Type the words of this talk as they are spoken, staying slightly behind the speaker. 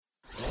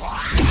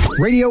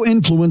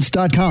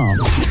radioinfluence.com.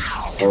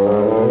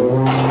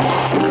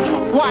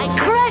 Why,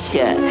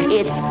 Crusher,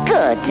 it's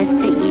good to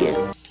see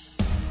you.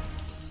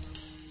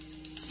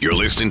 You're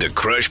listening to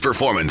Crush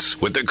Performance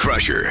with the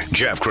Crusher,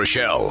 Jeff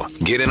Crushell.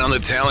 Get in on the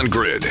talent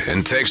grid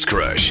and text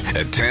Crush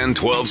at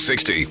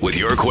 101260 with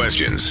your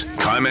questions,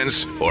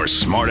 comments, or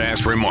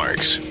smart-ass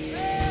remarks.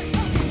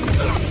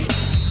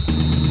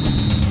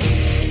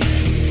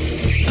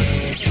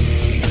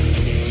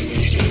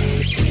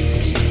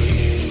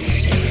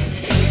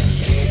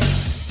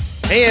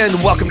 And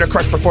welcome to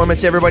Crush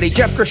Performance, everybody.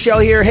 Jeff Crushell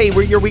here. Hey,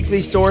 we're your weekly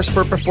source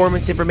for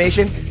performance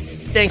information.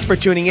 Thanks for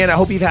tuning in. I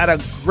hope you've had a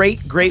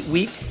great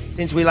week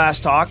since we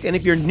last talked. And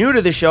if you're new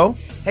to the show,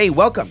 hey,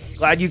 welcome.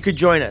 Glad you could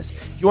join us.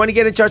 If you want to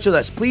get in touch with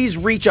us, please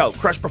reach out.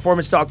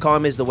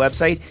 Crushperformance.com is the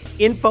website.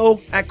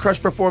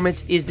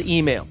 info@crushperformance is the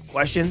email.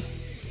 Questions,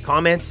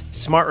 comments,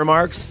 smart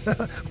remarks.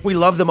 We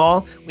love them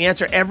all. We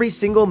answer every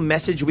single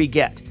message we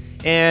get.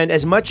 And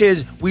as much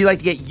as we like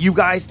to get you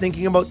guys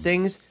thinking about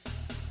things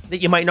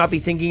that you might not be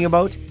thinking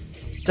about,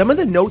 some of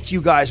the notes you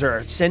guys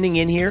are sending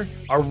in here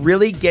are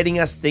really getting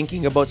us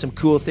thinking about some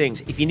cool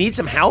things. If you need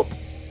some help,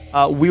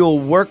 we will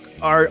work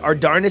our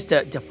darnest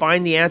to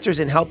find the answers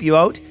and help you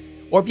out.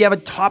 Or if you have a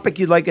topic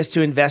you'd like us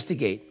to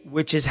investigate,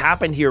 which has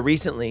happened here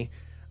recently,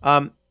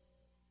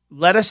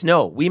 let us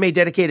know. We may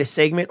dedicate a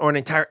segment or an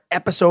entire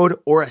episode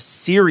or a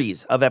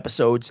series of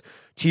episodes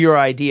to your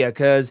idea.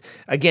 Because,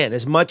 again,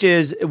 as much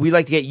as we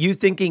like to get you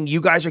thinking, you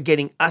guys are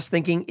getting us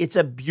thinking. It's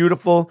a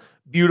beautiful,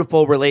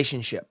 beautiful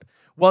relationship.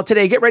 Well,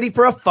 today, get ready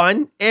for a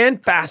fun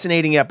and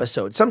fascinating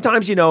episode.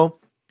 Sometimes,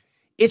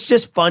 it's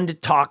just fun to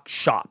talk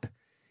shop.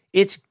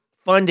 It's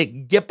fun to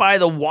get by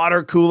the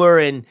water cooler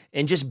and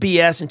just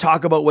BS and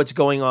talk about what's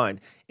going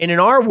on. And in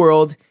our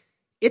world,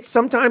 it's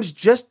sometimes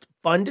just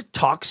fun to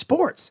talk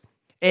sports.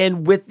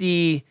 And with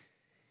the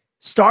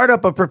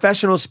startup of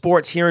professional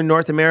sports here in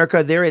North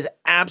America, there is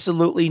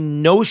absolutely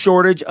no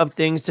shortage of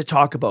things to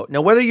talk about.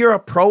 Now, whether you're a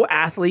pro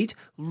athlete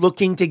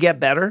looking to get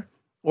better,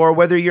 or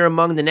whether you're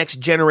among the next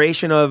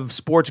generation of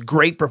sports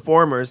great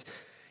performers,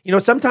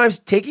 sometimes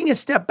taking a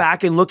step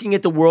back and looking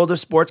at the world of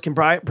sports can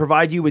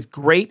provide you with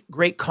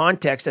great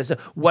context as to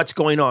what's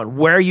going on,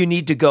 where you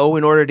need to go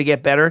in order to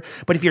get better.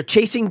 But if you're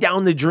chasing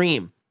down the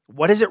dream,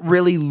 what does it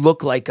really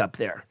look like up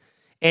there?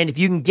 And if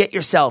you can get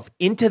yourself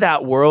into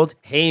that world,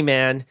 hey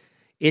man,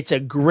 it's a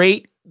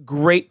great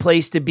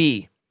place to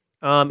be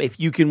if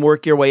you can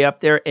work your way up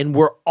there, and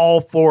we're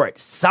all for it.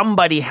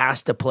 Somebody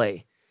has to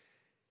play.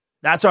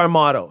 That's our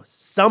motto.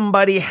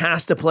 Somebody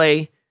has to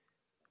play.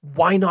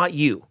 Why not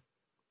you?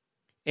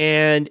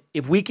 And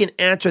if we can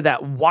answer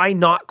that why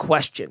not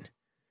question,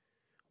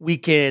 we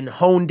can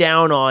hone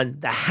down on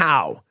the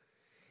how.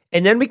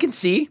 And then we can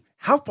see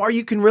how far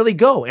you can really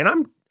go.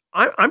 And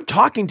I'm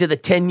talking to the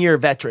 10-year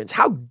veterans.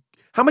 How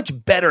much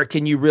better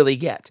can you really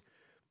get?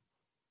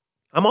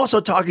 I'm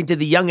also talking to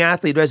the young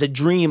athlete who has a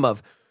dream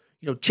of,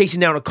 chasing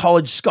down a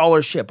college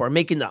scholarship or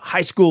making the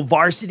high school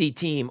varsity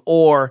team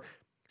or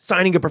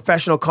signing a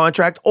professional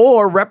contract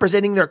or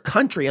representing their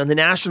country on the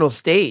national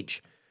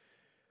stage.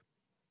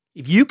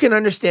 If you can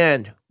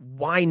understand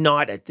why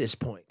not at this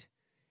point,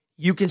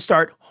 you can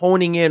start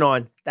honing in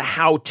on the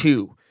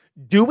how-to.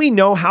 Do we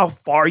know how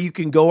far you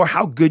can go or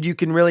how good you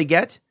can really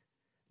get?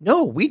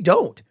 No, we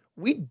don't.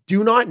 We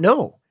do not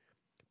know.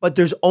 But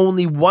there's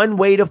only one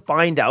way to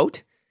find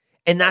out,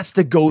 and that's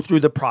to go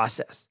through the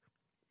process.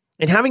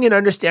 And having an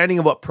understanding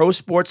of what pro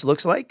sports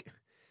looks like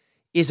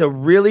is a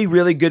really,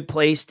 really good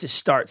place to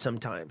start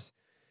sometimes.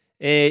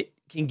 It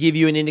can give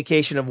you an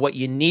indication of what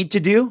you need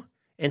to do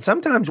and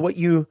sometimes what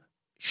you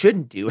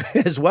shouldn't do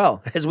as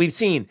well, as we've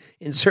seen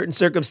in certain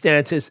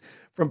circumstances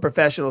from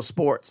professional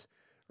sports,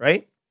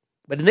 right?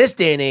 But in this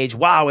day and age,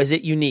 wow, is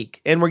it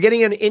unique. And we're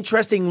getting an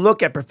interesting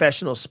look at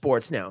professional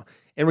sports now.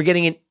 And we're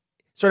getting an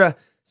sort of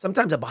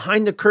sometimes a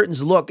behind the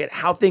curtains look at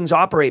how things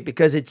operate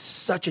because it's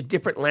such a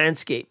different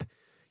landscape.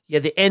 You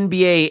have the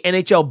NBA,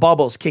 NHL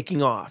bubbles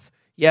kicking off.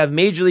 You have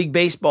Major League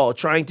Baseball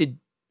trying to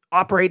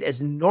operate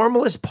as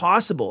normal as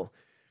possible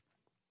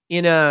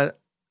in a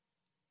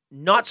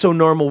not so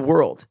normal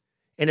world.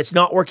 And it's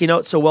not working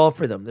out so well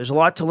for them. There's a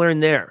lot to learn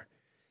there.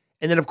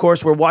 And then, of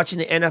course, we're watching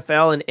the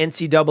NFL and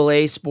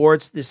NCAA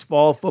sports this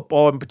fall,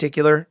 football in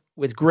particular,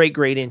 with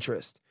great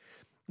interest.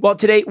 Well,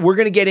 today we're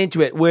going to get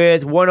into it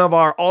with one of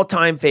our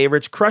all-time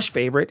favorites, Crush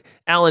favorite,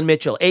 Alan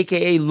Mitchell,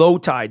 a.k.a. Low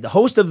Tide, the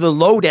host of The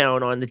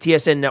Lowdown on the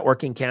TSN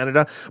network in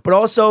Canada, but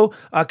also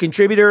a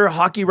contributor,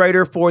 hockey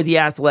writer for The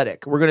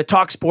Athletic. We're going to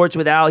talk sports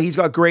with Al. He's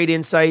got great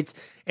insights.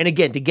 And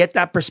again, to get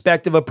that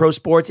perspective of pro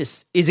sports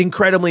is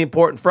incredibly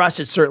important. For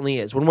us, it certainly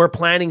is. When we're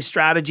planning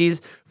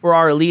strategies for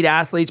our elite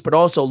athletes, but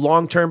also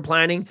long-term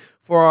planning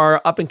for our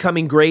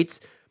up-and-coming greats,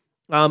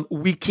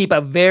 we keep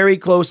a very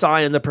close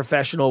eye on the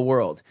professional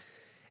world.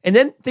 And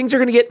then things are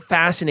going to get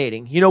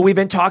fascinating. We've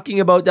been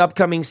talking about the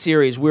upcoming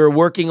series. We're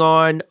working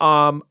on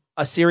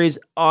a series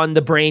on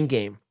the brain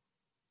game.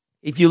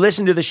 If you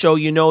listen to the show,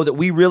 you know that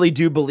we really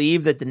do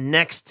believe that the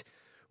next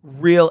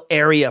real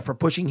area for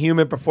pushing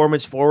human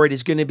performance forward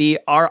is going to be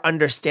our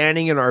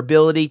understanding and our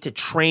ability to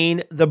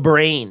train the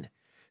brain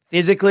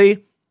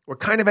physically We're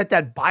kind of at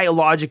that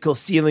biological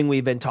ceiling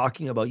we've been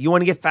talking about. You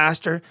want to get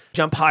faster,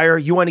 jump higher.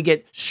 You want to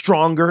get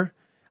stronger.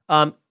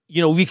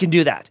 We can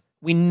do that.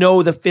 We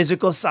know the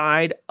physical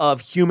side of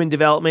human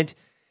development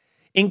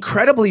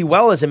incredibly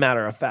well, as a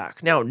matter of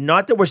fact. Now,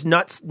 not that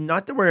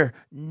we're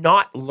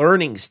not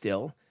learning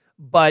still,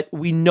 but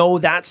we know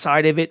that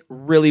side of it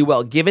really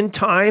well. Given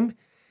time,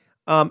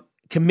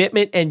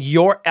 commitment, and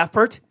your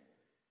effort,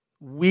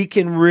 we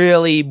can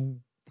really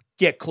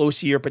get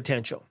close to your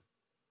potential.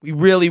 We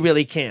really,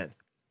 really can.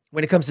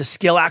 When it comes to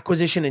skill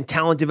acquisition and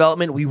talent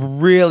development, we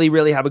really,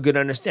 really have a good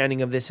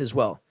understanding of this as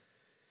well.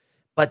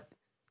 But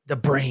the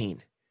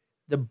brain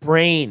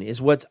is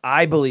what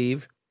I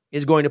believe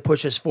is going to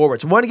push us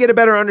forward. So we want to get a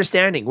better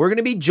understanding. We're going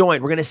to be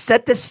joined. We're going to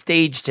set the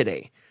stage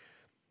today.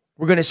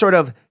 We're going to sort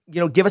of,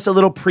 give us a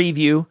little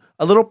preview,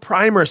 a little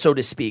primer, so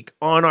to speak,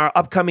 on our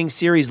upcoming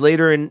series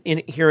later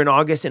in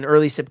August and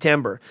early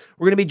September.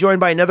 We're going to be joined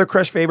by another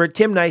Crush favorite,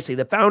 Tim Nicely,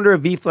 the founder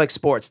of VFlex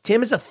Sports.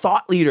 Tim is a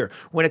thought leader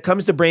when it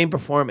comes to brain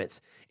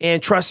performance.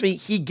 And trust me,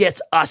 he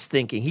gets us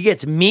thinking. He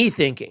gets me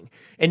thinking.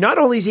 And not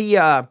only is he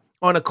on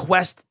a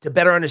quest to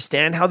better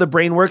understand how the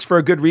brain works for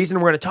a good reason,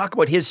 we're going to talk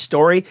about his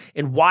story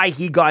and why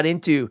he got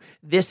into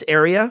this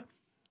area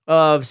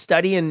of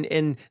study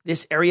and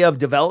this area of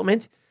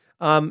development.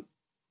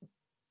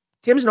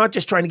 Tim's not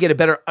just trying to get a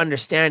better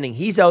understanding.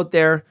 He's out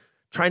there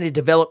trying to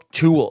develop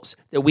tools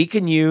that we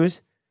can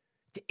use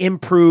to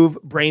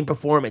improve brain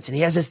performance. And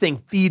he has this thing,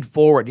 feed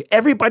forward.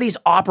 Everybody's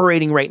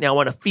operating right now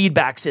on a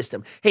feedback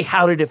system. Hey,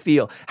 how did it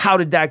feel? How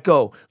did that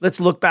go? Let's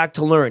look back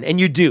to learn. And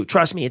you do.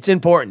 Trust me, it's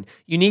important.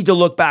 You need to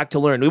look back to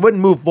learn. We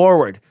wouldn't move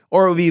forward,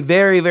 or it would be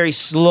very, very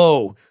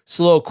slow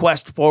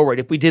quest forward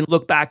if we didn't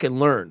look back and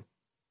learn.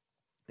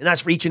 And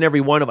that's for each and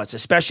every one of us,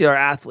 especially our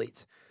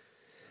athletes.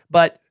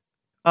 But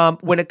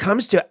when it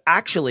comes to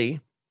actually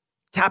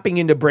tapping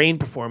into brain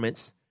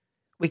performance,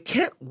 we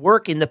can't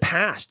work in the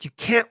past. You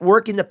can't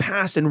work in the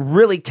past and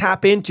really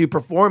tap into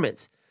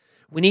performance.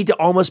 We need to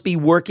almost be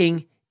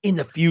working in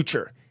the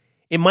future.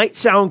 It might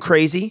sound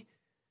crazy,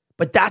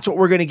 but that's what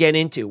we're going to get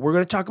into. We're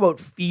going to talk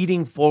about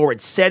feeding forward,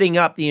 setting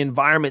up the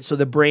environment so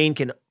the brain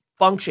can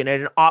function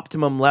at an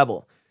optimum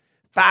level.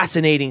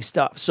 Fascinating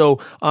stuff. So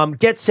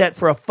get set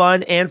for a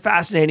fun and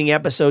fascinating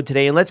episode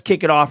today. And let's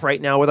kick it off right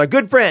now with our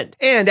good friend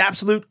and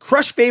absolute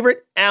Crush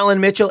favorite, Alan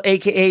Mitchell,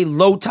 a.k.a.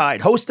 Low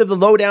Tide, host of The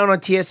Lowdown on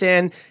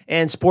TSN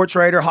and sports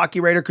writer, hockey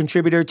writer,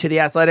 contributor to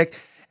The Athletic.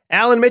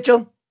 Alan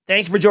Mitchell,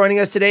 thanks for joining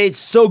us today. It's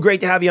so great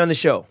to have you on the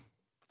show.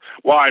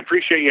 Well, I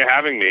appreciate you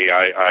having me.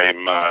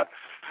 I'm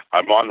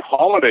on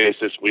holidays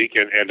this week,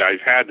 and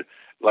I've had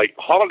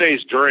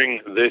holidays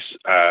during this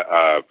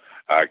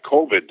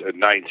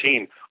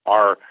COVID-19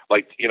 are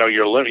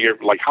you're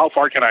like, how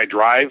far can I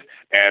drive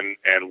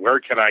and where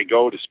can I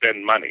go to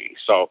spend money?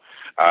 So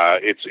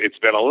it's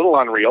been a little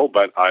unreal,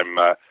 but I'm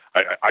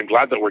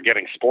glad that we're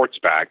getting sports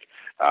back,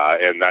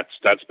 and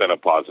that's been a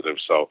positive.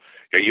 So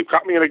yeah, you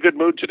caught me in a good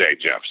mood today,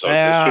 Jeff. So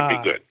this should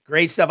be good.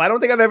 Great stuff. I don't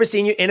think I've ever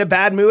seen you in a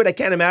bad mood. I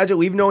can't imagine.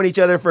 We've known each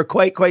other for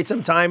quite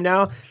some time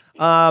now.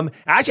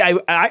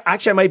 Actually,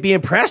 I might be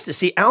impressed to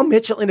see Al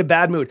Mitchell in a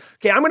bad mood.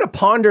 Okay, I'm going to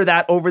ponder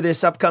that over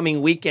this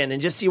upcoming weekend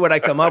and just see what I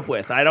come up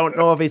with. I don't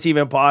know if it's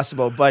even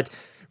possible, but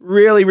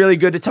really, really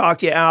good to talk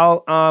to you,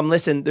 Al.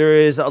 Listen, there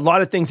is a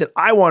lot of things that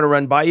I want to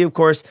run by you. Of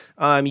course,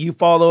 you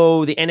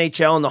follow the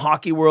NHL and the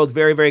hockey world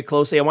very, very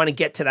closely. I want to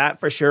get to that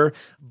for sure.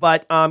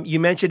 But you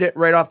mentioned it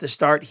right off the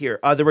start here,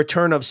 the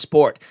return of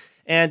sport.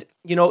 And,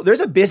 there's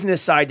a business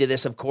side to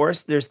this, of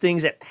course. There's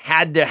things that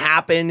had to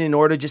happen in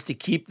order just to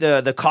keep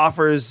the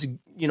coffers,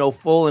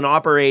 full and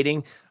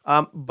operating.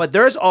 But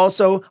there's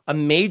also a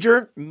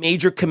major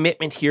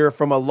commitment here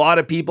from a lot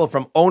of people,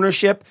 from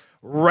ownership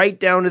right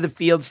down to the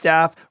field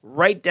staff,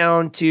 right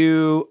down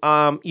to,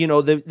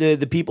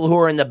 the people who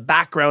are in the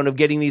background of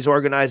getting these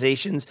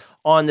organizations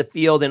on the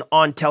field and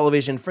on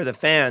television for the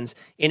fans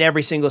in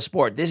every single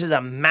sport. This is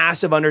a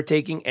massive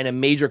undertaking and a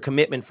major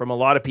commitment from a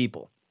lot of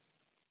people.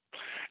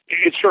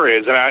 It sure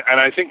is, and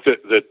I think that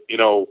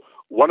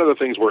one of the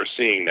things we're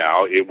seeing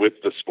now with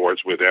the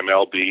sports, with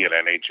MLB and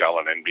NHL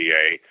and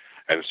NBA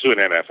and soon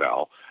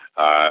NFL,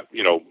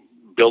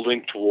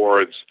 building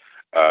towards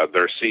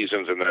their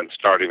seasons and then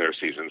starting their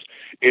seasons,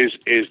 is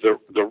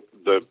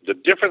the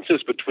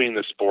differences between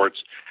the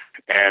sports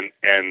and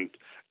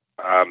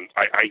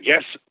I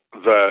guess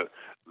the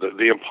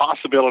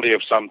impossibility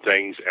of some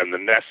things and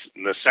the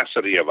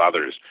necessity of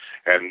others,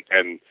 and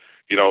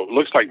it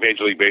looks like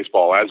Major League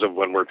Baseball, as of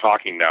when we're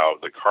talking now,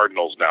 the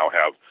Cardinals now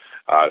have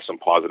some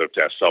positive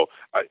tests. So,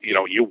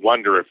 you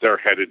wonder if they're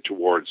headed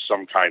towards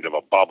some kind of a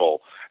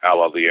bubble, a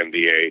la the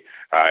NBA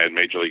and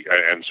the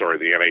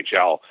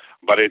NHL.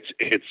 But it's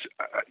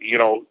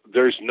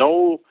there's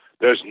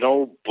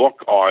no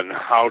book on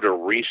how to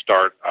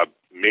restart a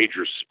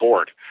major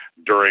sport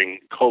during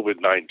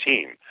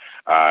COVID-19,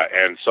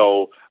 and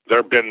so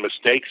there have been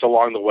mistakes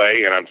along the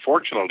way, and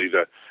unfortunately,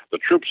 the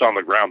troops on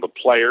the ground, the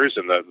players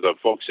and the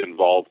folks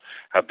involved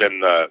have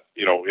been,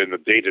 in the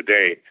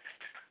day-to-day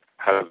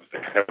have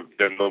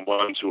been the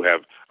ones who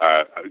have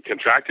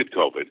contracted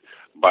COVID.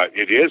 But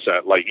it is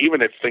like,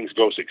 even if things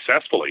go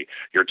successfully,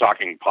 you're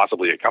talking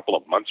possibly a couple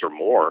of months or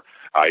more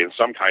in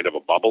some kind of a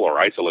bubble or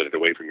isolated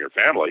away from your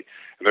family.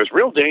 And there's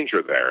real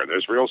danger there. And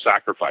there's real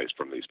sacrifice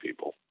from these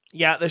people.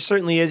 Yeah, there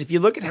certainly is. If you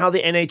look at how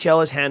the NHL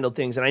has handled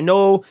things, and I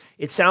know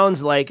it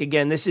sounds like,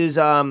 again, this is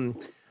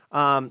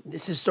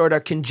sort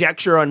of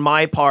conjecture on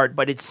my part,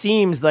 but it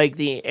seems like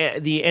the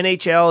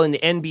NHL and the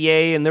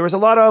NBA, and there was a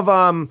lot of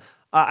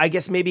I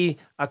guess maybe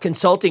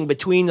consulting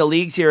between the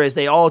leagues here as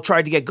they all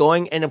tried to get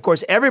going. And of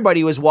course,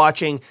 everybody was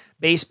watching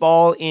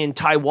baseball in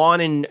Taiwan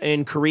and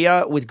in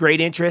Korea with great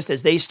interest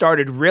as they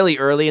started really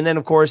early. And then,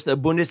 of course, the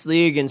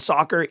Bundesliga and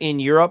soccer in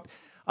Europe.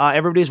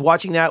 Everybody's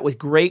watching that with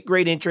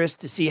great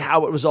interest to see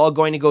how it was all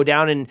going to go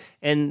down.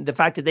 And the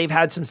fact that they've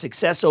had some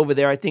success over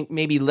there, I think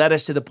maybe led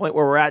us to the point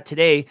where we're at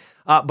today.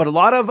 But a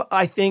lot of,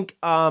 I think,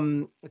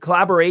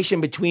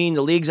 collaboration between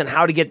the leagues on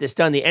how to get this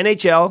done. The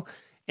NHL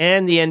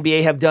and the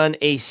NBA have done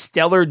a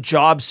stellar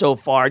job so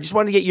far. I just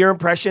wanted to get your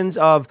impressions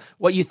of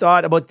what you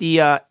thought about the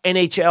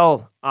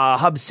NHL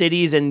hub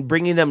cities and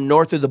bringing them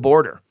north of the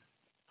border.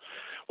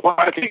 Well,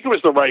 I think it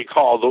was the right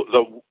call.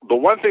 The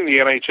one thing the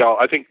NHL,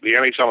 I think the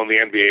NHL and the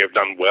NBA have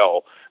done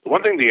well. The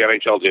one thing the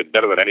NHL did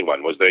better than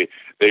anyone was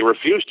they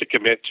refused to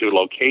commit to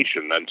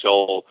location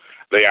until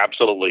they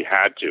absolutely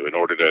had to in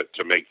order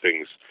to make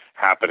things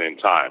happen in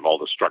time, all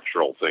the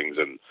structural things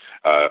and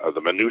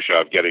the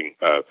minutia of getting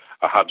a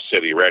hub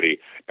city ready.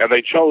 And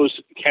they chose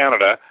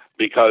Canada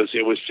because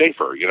it was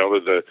safer. You know,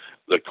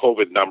 the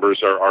COVID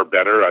numbers are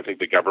better. I think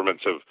the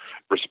governments have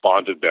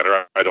responded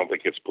better. I don't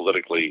think it's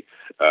politically,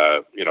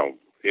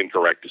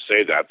 incorrect to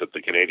say that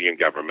the Canadian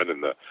government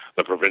and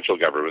the provincial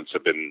governments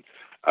have been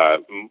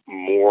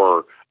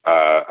more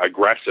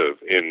aggressive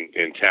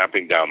in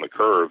tamping down the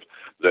curve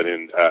than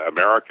in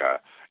America.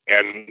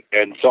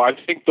 And so I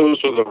think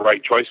those were the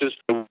right choices.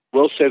 I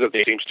will say that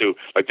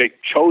they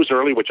chose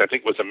early, which I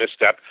think was a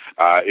misstep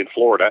in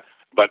Florida.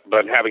 But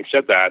having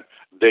said that,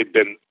 they've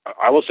been,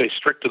 I will say,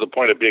 strict to the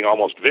point of being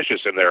almost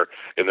vicious in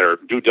their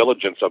due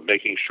diligence of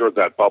making sure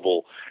that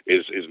bubble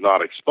is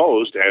not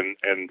exposed.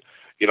 And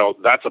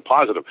that's a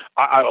positive.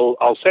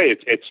 I'll say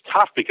it's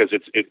tough because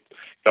it's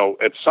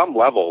at some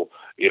level,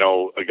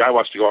 a guy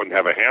wants to go out and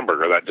have a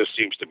hamburger. That just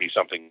seems to be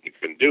something you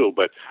can do.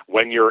 But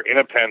when you're in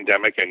a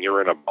pandemic and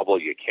you're in a bubble,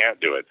 you can't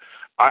do it.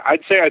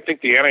 I'd say I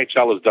think the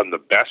NHL has done the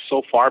best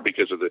so far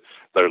because of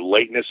their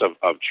lateness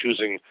of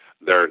choosing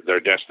their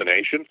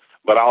destination.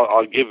 But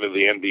I'll give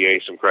the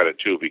NBA some credit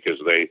too because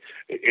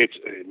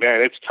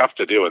it's tough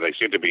to do, and they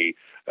seem to be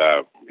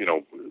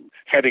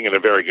heading in a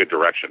very good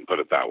direction. Put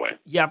it that way.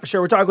 Yeah, for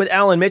sure. We're talking with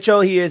Alan Mitchell.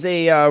 He is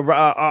a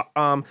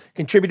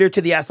contributor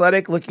to The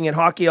Athletic, looking at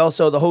hockey.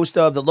 Also, the host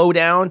of The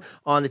Lowdown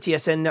on the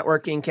TSN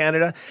network in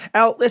Canada.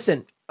 Al,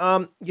 listen.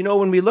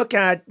 When we look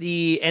at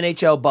the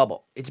NHL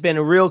bubble, it's been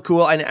real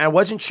cool, and I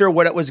wasn't sure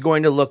what it was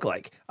going to look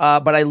like.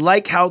 But I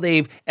like how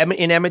they've,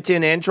 in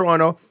Edmonton and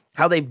Toronto,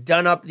 how they've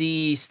done up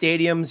the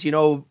stadiums,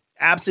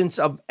 absent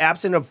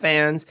of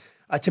fans,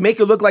 to make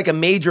it look like a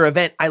major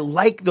event. I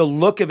like the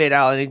look of it,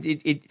 Alan.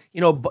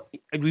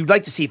 We'd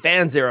like to see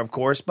fans there, of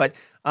course, but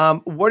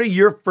what are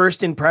your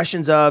first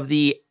impressions of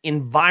the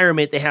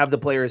environment they have the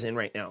players in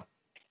right now?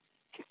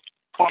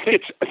 I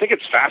think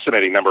it's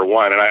fascinating, number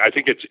one, and I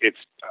think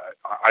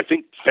I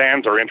think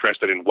fans are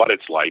interested in what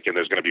it's like, and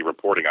there's going to be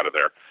reporting out of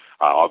there,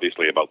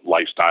 obviously, about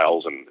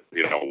lifestyles and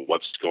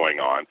what's going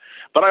on.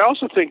 But I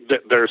also think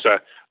that there's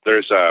a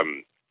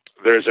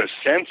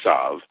sense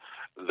of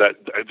that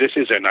this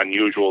is an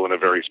unusual and a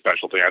very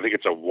special thing. I think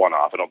it's a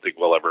one-off. I don't think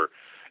we'll ever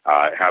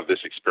have this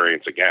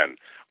experience again.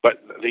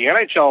 But the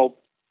NHL,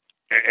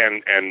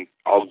 and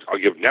I'll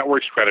give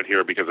networks credit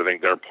here because I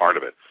think they're part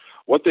of it.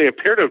 What they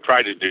appear to have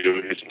tried to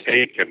do is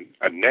take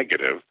a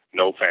negative,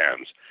 no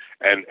fans,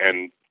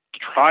 and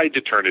try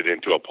to turn it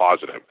into a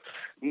positive.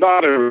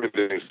 Not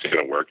everything's going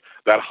to work.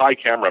 That high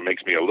camera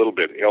makes me a little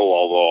bit ill,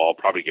 although I'll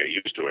probably get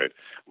used to it.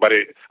 But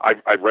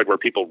I've read where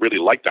people really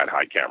like that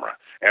high camera.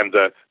 And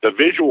the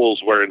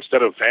visuals where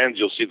instead of fans,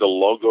 you'll see the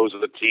logos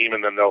of the team,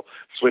 and then they'll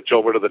switch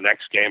over to the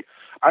next game.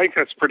 I think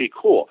that's pretty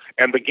cool.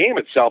 And the game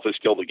itself is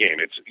still the game.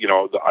 It's,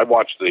 I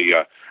watched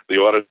the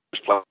Oilers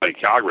play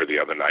Calgary the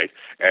other night,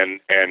 and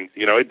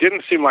it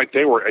didn't seem like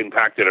they were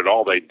impacted at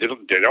all. They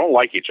don't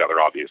like each other,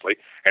 obviously,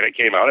 and it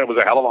came out. It was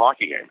a hell of a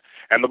hockey game.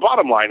 And the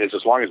bottom line is,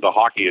 as long as the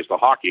hockey is the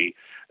hockey,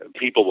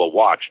 people will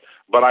watch.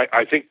 But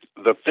I think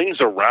the things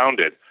around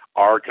it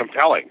are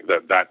compelling.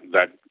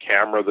 That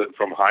camera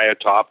from high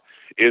atop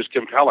is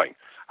compelling.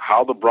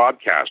 How the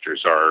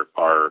broadcasters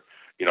are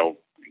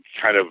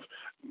kind of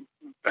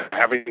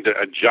having to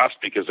adjust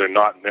because they're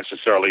not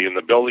necessarily in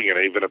the building, and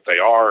even if they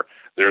are,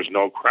 there's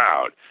no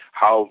crowd.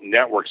 How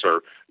networks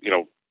are,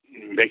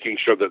 making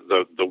sure that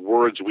the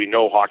words we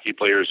know hockey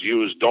players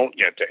use don't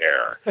get to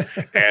air.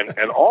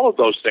 and all of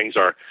those things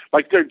are,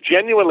 they're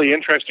genuinely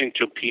interesting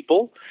to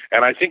people.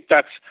 And I think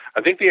the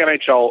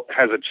NHL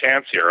has a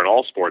chance here in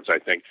all sports, I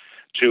think,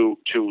 to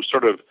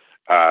sort of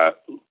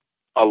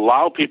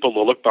allow people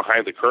to look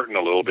behind the curtain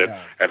a little bit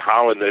and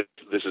how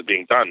this is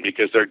being done,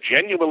 because they're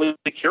genuinely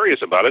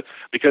curious about it,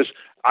 because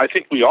I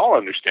think we all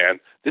understand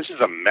this is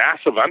a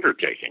massive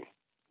undertaking.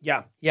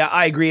 Yeah,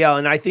 I agree,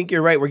 Alan. I think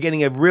you're right. We're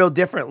getting a real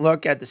different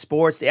look at the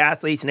sports, the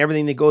athletes, and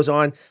everything that goes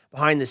on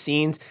behind the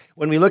scenes.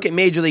 When we look at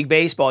Major League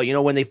Baseball,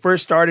 when they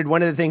first started,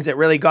 one of the things that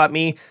really got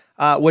me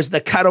was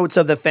the cutouts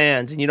of the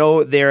fans. And,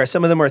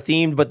 some of them are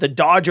themed, but the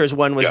Dodgers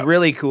one was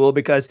really cool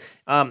because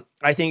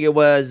I think it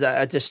was,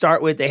 to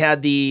start with, they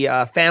had the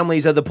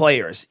families of the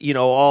players,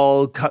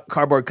 all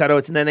cardboard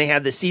cutouts, and then they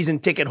had the season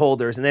ticket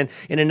holders. And then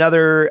in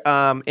another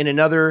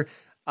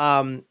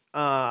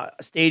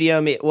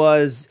stadium, it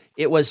was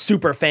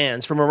super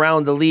fans from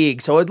around the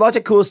league. So it's lots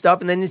of cool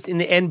stuff. And then in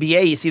the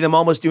NBA, you see them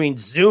almost doing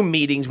Zoom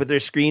meetings with their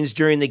screens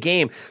during the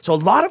game. So a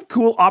lot of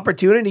cool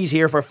opportunities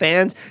here for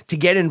fans to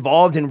get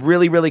involved and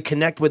really, really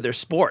connect with their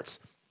sports.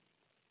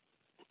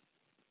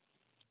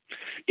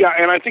 Yeah,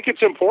 and I think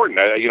it's important.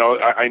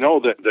 I know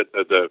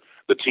that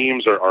the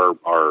teams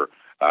are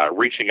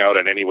reaching out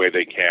in any way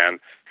they can,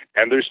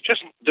 and there's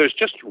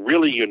just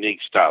really unique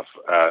stuff.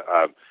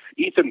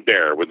 Ethan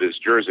Bear with his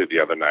jersey the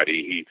other night.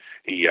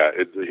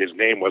 His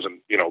name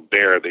wasn't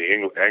Bear,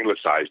 the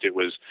anglicized. It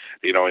was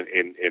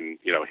in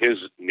his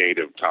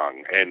native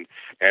tongue,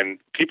 and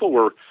people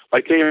were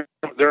like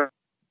they're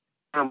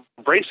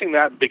embracing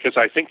that, because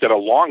I think that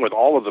along with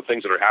all of the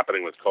things that are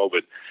happening with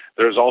COVID,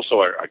 there's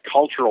also a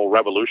cultural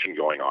revolution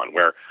going on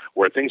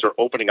where things are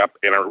opening up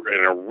in a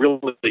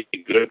really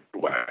good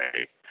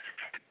way.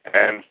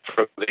 And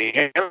for the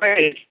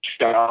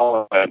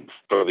NHL and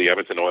for the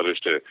Edmonton Oilers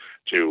to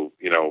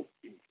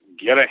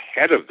get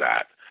ahead of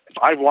that,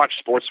 I've watched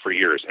sports for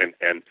years,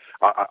 and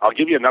I'll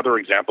give you another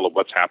example of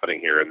what's happening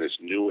here in this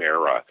new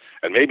era.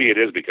 And maybe it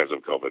is because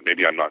of COVID.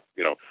 Maybe I'm not,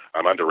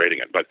 I'm underrating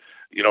it. But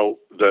the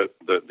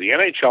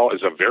NHL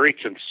is a very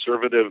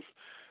conservative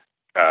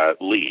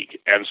league,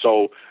 and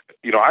so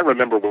I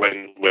remember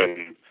when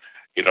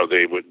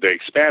they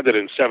expanded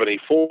in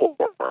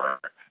 '74.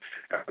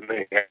 And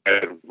they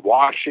had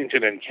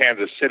Washington and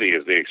Kansas City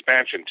as the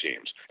expansion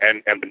teams,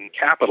 and the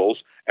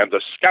Capitals and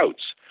the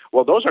Scouts.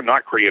 Well, those are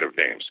not creative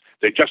names.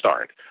 They just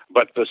aren't.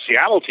 But the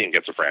Seattle team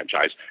gets a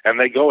franchise, and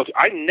they go with.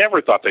 I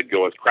never thought they'd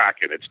go with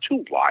Kraken. It's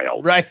too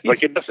wild. Right.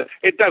 Like it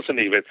doesn't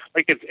even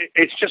like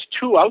it's just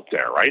too out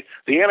there. Right.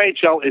 The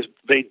NHL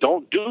they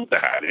don't do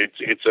that.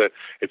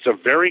 It's a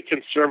very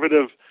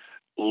conservative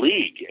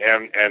league,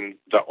 and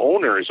the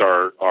owners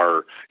are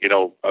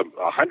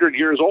 100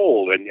 years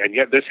old, and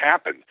yet this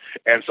happened.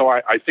 And so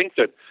I think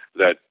that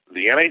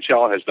the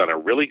NHL has done a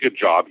really good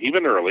job,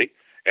 even early.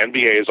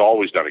 NBA has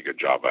always done a good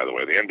job, by the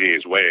way. The NBA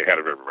is way ahead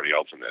of everybody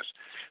else in this.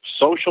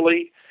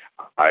 Socially,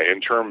 in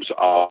terms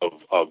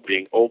of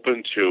being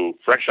open to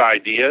fresh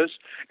ideas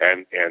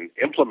and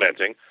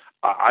implementing,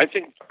 I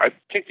think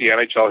the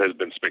NHL has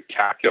been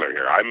spectacular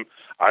here.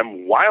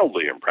 I'm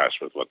wildly impressed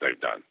with what they've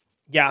done.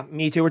 Yeah,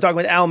 me too. We're talking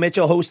with Al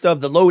Mitchell, host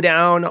of The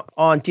Lowdown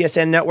on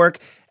TSN Network.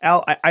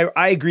 Al,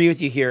 I agree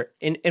with you here.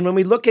 And when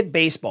we look at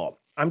baseball,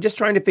 I'm just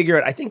trying to figure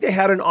out, I think they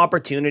had an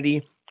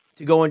opportunity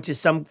to go into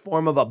some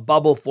form of a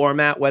bubble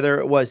format, whether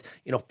it was,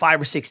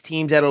 5 or 6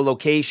 teams at a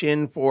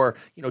location for,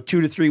 2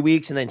 to 3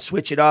 weeks and then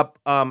switch it up.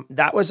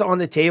 That was on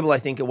the table, I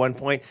think, at one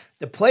point.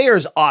 The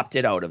players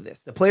opted out of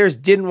this. The players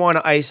didn't want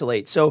to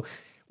isolate. So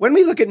when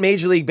we look at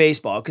Major League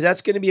Baseball, because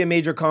that's going to be a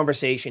major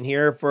conversation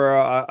here for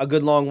a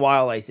good long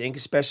while, I think,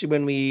 especially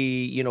when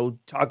we,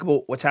 talk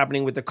about what's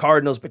happening with the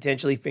Cardinals,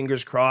 potentially,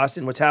 fingers crossed,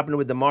 and what's happening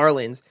with the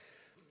Marlins.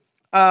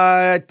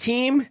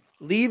 Team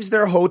leaves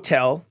their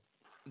hotel,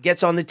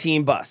 gets on the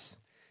team bus.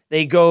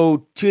 They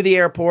go to the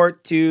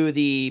airport, to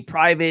the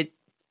private,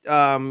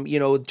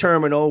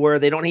 terminal where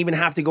they don't even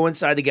have to go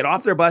inside. They get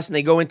off their bus and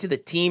they go into the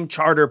team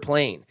charter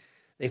plane.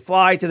 They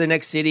fly to the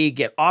next city,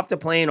 get off the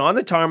plane on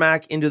the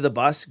tarmac, into the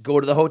bus, go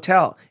to the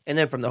hotel. And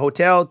then from the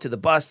hotel to the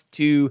bus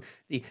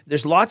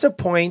there's lots of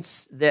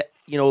points that,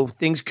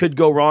 things could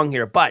go wrong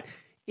here. But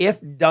if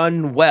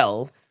done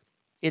well,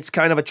 it's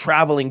kind of a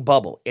traveling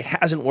bubble. It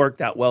hasn't worked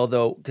that well,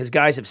 though, because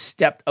guys have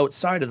stepped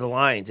outside of the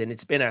lines, and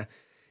it's been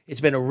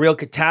a real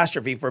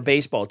catastrophe for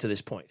baseball to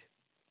this point.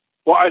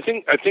 Well, I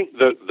think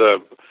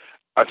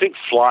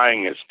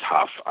flying is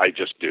tough. I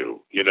just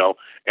do,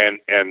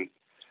 and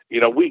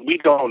we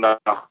don't know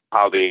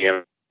how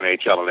the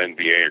NHL and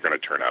NBA are going to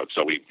turn out,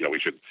 so we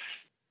should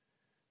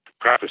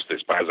preface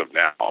this as of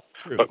now.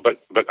 True. But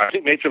I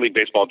think Major League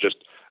Baseball just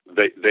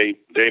they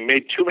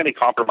made too many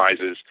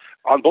compromises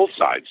on both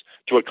sides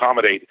to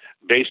accommodate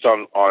based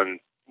on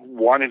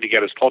wanting to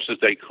get as close as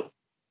they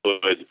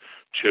could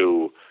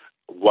to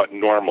what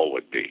normal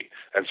would be.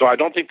 And so I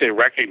don't think they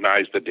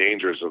recognize the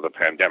dangers of the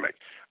pandemic.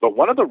 But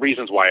one of the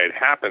reasons why it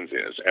happens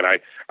is, and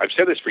I've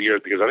said this for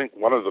years, because I think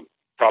one of the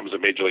problems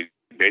that Major League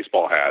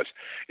Baseball has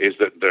is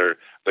that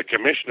the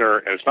commissioner,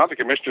 and it's not the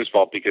commissioner's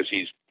fault because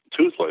he's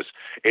toothless.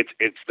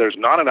 It's there's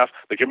not enough.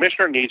 The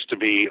commissioner needs to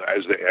be,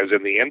 as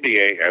in the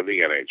NBA and the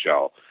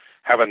NHL,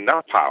 have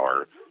enough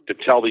power to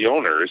tell the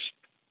owners,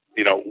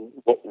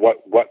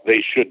 what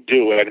they should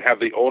do, and have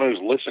the owners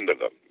listen to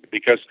them.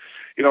 Because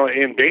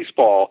in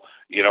baseball,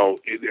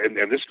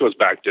 and this goes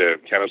back to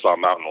Kennesaw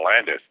Mountain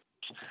Landis.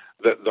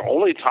 The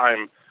only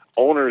time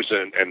owners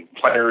and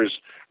players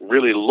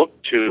really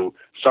look to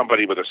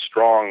somebody with a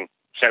strong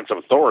sense of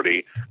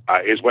authority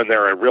is when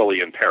they're really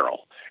in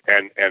peril.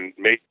 And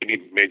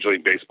maybe Major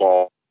League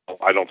Baseball,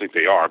 I don't think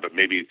they are, but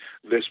maybe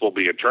this will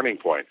be a turning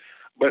point.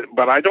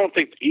 But I don't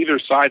think either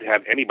side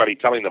had anybody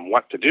telling them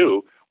what to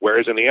do,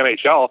 whereas in the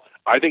NHL,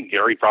 I think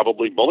Gary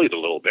probably bullied a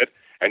little bit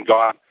and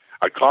got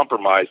a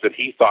compromise that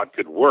he thought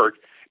could work,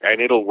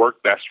 and it'll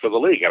work best for the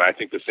league. And I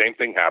think the same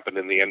thing happened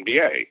in the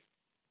NBA.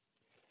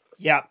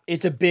 Yeah,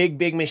 it's a big,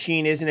 big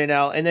machine, isn't it,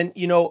 Al? And then,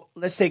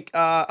 let's take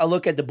a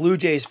look at the Blue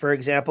Jays, for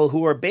example,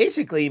 who are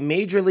basically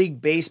Major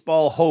League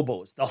Baseball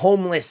hobos, the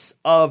homeless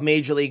of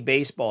Major League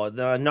Baseball.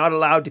 They're not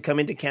allowed to come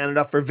into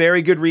Canada for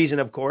very good reason,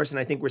 of course, and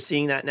I think we're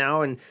seeing that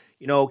now. And,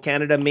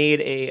 Canada made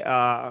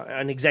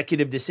an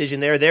executive decision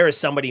there. There is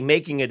somebody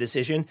making a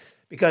decision,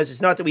 because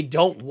it's not that we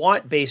don't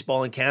want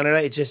baseball in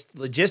Canada. It's just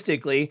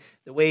logistically,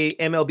 the way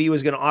MLB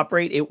was going to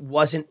operate, it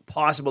wasn't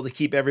possible to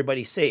keep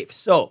everybody safe.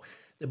 So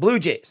the Blue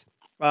Jays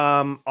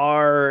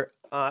are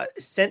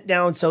sent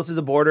down south of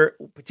the border,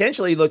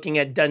 potentially looking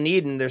at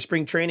Dunedin, their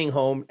spring training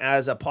home,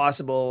 as a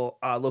possible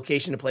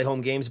location to play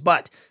home games.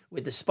 But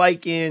with the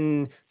spike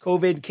in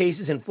COVID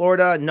cases in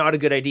Florida, not a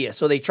good idea.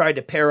 So they tried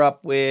to pair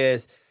up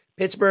with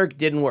Pittsburgh,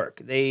 didn't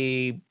work.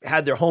 They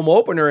had their home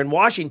opener in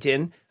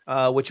Washington,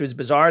 which was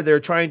bizarre. They're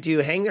trying to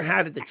hang their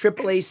hat at the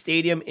AAA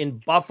Stadium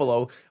in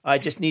Buffalo.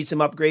 Just need some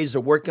upgrades.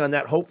 They're working on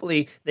that.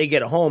 Hopefully they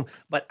get a home.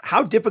 But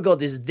how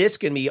difficult is this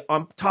going to be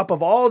on top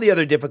of all the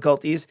other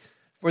difficulties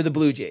for the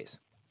Blue Jays?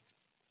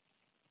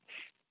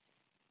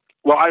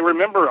 Well, I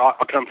remember, I'll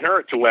compare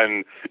it to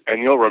when,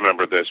 and you'll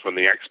remember this, when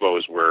the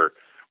Expos were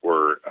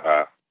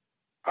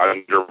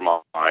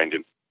undermined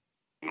in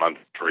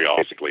Montreal,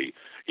 basically,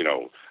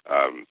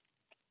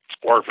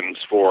 orphans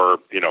for,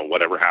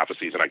 whatever, half a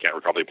season. I can't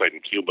recall. They played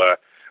in Cuba.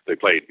 They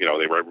played,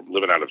 they were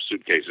living out of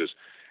suitcases.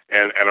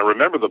 And I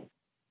remember the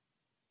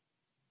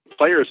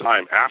players'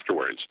 time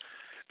afterwards,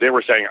 they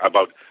were saying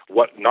about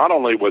what, not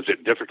only was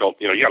it difficult,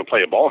 you got to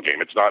play a ball game.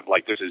 It's not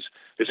like this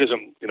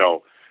isn't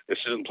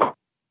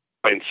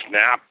playing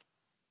snap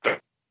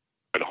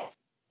at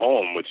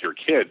home with your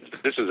kids.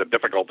 This is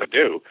difficult to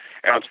do.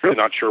 And I'm really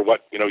not sure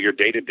what, your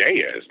day to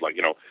day is like,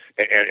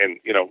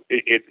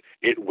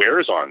 it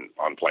wears on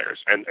players.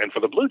 And for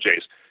the Blue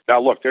Jays, now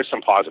look, there's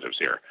some positives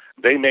here.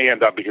 They may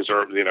end up, because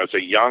they're, it's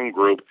a young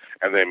group,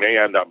 and they may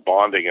end up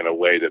bonding in a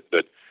way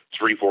that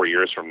 3-4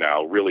 years from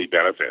now really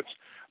benefits.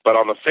 But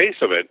on the face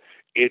of it,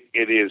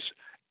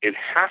 it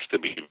has to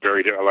be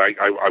very different.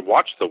 I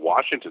watched the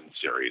Washington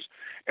series,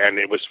 and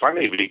it was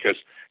funny because,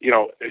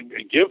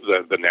 give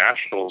the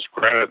Nationals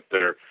credit.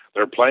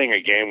 They're playing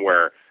a game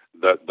where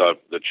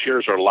the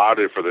cheers are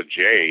louder for the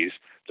Jays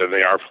than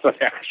they are for the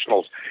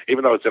Nationals,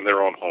 even though it's in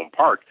their own home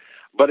park.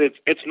 But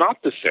it's not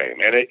the same.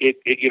 And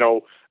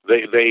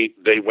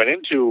they went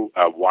into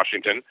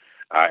Washington,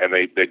 and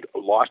they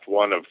lost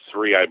one of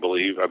three, I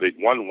believe. They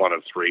won one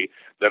of three.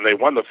 Then they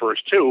won the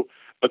first two,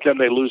 but then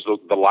they lose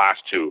the last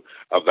two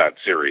of that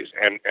series.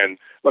 And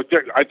look,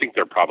 I think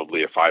they're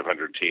probably a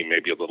 500 team,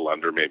 maybe a little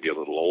under, maybe a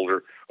little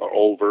older or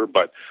over.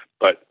 But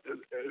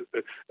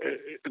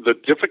the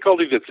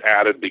difficulty that's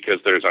added because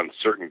there's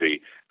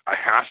uncertainty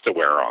has to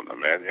wear on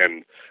them,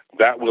 and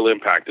that will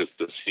impact as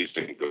the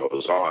season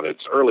goes on.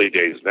 It's early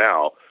days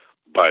now,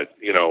 but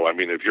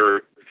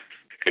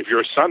if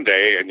you're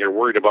Sunday and you're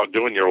worried about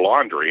doing your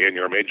laundry and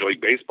you're a Major League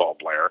Baseball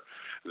player,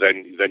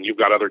 then you've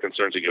got other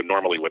concerns that you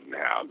normally wouldn't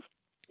have.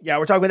 Yeah,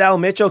 we're talking with Al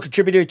Mitchell,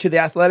 contributor to The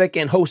Athletic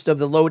and host of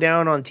The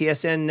Lowdown on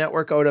TSN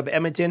Network out of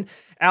Edmonton.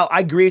 Al, I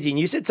agree with you. And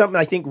you said something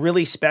I think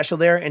really special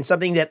there, and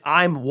something that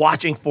I'm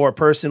watching for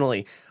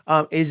personally,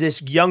 is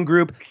this young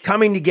group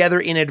coming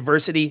together in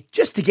adversity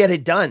just to get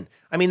it done.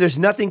 I mean, there's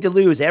nothing to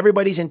lose.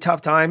 Everybody's in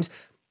tough times.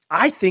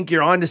 I think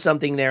you're onto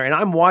something there, and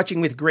I'm watching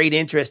with great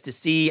interest to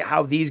see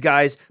how these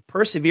guys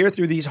persevere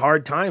through these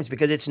hard times,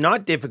 because it's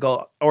not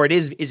difficult, or it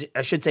is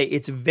I should say,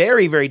 it's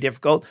very, very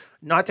difficult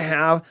not to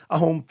have a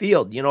home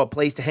field, a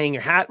place to hang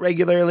your hat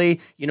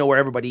regularly, where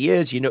everybody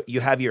is,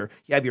 you have your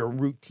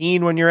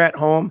routine when you're at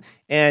home.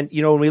 And,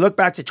 when we look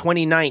back to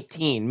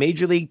 2019,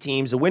 Major League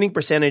teams, the winning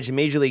percentage in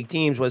Major League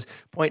teams was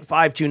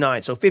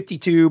 .529. So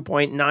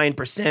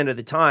 52.9% of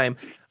the time,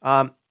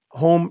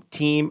 home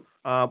team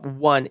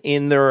won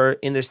in their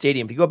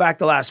stadium. If you go back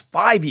the last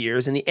 5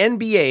 years, in the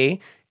NBA,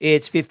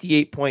 it's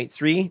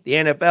 58.3, the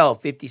NFL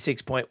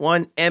 56.1,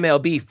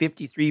 MLB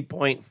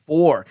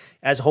 53.4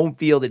 as home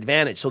field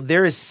advantage. So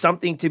there is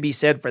something to be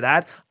said for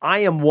that. I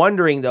am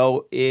wondering,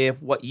 though,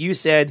 if what you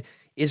said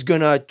is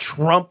going to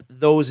trump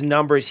those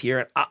numbers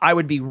here. I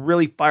would be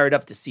really fired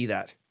up to see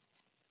that.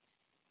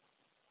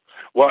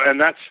 Well,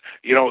 and that's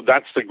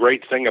the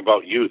great thing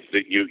about youth,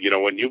 that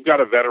when you've got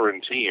a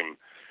veteran team,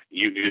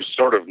 you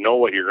sort of know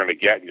what you're going to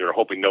get, and you're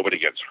hoping nobody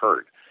gets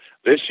hurt.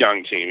 This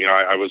young team,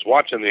 I was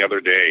watching the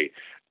other day,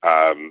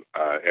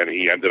 and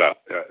he ended up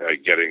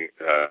getting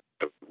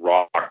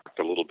rocked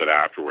a little bit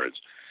afterwards.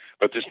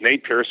 But this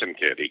Nate Pearson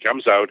kid, he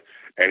comes out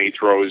and he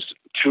throws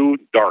 2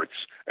 darts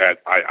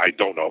I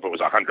don't know if it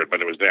was 100,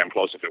 but it was damn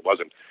close if it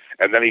wasn't.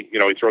 And then he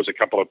throws a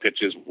couple of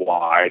pitches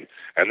wide,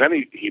 and then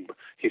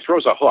he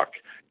throws a hook.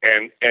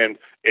 And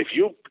if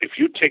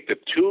you take the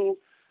two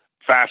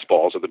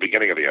fastballs at the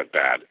beginning of the at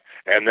bat,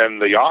 and then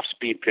the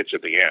off-speed pitch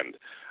at the end,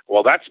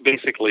 well, that's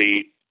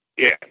basically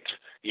it.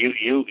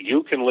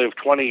 You can live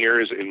 20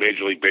 years in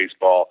Major League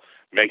Baseball,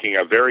 making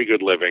a very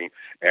good living,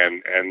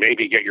 and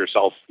maybe get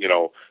yourself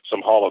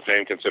some Hall of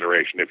Fame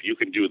consideration if you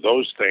can do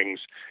those things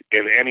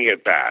in any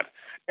at bat.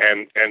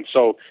 And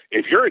so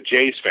if you're a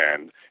Jays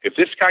fan, if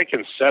this guy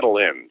can settle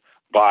in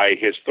by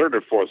his third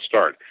or fourth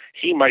start,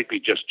 he might be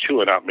just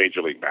chewing up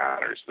Major League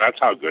batters. That's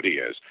how good he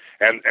is.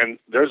 And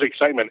there's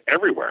excitement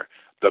everywhere.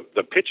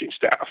 The pitching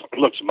staff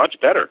looks much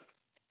better.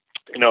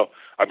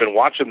 I've been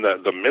watching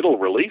the middle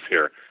relief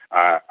here.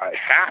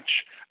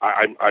 Hatch,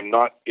 I'm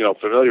not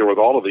familiar with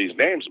all of these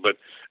names, but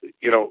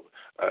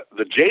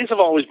the Jays have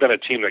always been a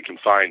team that can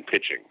find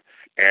pitching,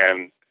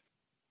 and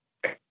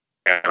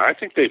I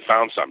think they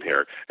found some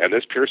here. And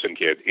this Pearson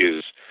kid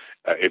is,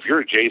 if you're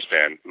a Jays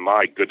fan,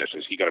 my goodness,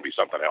 is he going to be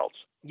something else?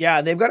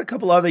 Yeah, they've got a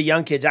couple other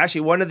young kids.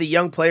 Actually, one of the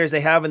young players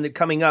they have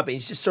coming up, and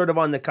he's just sort of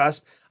on the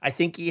cusp. I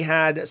think he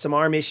had some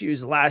arm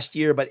issues last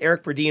year, but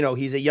Eric Perdino,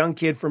 he's a young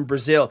kid from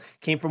Brazil,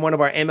 came from one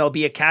of our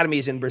MLB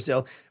academies in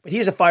Brazil, but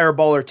he's a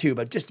fireballer too,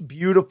 but just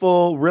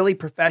beautiful, really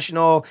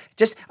professional,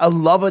 just a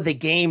love of the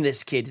game,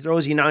 this kid. He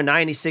throws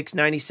 96,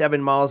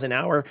 97 miles an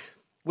hour.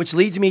 Which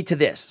leads me to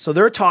this. So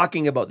they're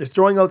throwing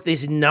out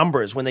these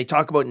numbers when they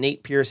talk about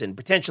Nate Pearson,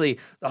 potentially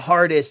the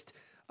hardest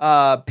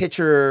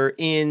pitcher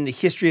in the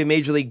history of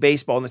Major League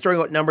Baseball. And they're throwing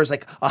out numbers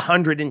like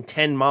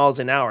 110 miles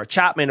an hour.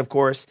 Chapman, of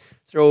course,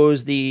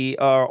 holds the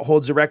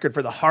record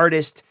for the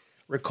hardest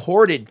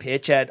recorded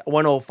pitch at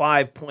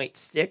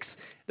 105.6.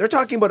 They're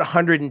talking about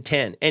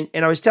 110. And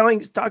I was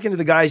talking to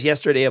the guys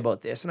yesterday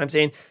about this, and I'm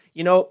saying,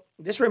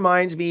 this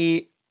reminds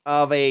me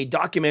of a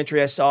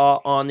documentary I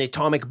saw on the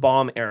atomic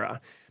bomb era.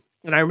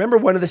 And I remember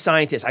one of the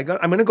scientists, I'm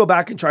going to go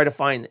back and try to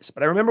find this,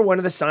 but I remember one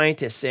of the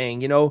scientists saying,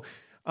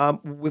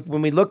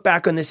 when we look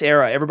back on this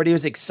era, everybody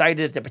was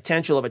excited at the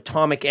potential of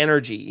atomic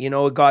energy.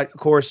 It got, of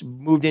course,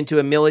 moved into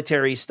a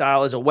military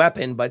style as a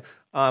weapon, but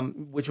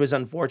which was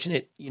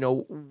unfortunate,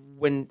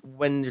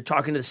 when you're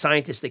talking to the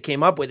scientists that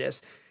came up with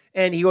this.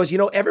 And he goes,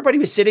 everybody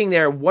was sitting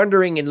there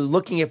wondering and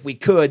looking if we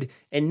could,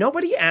 and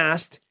nobody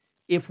asked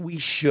if we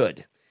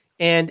should.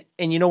 And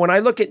when I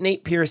look at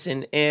Nate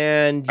Pearson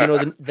and,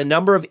 the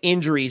number of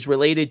injuries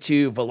related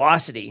to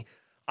velocity,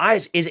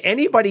 is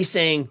anybody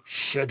saying,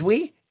 should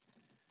we?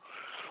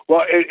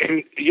 Well,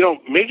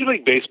 Major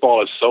League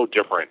Baseball is so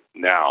different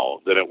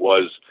now than it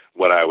was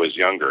when I was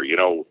younger,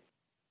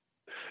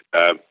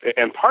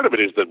 and part of it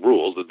is the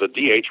rules. The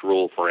DH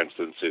rule, for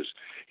instance, is,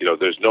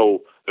 there's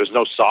no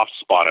soft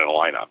spot in a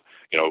lineup.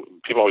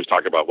 People always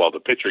talk about, the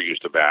pitcher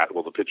used to bat.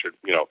 Well, the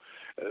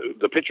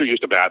pitcher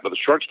used to bat, but the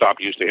shortstop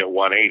used to hit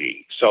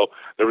 180. So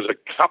there was a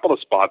couple of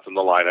spots in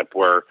the lineup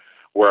where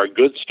a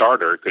good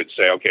starter could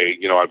say, okay,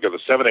 I've got the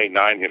 7, 8,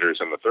 9 hitters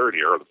in the third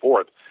here or the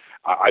fourth.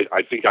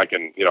 I think I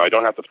can, I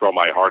don't have to throw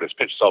my hardest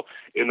pitch. So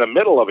in the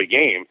middle of a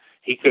game,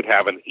 he could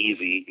have an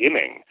easy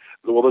inning.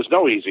 Well, there's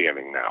no easy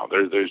inning now.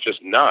 There's just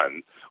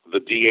none. The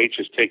DH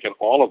has taken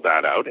all of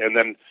that out, and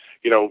then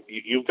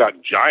you've got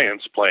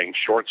giants playing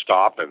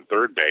shortstop and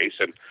third base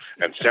and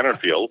center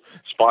field,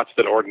 spots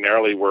that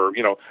ordinarily were,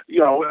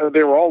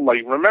 they were all like,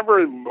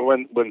 remember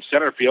when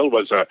center field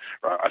was a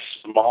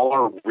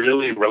smaller,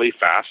 really, really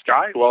fast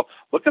guy? Well,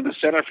 look at the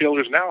center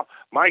fielders now.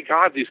 My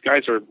God, these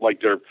guys are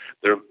like, they're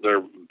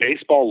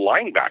baseball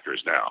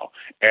linebackers now.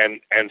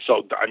 And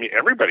so,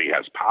 everybody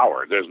has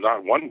power. There's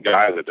not one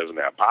guy that doesn't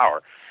have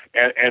power.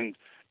 And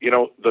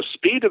the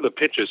speed of the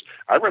pitches,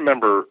 I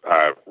remember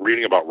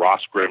reading about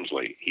Ross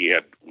Grimsley. He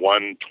had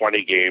won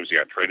 20 games. He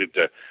got traded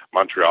to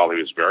Montreal. He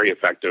was very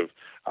effective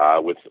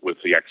with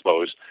the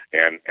Expos.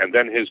 And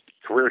then his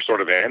career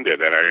sort of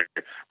ended. And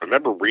I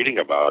remember reading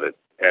about it.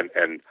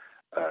 And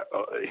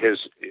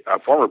his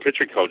former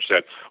pitching coach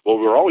said, well,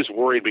 we were always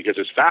worried because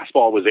his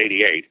fastball was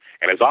 88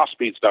 and his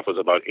off-speed stuff was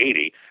about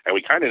 80. And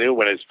we kind of knew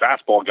when his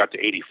fastball got to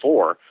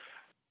 84,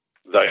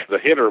 the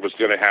hitter was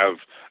going to have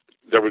 –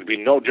 there would be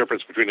no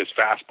difference between his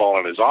fastball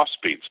and his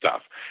off-speed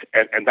stuff.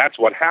 And that's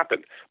what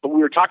happened. But we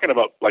were talking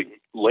about like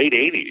late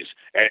 80s.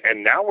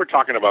 And now we're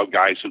talking about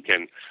guys who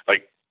can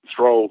like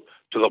throw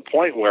to the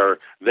point where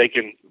they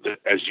can,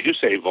 as you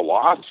say,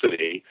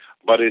 velocity,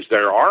 but is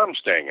their arm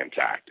staying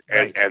intact?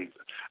 Right. And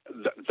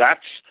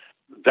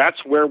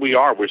that's where we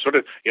are. We're sort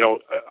of,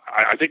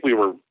 I think we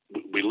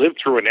lived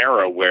through an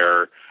era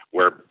where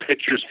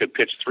pitchers could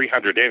pitch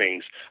 300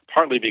 innings,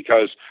 partly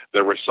because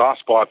there were soft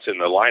spots in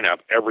the lineup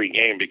every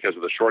game because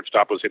the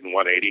shortstop was hitting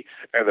 180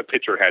 and the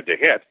pitcher had to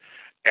hit.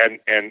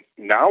 And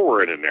now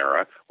we're in an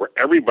era where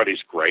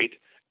everybody's great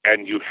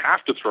and you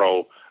have to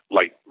throw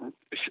like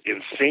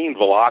insane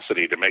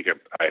velocity to make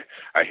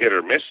a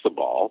hitter miss the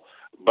ball,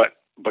 but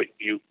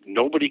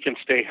nobody can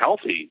stay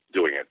healthy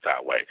doing it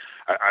that way.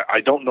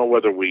 I don't know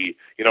whether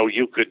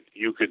you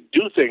could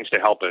do things to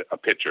help a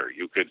pitcher.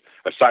 You could,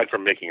 aside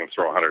from making him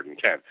throw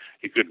 110,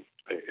 you could,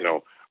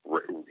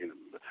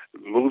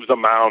 move the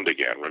mound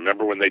again.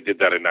 Remember when they did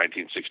that in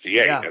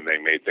 1968, and they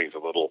made things a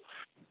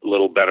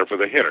little better for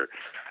the hitter.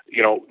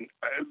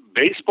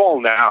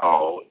 Baseball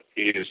now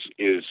is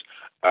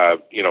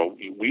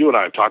you and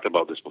I have talked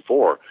about this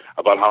before,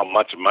 about how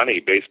much money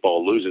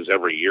baseball loses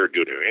every year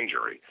due to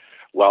injury.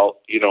 Well,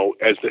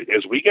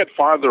 as we get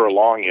farther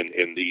along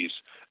in these,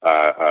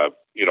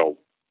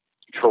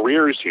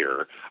 careers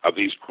here of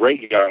these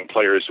great young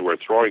players who are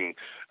throwing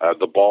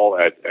the ball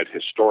at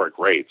historic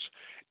rates,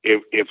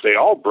 if they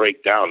all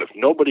break down, if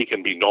nobody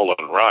can be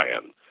Nolan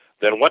Ryan,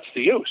 then what's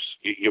the use?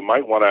 You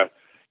might want to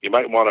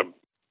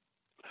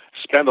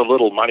spend a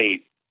little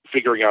money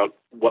figuring out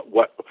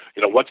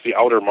what's the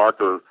outer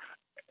marker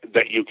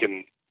that you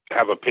can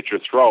have a pitcher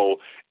throw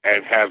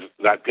and have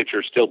that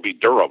pitcher still be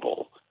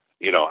durable.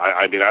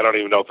 I don't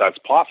even know if that's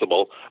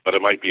possible, but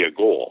it might be a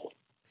goal.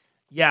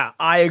 Yeah,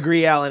 I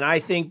agree, Alan. I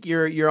think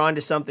you're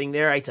onto something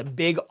there. It's a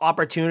big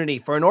opportunity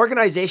for an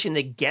organization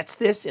that gets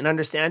this and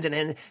understands it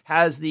and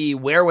has the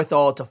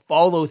wherewithal to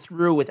follow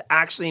through with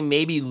actually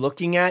maybe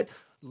looking at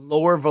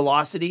lower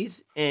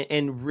velocities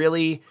and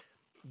really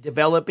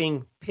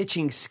developing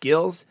pitching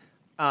skills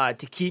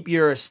to keep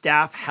your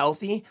staff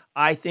healthy.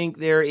 I think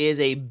there is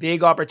a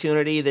big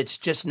opportunity that's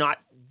just not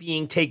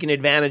being taken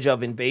advantage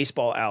of in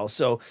baseball, Al.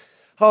 So,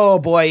 oh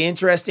boy,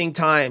 interesting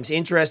times.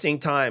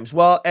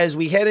 Well, as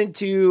we head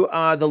into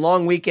the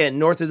long weekend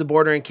north of the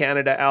border in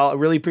Canada, Al, I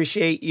really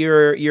appreciate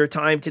your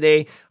time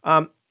today.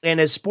 And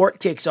as sport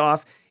kicks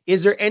off,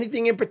 is there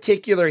anything in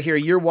particular here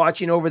you're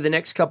watching over the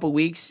next couple of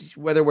weeks,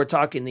 whether we're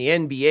talking the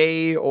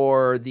NBA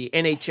or the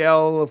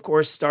NHL, of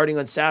course, starting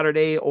on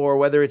Saturday, or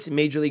whether it's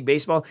Major League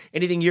Baseball?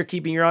 Anything you're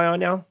keeping your eye on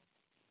now?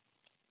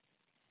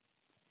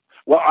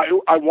 Well,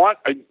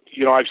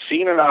 I've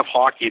seen enough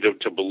hockey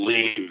to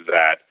believe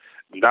that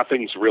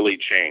nothing's really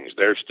changed.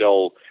 They're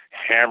still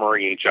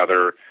hammering each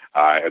other,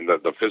 and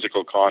the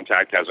physical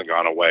contact hasn't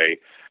gone away.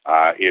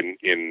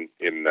 In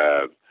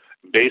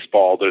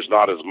baseball, there's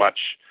not as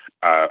much.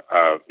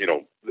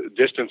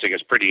 Distancing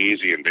is pretty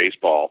easy in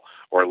baseball,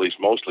 or at least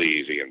mostly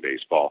easy in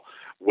baseball.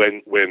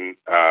 When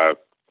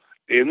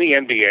in the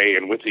NBA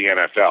and with the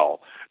NFL,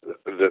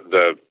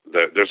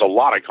 there's a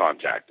lot of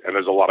contact, and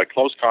there's a lot of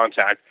close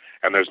contact,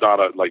 and there's not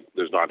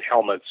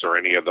helmets or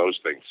any of those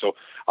things. So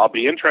I'll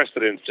be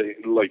interested in seeing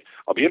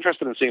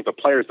if the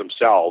players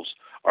themselves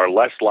are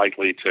less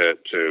likely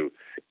to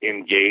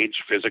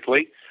engage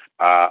physically.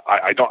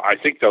 I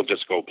think they'll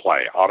just go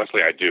play.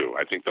 Honestly, I do.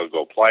 I think they'll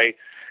go play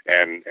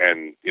and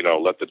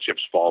let the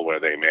chips fall where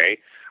they may.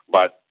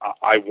 But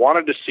I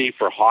wanted to see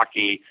for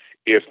hockey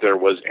if there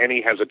was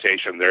any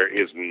hesitation. There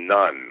is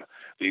none.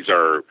 These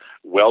are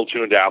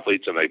well-tuned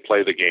athletes, and they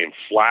play the game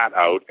flat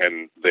out,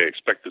 and they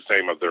expect the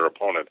same of their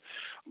opponent.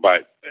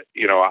 But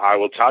I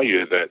will tell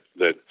you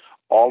that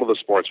all of the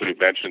sports we've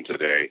mentioned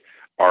today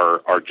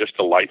are just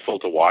delightful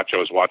to watch. I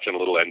was watching a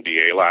little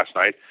NBA last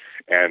night,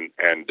 and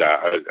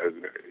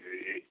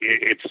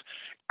it's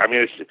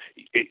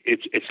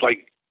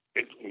like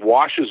it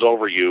washes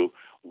over you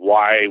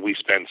why we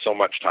spend so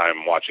much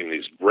time watching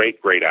these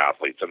great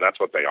athletes, and that's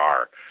what they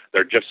are.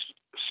 They're just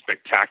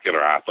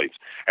spectacular athletes.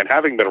 And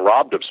having been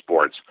robbed of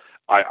sports,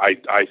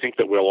 I think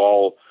that we'll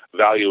all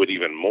value it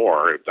even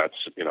more, if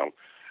that's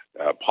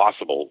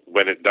possible,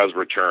 when it does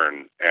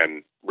return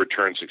and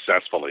return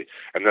successfully.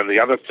 And then the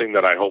other thing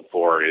that I hope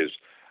for is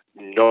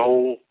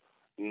no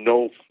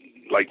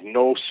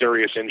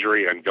serious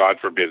injury, and God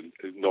forbid,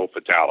 no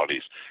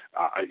fatalities.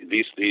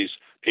 These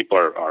people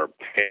are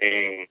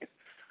paying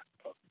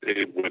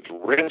with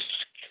risk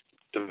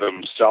to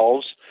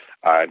themselves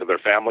and to their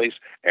families,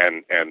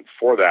 and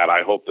for that,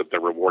 I hope that they're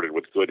rewarded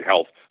with good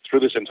health through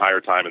this entire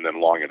time, and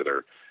then long into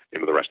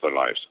the rest of their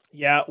lives.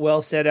 Yeah,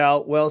 well said,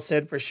 Al. Well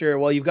said for sure.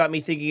 Well, you've got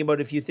me thinking about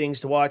a few things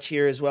to watch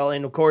here as well,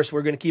 and of course,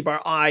 we're going to keep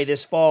our eye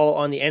this fall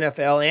on the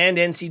NFL and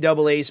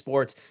NCAA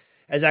sports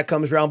as that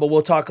comes around, but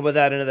we'll talk about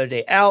that another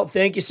day. Al,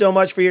 thank you so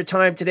much for your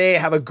time today.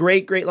 Have a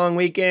great long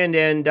weekend,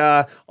 and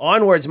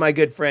onwards, my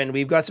good friend.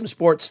 We've got some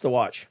sports to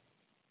watch.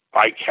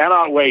 I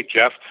cannot wait,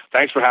 Jeff.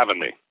 Thanks for having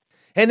me.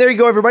 And there you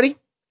go, everybody.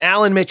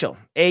 Alan Mitchell,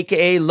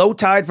 a.k.a. Low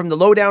Tide from the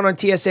Lowdown on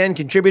TSN,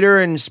 contributor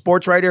and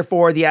sports writer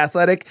for The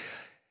Athletic.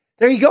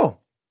 There you go.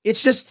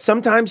 It's just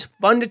sometimes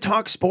fun to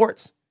talk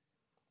sports.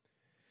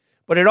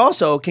 But it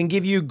also can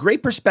give you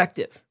great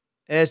perspective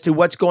as to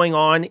what's going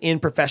on in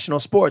professional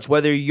sports,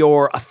 whether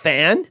you're a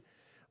fan,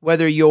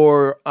 whether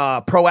you're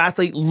a pro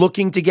athlete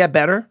looking to get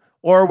better,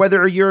 or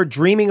whether you're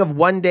dreaming of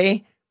one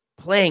day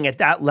playing at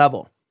that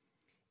level.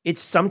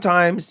 It's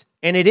sometimes,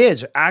 and it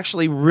is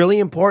actually really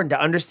important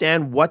to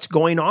understand what's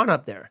going on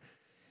up there.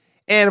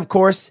 And of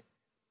course,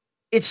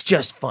 it's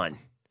just fun.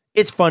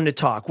 It's fun to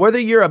talk. Whether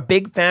you're a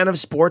big fan of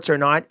sports or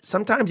not,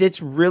 sometimes it's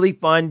really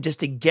fun just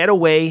to get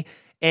away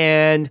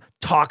and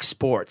talk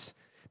sports.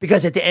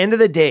 Because at the end of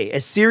the day,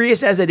 as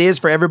serious as it is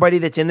for everybody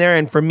that's in there,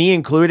 and for me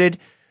included,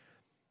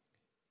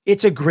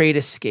 it's a great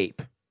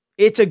escape.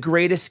 It's a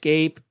great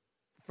escape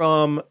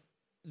from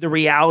the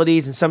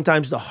realities and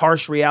sometimes the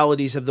harsh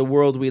realities of the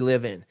world we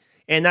live in.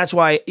 And that's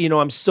why,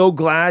 I'm so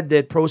glad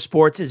that pro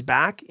sports is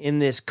back in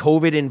this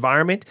COVID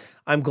environment.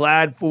 I'm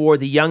glad for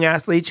the young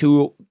athletes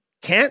who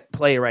can't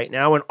play right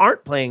now and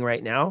aren't playing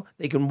right now.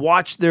 They can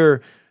watch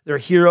their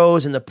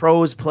heroes and the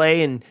pros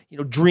play and,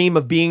 dream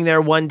of being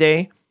there one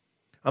day.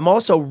 I'm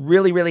also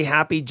really, really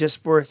happy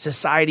just for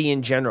society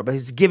in general,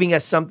 because it's giving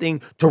us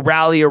something to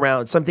rally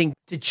around, something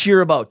to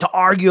cheer about, to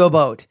argue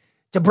about,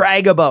 to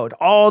brag about,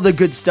 all the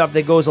good stuff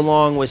that goes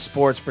along with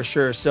sports for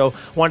sure. So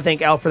I want to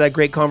thank Al for that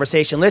great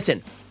conversation.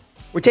 Listen,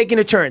 we're taking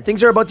a turn.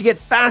 Things are about to get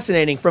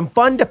fascinating, from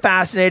fun to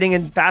fascinating,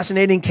 and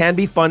fascinating can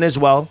be fun as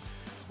well.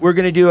 We're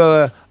going to do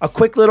a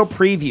quick little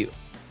preview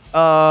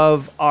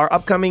of our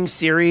upcoming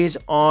series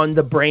on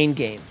the brain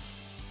game.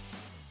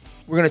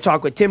 We're going to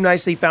talk with Tim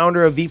Nicely,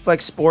 founder of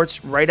VFlex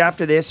Sports. Right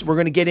after this, we're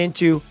going to get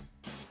into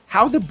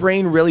how the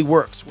brain really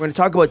works. We're going to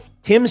talk about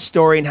Tim's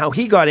story and how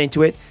he got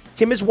into it.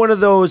 Tim is one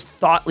of those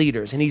thought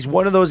leaders, and he's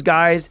one of those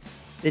guys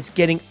that's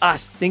getting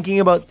us thinking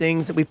about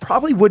things that we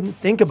probably wouldn't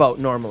think about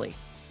normally.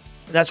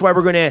 And that's why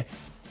we're going to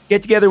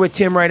get together with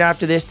Tim right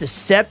after this to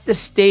set the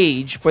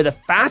stage for the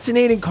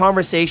fascinating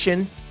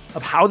conversation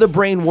of how the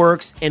brain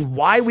works and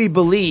why we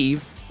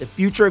believe the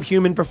future of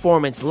human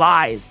performance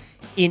lies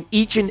in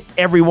each and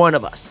every one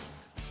of us.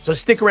 So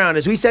stick around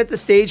as we set the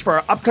stage for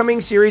our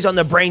upcoming series on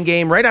the brain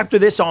game right after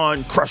this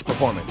on Crush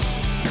Performance.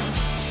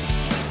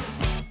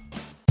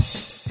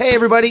 Hey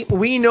everybody,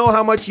 we know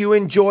how much you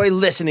enjoy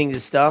listening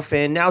to stuff,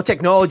 and now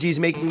technology is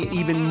making it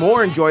even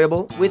more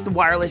enjoyable with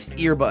wireless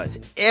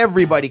earbuds.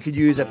 Everybody could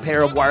use a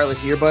pair of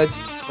wireless earbuds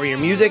for your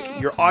music,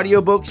 your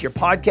audiobooks, your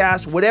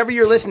podcasts, whatever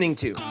you're listening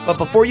to. But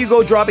before you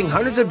go dropping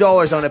hundreds of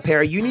dollars on a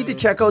pair, you need to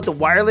check out the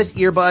wireless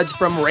earbuds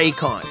from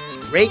Raycon.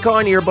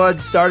 Raycon earbuds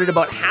start at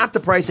about half the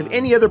price of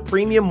any other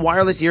premium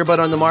wireless earbud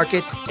on the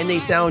market, and they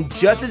sound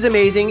just as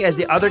amazing as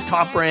the other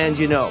top brands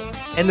you know.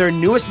 And their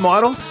newest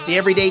model, the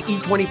Everyday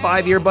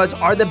E25 earbuds,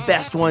 are the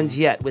best ones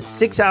yet. With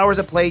 6 hours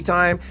of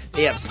playtime,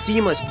 they have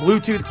seamless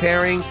Bluetooth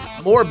pairing,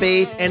 more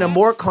bass, and a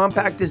more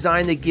compact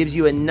design that gives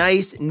you a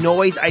nice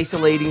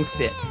noise-isolating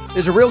fit.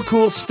 There's a real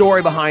cool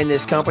story behind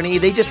this company.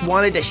 They just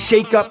wanted to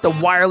shake up the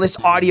wireless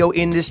audio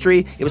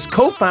industry. It was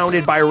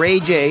co-founded by Ray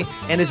J,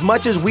 and as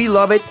much as we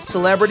love it,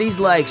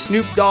 celebrities like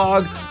Snoop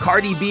Dogg,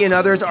 Cardi B, and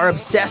others are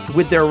obsessed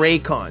with their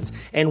Raycons.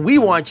 And we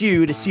want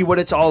you to see what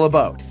it's all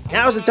about.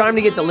 Now's the time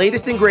to get the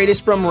latest and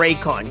greatest from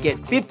Raycon. Get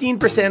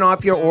 15%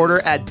 off your order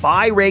at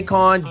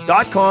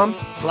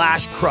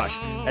buyraycon.com/crush.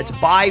 That's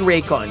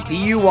buyraycon,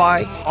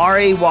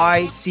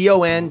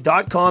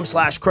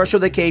 BUYRAYCON.com/crush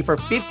with a K for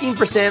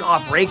 15%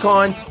 off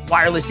Raycon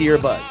wireless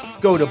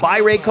earbuds. Go to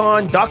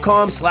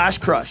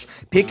buyraycon.com/crush.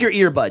 Pick your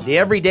earbud. The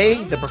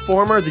Everyday, the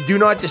Performer, the Do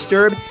Not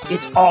Disturb.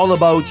 It's all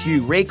about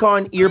you.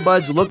 Raycon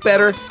earbuds look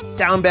better,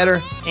 sound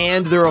better,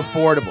 and they're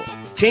affordable.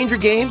 Change your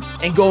game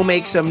and go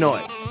make some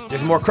noise.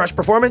 There's more Crush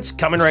Performance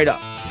coming right up.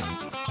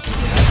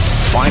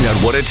 Find out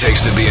what it takes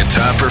to be a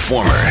top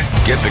performer.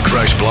 Get the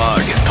Crush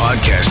blog,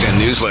 podcast, and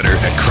newsletter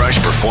at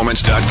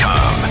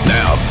crushperformance.com.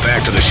 Now,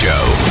 back to the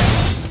show.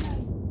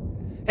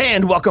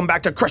 And welcome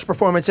back to Crush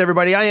Performance,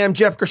 everybody. I am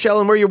Jeff Grishel,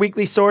 and we're your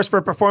weekly source for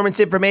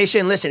performance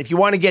information. Listen, if you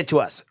want to get to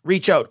us,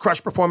 reach out.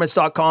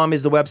 Crushperformance.com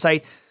is the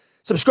website.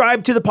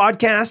 Subscribe to the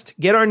podcast,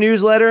 get our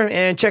newsletter,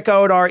 and check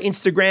out our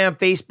Instagram,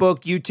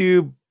 Facebook,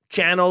 YouTube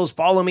channels.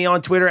 Follow me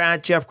on Twitter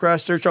at Jeff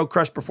Crush. Search out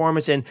Crush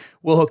Performance, and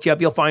we'll hook you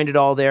up. You'll find it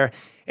all there.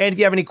 And if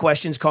you have any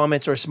questions,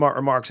 comments, or smart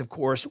remarks, of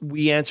course,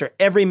 we answer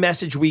every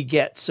message we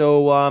get.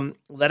 So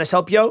let us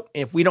help you out.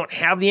 And if we don't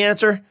have the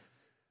answer,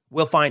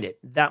 we'll find it.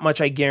 That much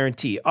I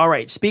guarantee. All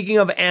right, speaking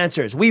of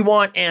answers, we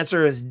want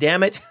answers,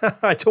 damn it,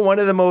 to one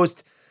of the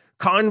most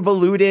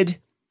convoluted,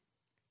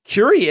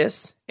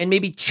 curious, and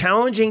maybe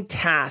challenging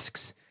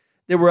tasks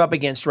that we're up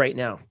against right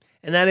now.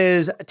 And that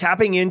is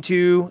tapping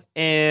into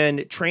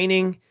and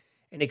training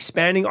and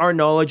expanding our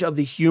knowledge of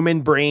the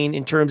human brain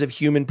in terms of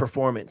human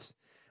performance.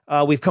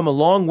 We've come a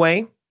long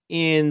way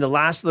in the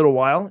last little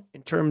while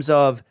in terms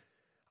of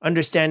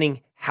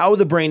understanding how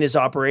the brain is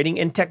operating,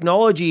 and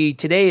technology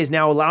today is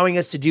now allowing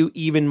us to do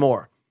even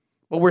more.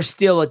 But we're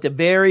still at the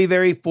very,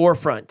 very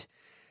forefront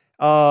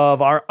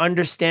of our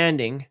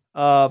understanding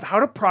of how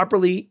to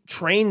properly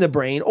train the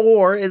brain,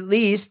 or at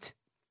least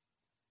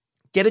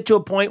get it to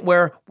a point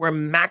where we're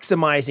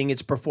maximizing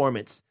its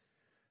performance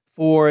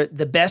for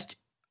the best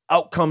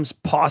outcomes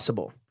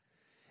possible.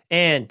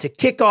 And to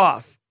kick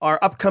off our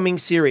upcoming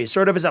series,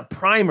 sort of as a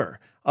primer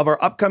of our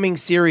upcoming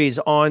series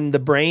on the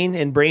brain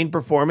and brain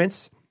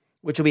performance,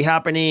 which will be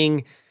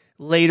happening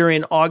later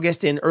in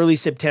August and early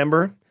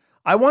September,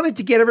 I wanted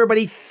to get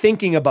everybody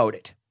thinking about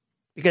it,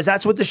 because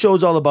that's what the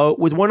show's all about,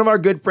 with one of our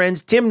good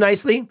friends, Tim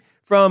Nicely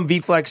from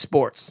VFlex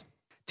Sports.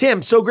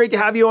 Tim, so great to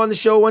have you on the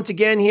show once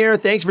again here.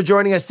 Thanks for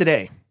joining us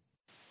today.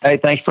 Hey,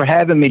 thanks for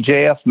having me,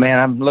 Jeff. Man,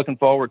 I'm looking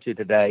forward to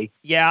today.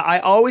 Yeah, I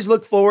always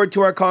look forward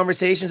to our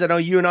conversations. I know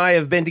you and I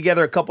have been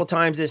together a couple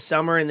times this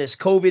summer in this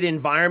COVID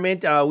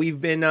environment. We've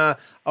been out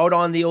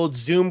on the old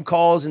Zoom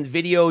calls and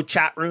video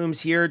chat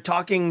rooms here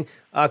talking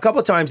a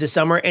couple times this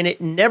summer, and it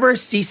never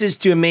ceases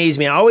to amaze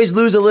me. I always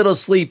lose a little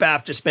sleep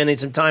after spending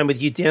some time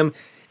with you, Tim.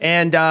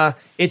 And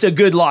it's a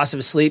good loss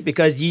of sleep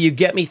because you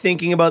get me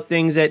thinking about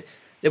things that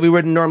we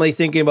wouldn't normally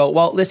thinking about.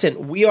 Well,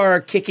 listen, we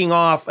are kicking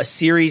off a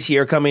series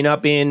here coming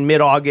up in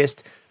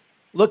mid-August,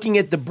 looking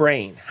at the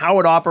brain, how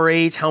it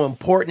operates, how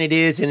important it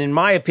is. And in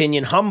my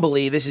opinion,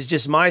 humbly, this is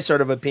just my sort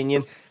of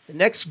opinion, the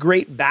next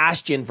great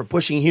bastion for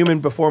pushing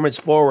human performance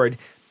forward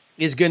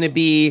is going to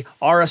be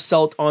our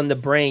assault on the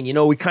brain. You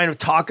know, we kind of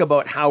talk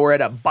about how we're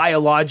at a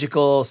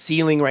biological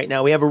ceiling right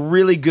now. We have a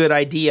really good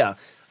idea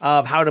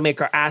of how to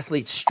make our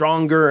athletes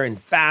stronger and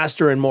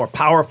faster and more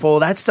powerful.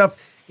 That stuff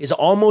is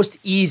almost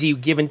easy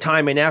given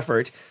time and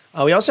effort.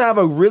 We also have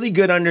a really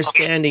good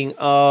understanding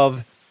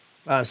of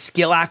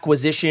skill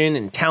acquisition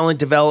and talent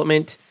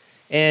development.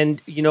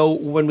 And, you know,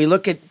 when we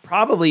look at,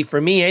 probably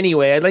for me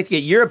anyway, I'd like to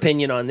get your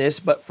opinion on this,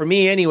 but for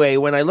me anyway,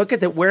 when I look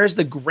at that, where's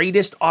the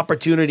greatest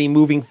opportunity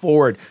moving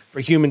forward for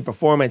human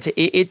performance?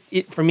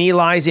 It for me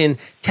lies in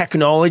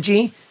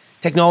technology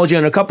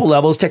on a couple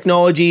levels,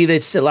 technology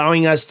that's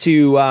allowing us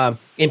to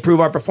improve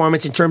our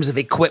performance in terms of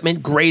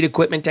equipment, great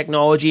equipment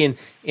technology and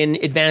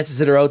advances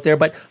that are out there.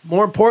 But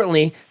more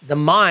importantly, the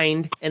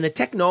mind and the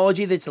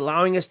technology that's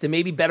allowing us to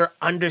maybe better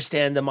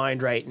understand the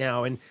mind right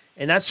now. And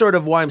that's sort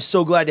of why I'm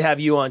so glad to have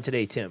you on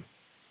today, Tim.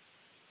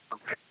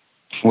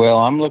 Well,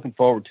 I'm looking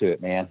forward to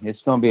it, man.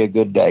 It's going to be a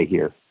good day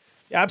here.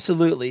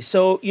 Absolutely.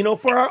 So, you know,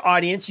 for our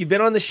audience, you've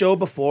been on the show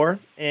before,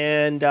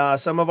 and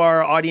some of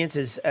our audience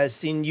has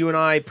seen you and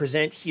I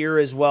present here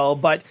as well.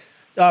 But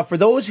for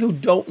those who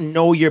don't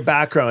know your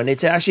background,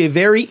 it's actually a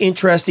very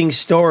interesting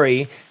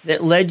story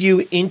that led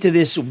you into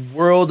this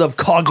world of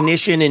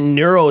cognition and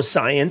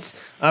neuroscience,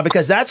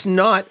 because that's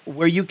not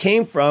where you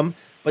came from.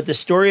 But the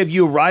story of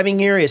you arriving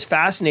here is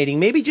fascinating.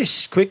 Maybe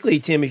just quickly,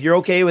 Tim, if you're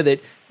okay with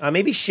it,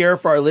 maybe share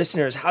for our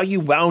listeners how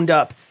you wound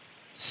up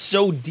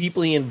so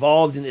deeply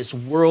involved in this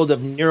world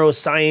of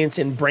neuroscience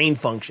and brain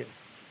function.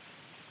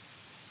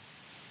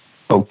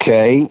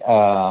 Okay.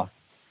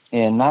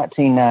 In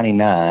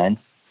 1999,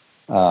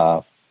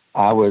 I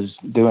was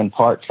doing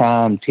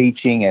part-time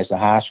teaching as a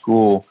high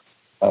school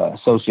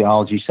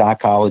sociology,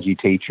 psychology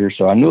teacher.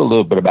 So I knew a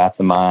little bit about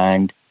the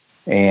mind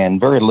and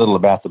very little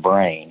about the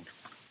brain.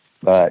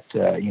 But,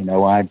 you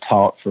know, I'd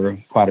taught for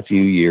quite a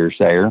few years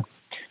there.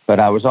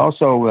 But I was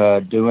also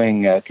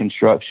doing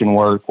construction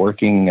work,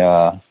 working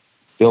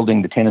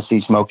building the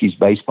Tennessee Smokies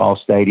baseball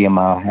stadium.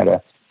 I had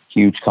a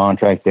huge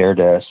contract there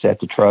to set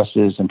the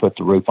trusses and put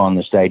the roof on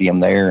the stadium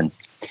there. And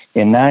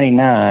in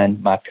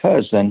 99, my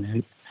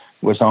cousin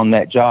was on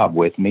that job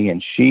with me,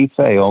 and she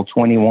fell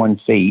 21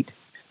 feet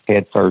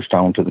head first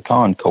onto the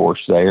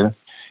concourse there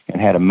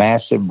and had a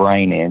massive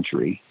brain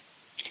injury.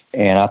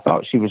 And I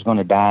thought she was going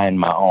to die in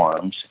my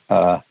arms.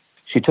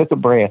 She took a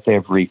breath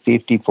every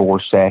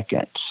 54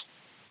 seconds.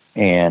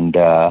 And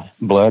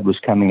blood was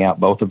coming out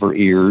both of her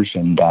ears,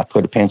 and I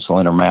put a pencil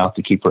in her mouth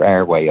to keep her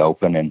airway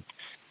open. And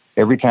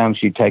every time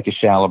she'd take a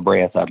shallow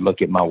breath, I'd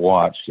look at my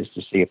watch just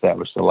to see if that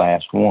was the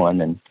last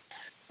one. And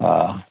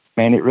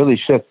man, it really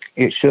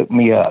shook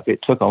me up.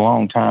 It took a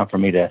long time for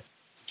me to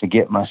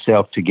get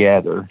myself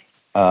together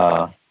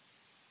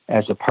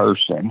as a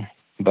person.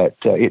 But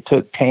it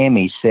took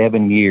Tammy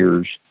 7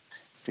 years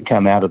to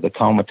come out of the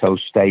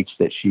comatose states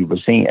that she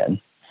was in.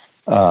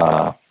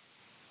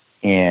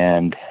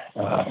 And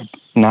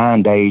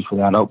 9 days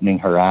without opening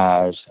her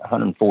eyes,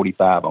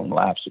 145 on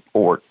life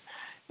support.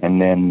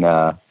 And then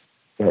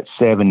that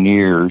 7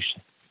 years,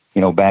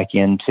 you know, back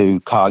into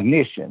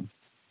cognition,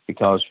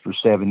 because for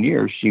 7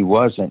 years she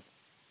wasn't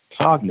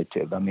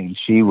cognitive. I mean,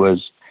 she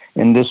was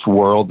in this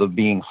world of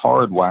being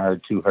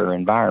hardwired to her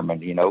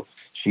environment. You know,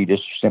 she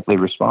just simply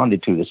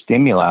responded to the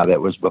stimuli that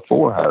was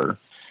before her.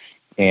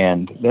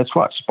 And that's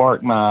what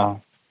sparked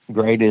my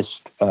greatest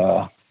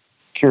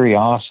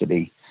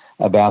curiosity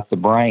about the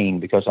brain,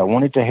 because I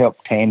wanted to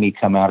help Tammy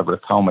come out of her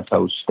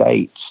comatose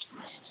states,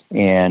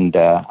 and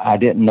I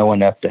didn't know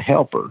enough to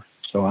help her.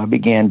 So I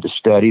began to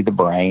study the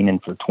brain,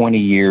 and for 20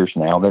 years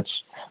now,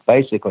 that's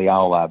basically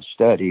all I've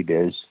studied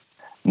is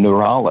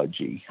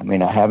neurology. I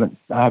mean,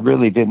 I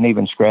really didn't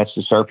even scratch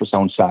the surface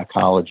on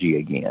psychology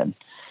again,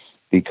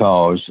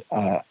 because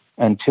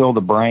until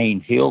the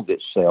brain healed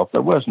itself,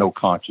 there was no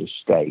conscious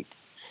state.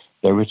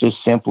 There was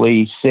just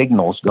simply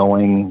signals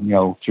going, you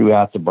know,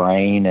 throughout the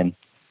brain and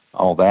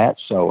all that.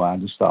 So I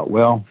just thought,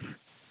 well,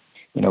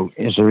 you know,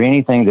 is there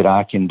anything that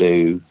I can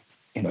do,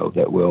 you know,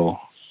 that will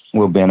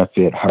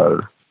benefit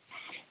her?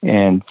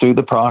 And through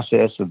the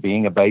process of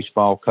being a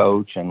baseball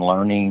coach and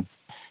learning,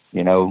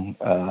 you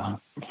know,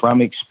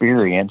 from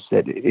experience,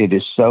 that it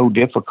is so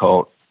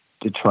difficult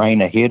to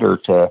train a hitter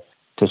to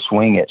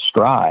swing at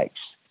strikes.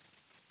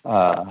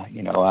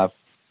 You know, I've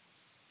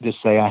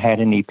just say I had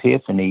an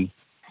epiphany,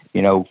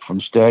 you know,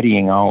 from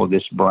studying all of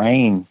this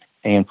brain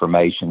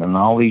information and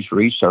all these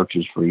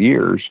researches for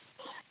years.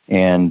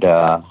 And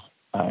I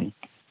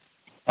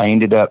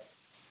ended up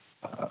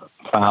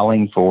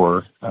filing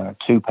for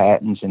 2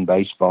 patents in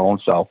baseball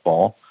and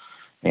softball,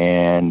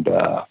 and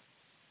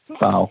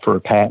filed for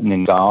a patent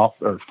in golf,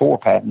 or 4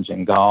 patents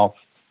in golf,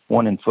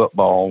 1 in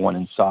football, 1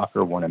 in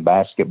soccer, 1 in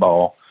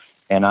basketball.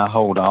 And I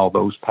hold all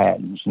those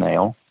patents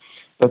now.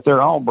 but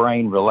they're all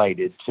brain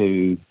related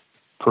to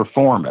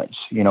performance.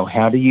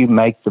 How do you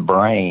make the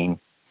brain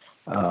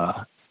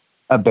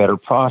a better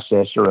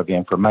processor of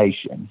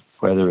information,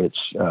 whether it's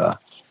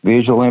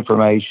visual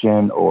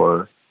information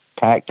or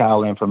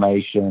tactile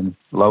information,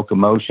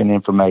 locomotion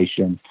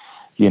information.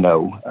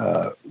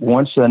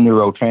 Once a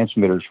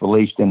neurotransmitter is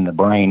released in the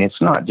brain,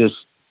 it's not just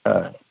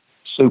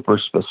super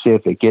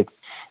specific.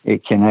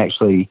 It can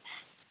actually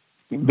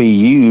be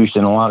used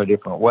in a lot of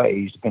different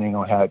ways, depending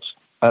on how it's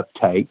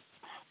uptake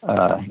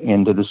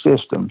into the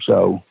system.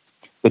 So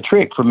the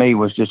trick for me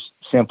was just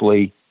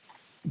simply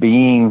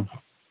being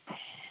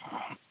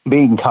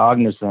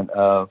cognizant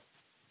of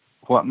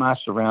what my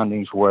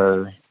surroundings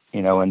were,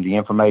 and the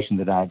information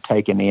that I had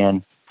taken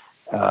in,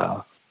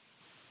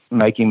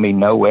 making me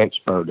no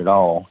expert at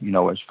all,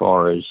 as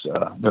far as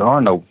there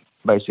are no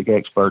basic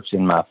experts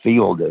in my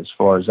field as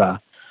far as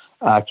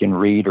I can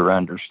read or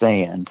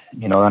understand.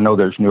 I know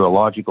there's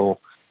neurological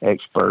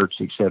experts,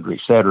 et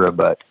cetera,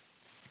 but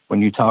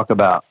when you talk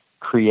about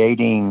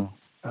creating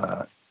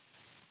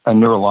a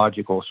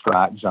neurological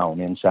strike zone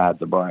inside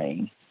the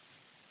brain,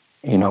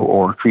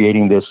 or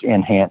creating this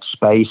enhanced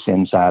space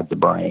inside the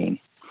brain,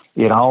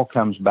 it all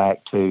comes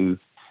back to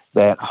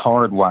that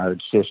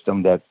hardwired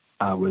system that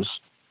I was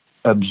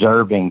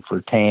observing for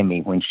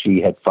Tammy when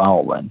she had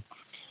fallen,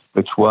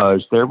 which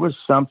was there was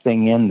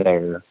something in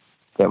there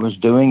that was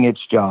doing its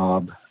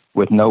job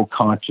with no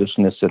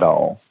consciousness at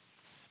all.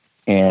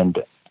 And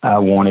I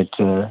wanted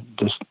to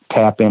just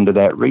tap into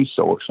that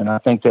resource. And I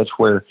think that's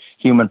where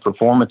human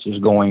performance is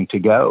going to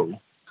go,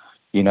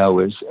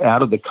 is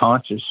out of the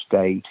conscious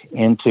state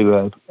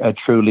into a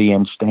truly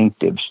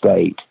instinctive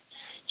state,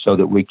 so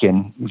that we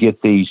can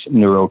get these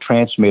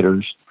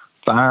neurotransmitters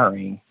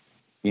firing,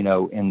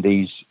 in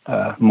these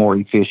more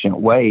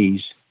efficient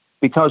ways,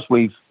 because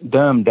we've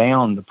dumbed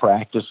down the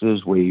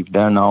practices, we've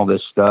done all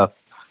this stuff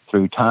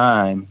through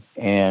time,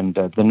 and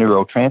the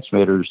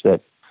neurotransmitters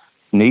that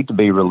need to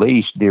be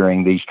released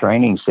during these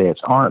training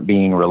sets aren't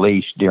being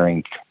released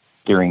during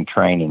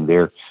training.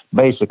 They're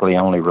basically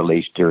only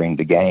released during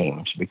the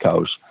games,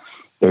 because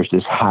there's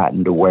this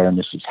heightened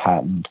awareness, this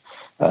heightened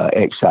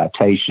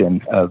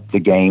excitation of the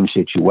game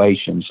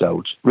situation. So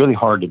it's really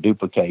hard to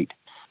duplicate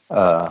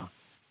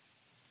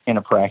in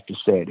a practice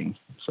setting.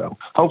 So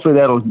hopefully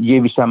that'll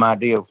give you some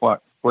idea of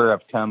where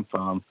I've come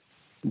from,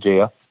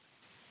 Jeff.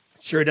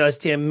 Sure does,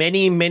 Tim.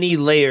 Many, many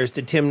layers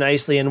to Tim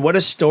Nicely. And what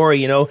a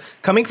story,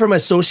 coming from a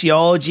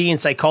sociology and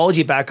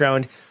psychology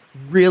background,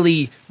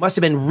 really must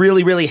have been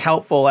really, really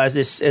helpful as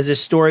this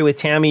story with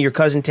Tammy, your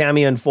cousin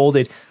Tammy,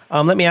 unfolded.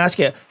 Let me ask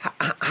you,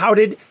 how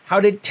did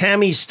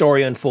Tammy's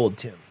story unfold,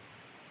 Tim?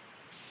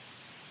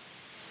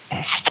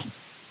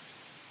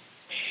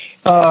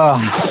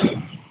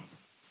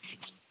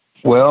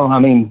 Well,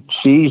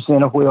 she's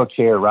in a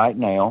wheelchair right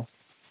now,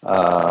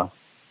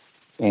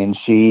 and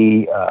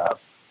she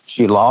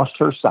lost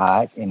her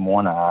sight in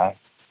one eye.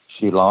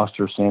 She lost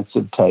her sense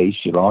of taste.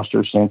 She lost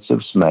her sense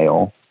of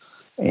smell,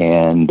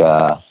 and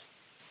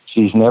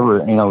she's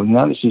never,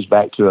 now that she's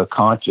back to a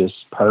conscious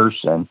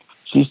person,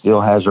 she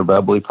still has her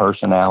bubbly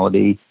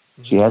personality.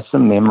 She has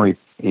some memory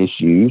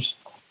issues,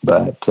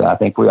 but I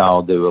think we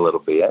all do a little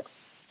bit.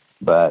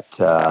 But,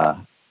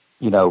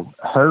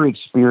 her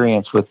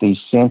experience with these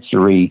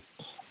sensory,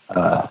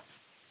 the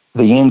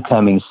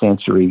incoming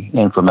sensory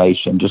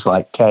information, just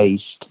like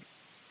taste,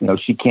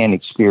 she can't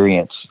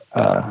experience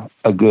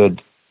a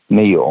good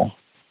meal.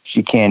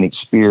 She can't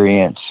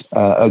experience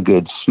a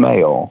good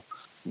smell,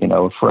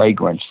 a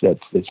fragrance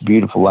that's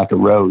beautiful like a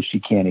rose. She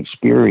can't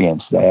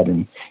experience that.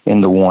 And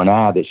in the one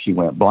eye that she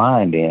went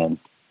blind in,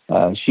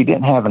 she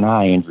didn't have an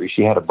eye injury.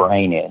 She had a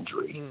brain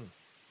injury.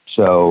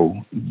 So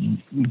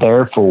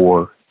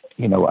therefore,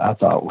 I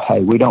thought,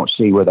 hey, we don't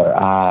see with our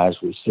eyes,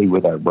 we see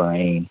with our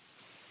brain.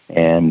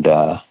 And,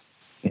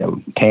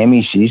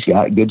 Tammy, she's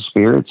got good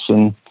spirits,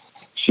 and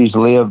she's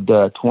lived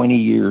 20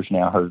 years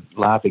now. Her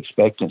life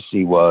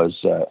expectancy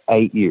was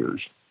 8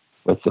 years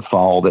with the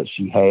fall that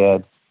she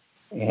had.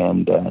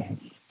 And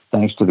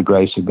thanks to the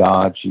grace of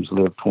God, she's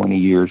lived 20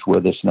 years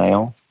with us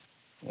now.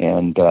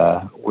 And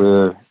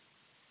we're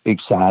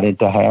excited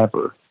to have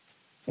her.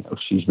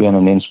 She's been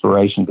an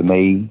inspiration to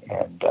me,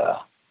 and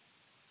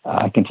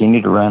I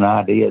continue to run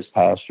ideas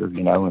past her,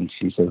 and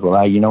she says, well,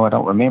 I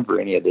don't remember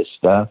any of this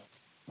stuff.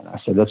 And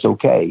I said, that's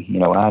okay.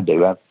 I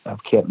do.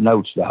 I've kept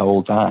notes the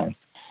whole time.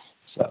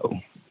 So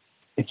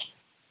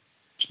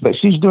but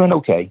she's doing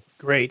okay.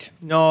 Great.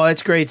 No,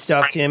 that's great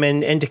stuff, Tim.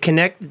 And to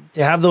connect,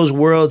 to have those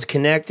worlds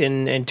connect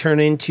and turn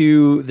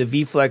into the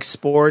VFlex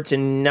Sports.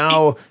 And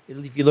now,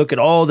 if you look at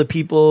all the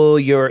people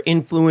you're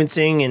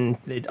influencing, and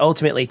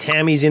ultimately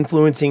Tammy's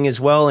influencing as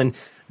well, and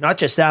not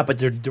just that, but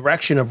the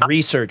direction of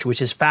research,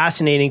 which is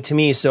fascinating to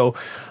me. So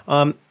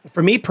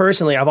for me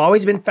personally, I've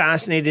always been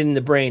fascinated in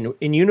the brain.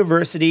 In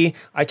university,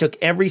 I took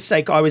every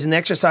I was in the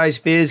exercise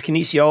phys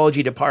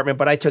kinesiology department,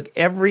 but I took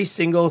every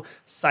single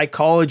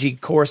psychology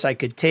course I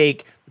could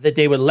take that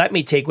they would let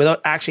me take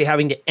without actually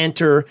having to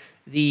enter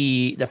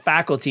the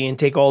faculty and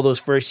take all those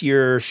first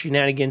year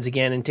shenanigans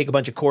again and take a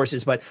bunch of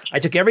courses. But I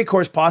took every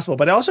course possible,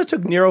 but I also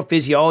took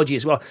neurophysiology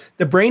as well.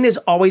 The brain has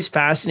always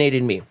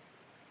fascinated me.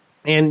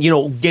 And,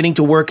 getting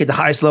to work at the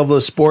highest level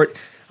of sport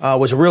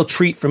was a real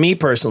treat for me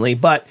personally.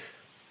 But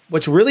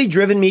what's really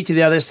driven me to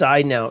the other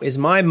side now is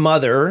my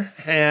mother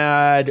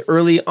had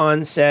early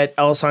onset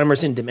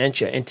Alzheimer's and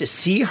dementia. And to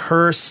see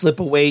her slip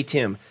away,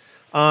 Tim,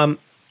 I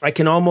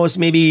can almost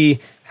maybe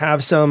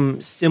have some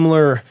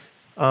similar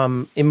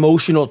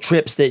emotional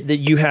trips that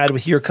you had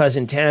with your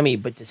cousin Tammy.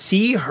 But to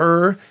see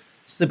her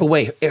slip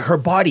away, her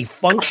body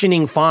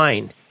functioning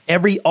fine,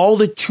 all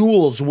the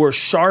tools were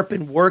sharp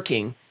and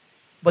working,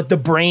 but the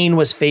brain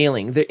was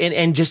failing.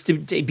 And just to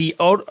be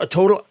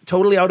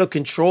totally out of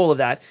control of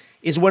that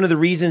is one of the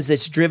reasons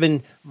that's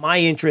driven my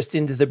interest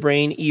into the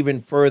brain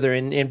even further.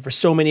 And for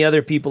so many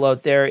other people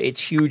out there, it's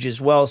huge as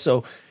well.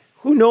 So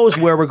who knows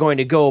where we're going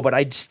to go, but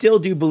I still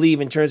do believe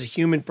in terms of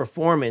human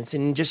performance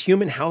and just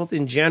human health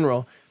in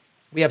general,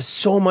 we have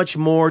so much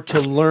more to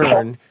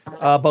learn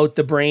about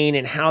the brain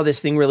and how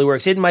this thing really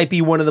works. It might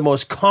be one of the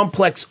most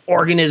complex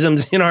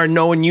organisms in our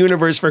known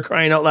universe, for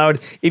crying out loud.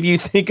 If you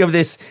think of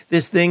this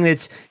thing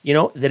that's,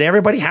 that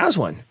everybody has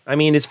one. I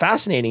mean, it's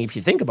fascinating if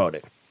you think about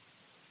it.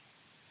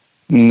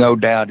 No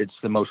doubt it's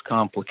the most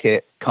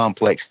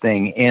complex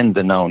thing in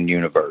the known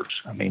universe.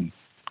 I mean,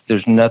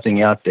 there's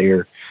nothing out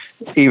there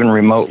even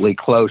remotely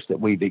close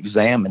that we've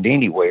examined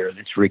anywhere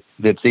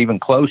that's even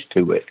close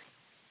to it.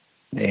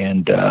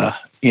 And,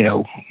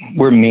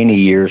 we're many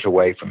years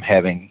away from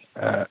having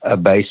a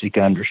basic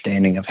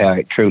understanding of how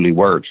it truly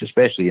works,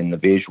 especially in the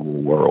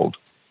visual world.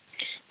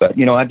 But,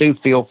 I do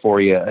feel for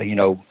you,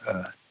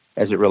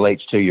 as it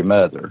relates to your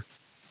mother,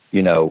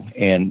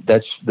 and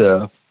that's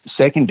the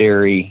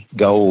secondary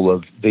goal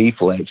of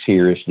VFlex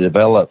here is to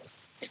develop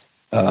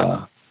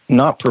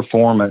not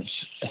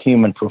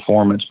human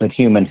performance, but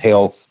human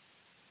health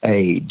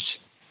aids.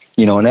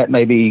 And that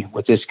may be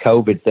with this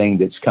COVID thing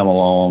that's come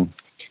along,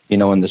 in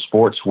the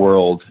sports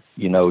world,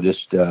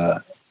 just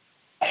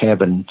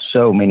having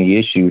so many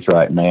issues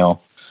right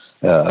now.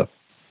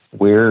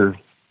 We're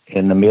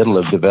in the middle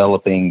of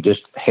developing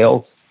just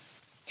health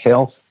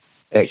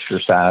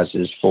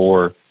exercises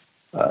for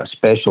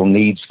special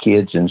needs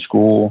kids in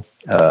school,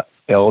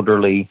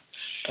 elderly,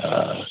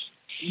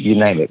 you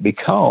name it.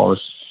 Because,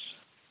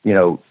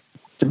 to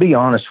be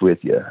honest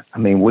with you, I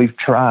mean, we've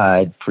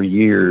tried for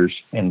years,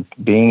 and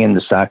being in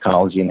the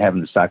psychology and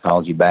having the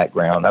psychology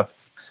background, I've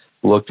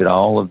looked at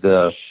all of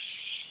the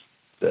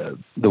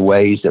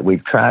ways that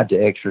we've tried to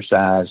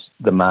exercise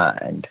the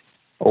mind.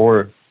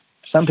 Or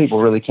some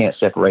people really can't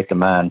separate the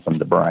mind from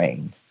the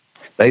brain.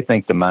 They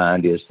think the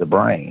mind is the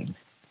brain,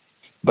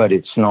 but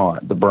it's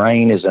not. The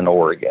brain is an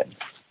organ,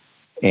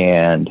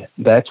 and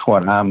that's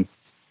what I'm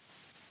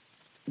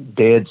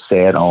dead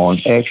set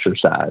on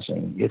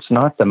exercising. It's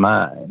not the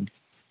mind.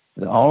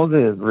 All of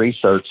the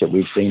research that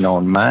we've seen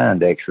on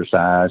mind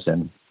exercise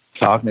and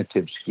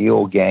cognitive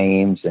skill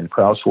games and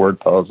crossword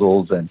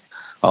puzzles and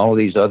all of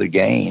these other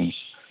games,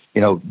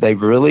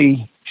 they've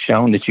really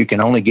shown that you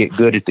can only get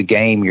good at the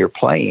game you're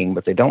playing,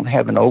 but they don't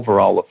have an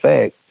overall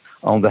effect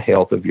on the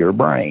health of your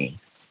brain.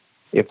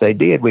 If they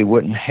did, we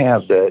wouldn't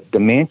have the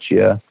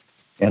dementia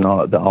and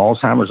the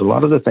Alzheimer's, a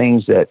lot of the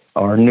things that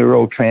are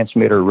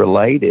neurotransmitter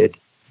related,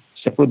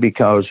 simply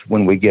because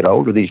when we get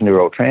older, these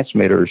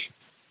neurotransmitters,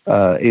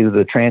 either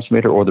the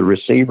transmitter or the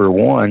receiver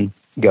one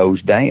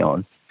goes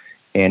down,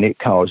 and it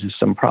causes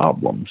some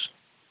problems.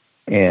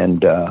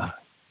 And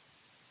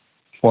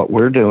what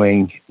we're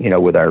doing,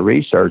 with our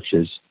research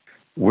is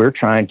we're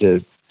trying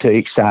to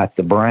excite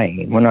the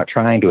brain. We're not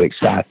trying to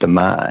excite the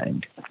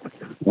mind.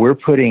 We're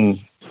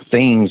putting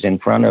things in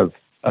front of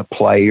a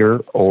player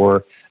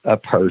or a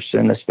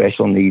person, a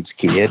special needs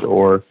kid,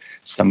 or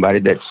somebody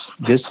that's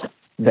just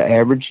the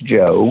average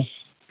Joe.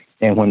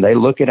 And when they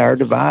look at our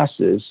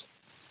devices,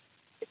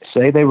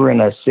 say they were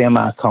in a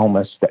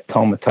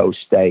semi-comatose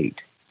state,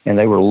 and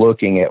they were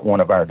looking at one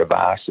of our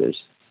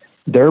devices,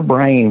 their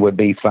brain would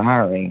be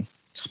firing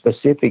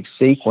specific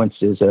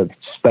sequences of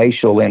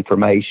spatial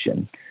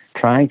information,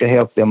 trying to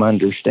help them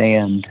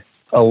understand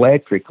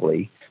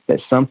electrically that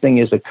something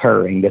is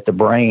occurring, that the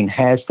brain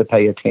has to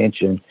pay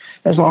attention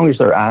as long as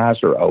their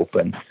eyes are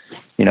open.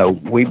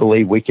 We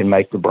believe we can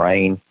make the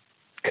brain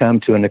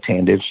come to an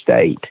attentive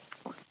state.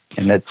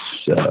 And that's,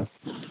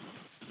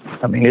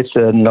 it's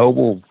a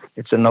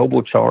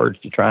noble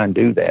charge to try and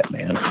do that,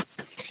 man.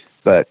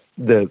 But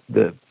the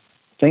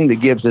thing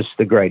that gives us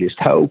the greatest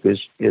hope is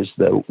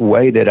the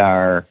way that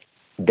our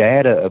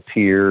data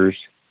appears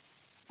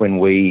when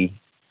we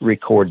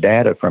record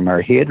data from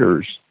our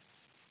hitters.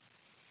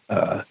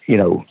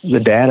 The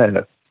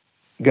data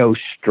goes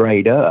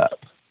straight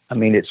up. I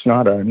mean, it's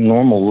not a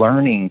normal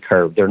learning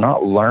curve. They're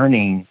not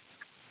learning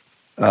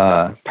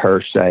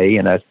per se,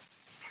 in a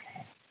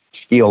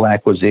skill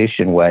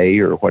acquisition way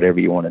or whatever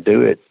you want to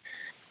do it.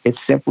 It's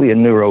simply a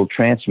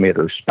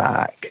neurotransmitter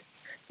spike.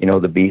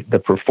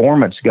 The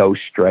performance goes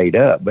straight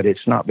up, but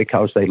it's not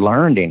because they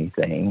learned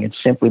anything. It's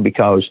simply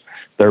because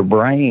their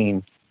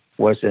brain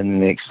was in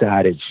an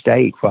excited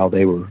state while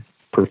they were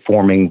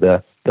performing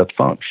the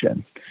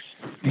function.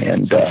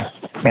 And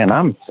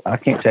I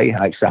can't tell you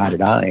how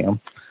excited I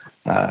am.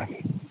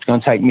 It's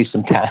going to take me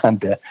some time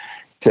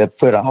to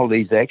put all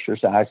these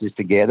exercises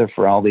together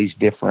for all these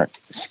different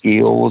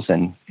skills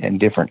and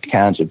different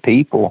kinds of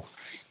people.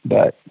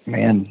 But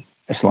man,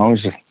 as long as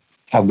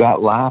I've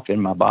got life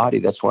in my body,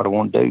 that's what I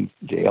want to do,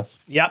 Jeff.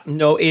 Yep.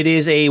 No, it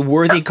is a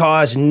worthy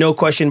cause. No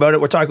question about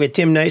it. We're talking with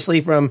Tim Nicely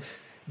from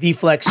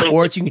VFlex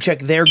Sports. You can check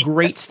their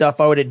great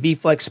stuff out at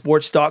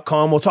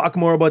vflexsports.com. We'll talk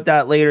more about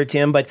that later,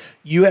 Tim, but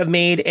you have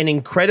made an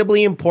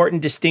incredibly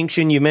important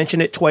distinction. You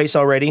mentioned it twice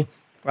already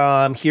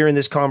here in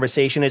this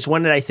conversation. It's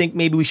one that I think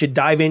maybe we should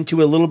dive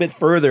into a little bit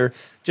further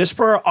just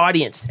for our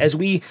audience as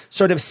we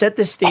sort of set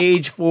the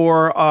stage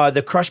for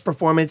the Crush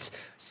Performance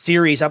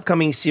series,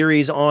 upcoming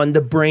series on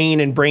the brain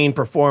and brain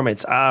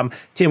performance.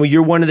 Tim,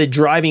 you're one of the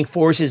driving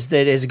forces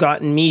that has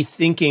gotten me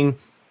thinking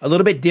a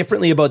little bit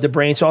differently about the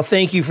brain. So I'll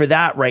thank you for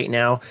that right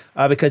now,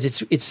 because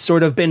it's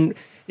sort of been,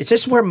 it's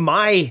just where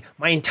my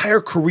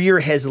entire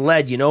career has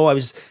led. I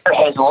was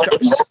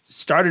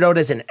started out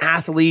as an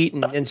athlete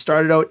and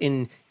started out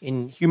in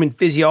human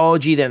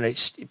physiology, then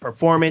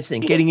performance, then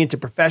getting into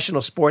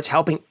professional sports,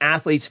 helping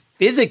athletes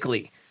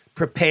physically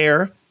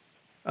prepare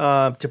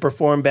to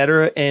perform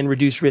better and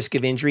reduce risk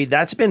of injury.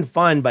 That's been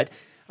fun, but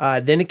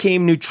then it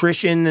came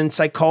nutrition, and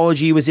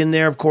psychology was in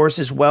there, of course,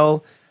 as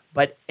well.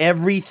 But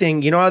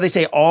everything, you know how they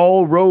say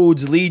all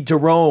roads lead to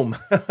Rome.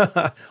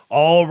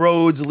 All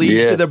roads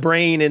lead to the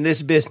brain in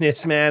this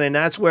business, man. And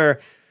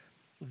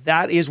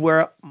that is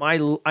where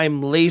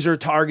I'm laser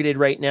targeted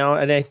right now.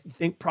 And I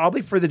think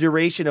probably for the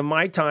duration of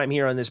my time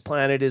here on this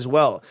planet as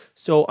well.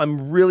 So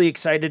I'm really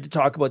excited to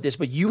talk about this.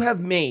 But you have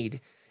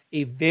made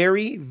a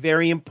very,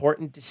 very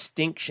important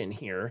distinction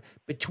here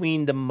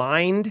between the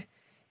mind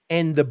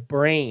and the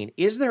brain.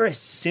 Is there a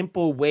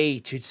simple way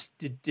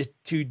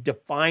to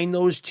define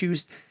those two,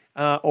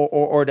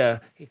 or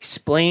to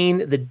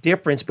explain the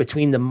difference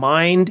between the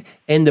mind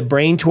and the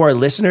brain to our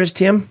listeners,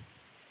 Tim?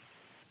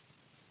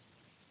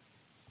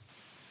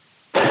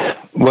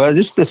 Well,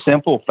 just the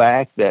simple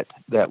fact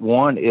that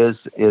one is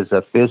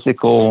a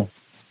physical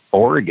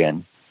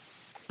organ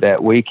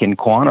that we can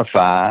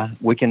quantify,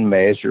 we can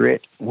measure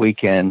it, we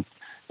can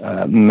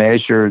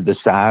measure the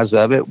size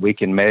of it, we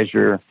can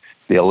measure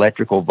the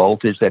electrical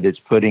voltage that it's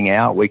putting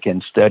out, we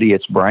can study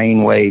its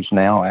brain waves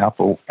now,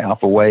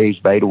 alpha waves,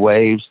 beta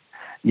waves,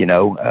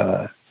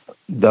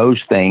 those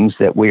things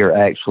that we are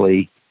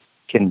actually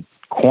can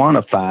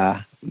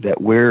quantify,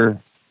 that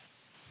we're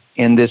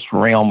in this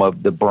realm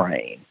of the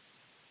brain.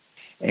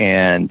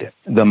 And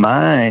the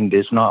mind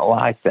is not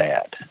like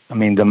that. I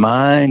mean, the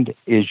mind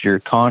is your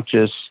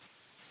conscious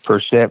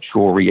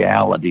perceptual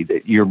reality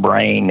that your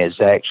brain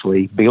is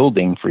actually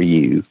building for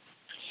you.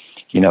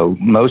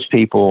 Most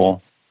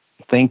people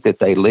think that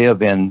they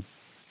live in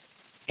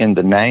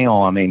the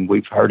now. I mean,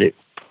 we've heard it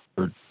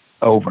for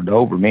over and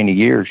over many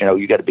years.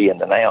 You got to be in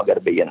the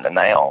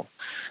now,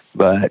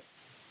 But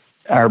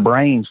our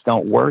brains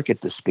don't work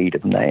at the speed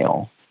of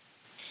now.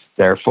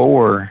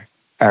 Therefore,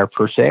 our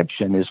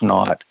perception is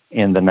not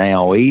in the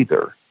now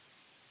either.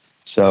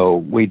 So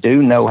we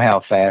do know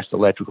how fast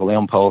electrical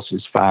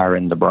impulses fire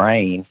in the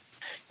brain,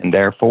 and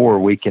therefore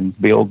we can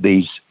build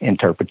these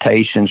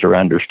interpretations or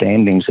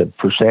understandings of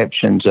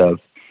perceptions of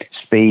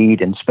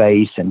speed and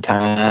space and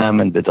time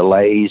and the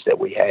delays that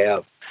we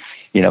have,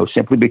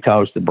 simply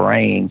because the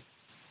brain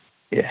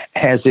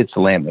has its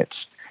limits,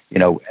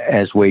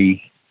 as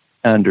we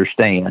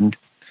understand.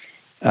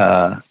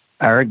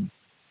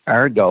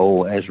 Our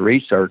goal as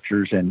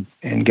researchers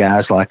and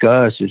guys like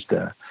us is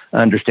to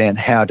understand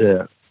how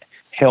to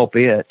help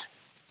it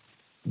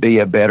be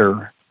a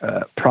better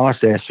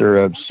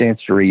processor of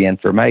sensory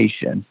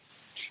information.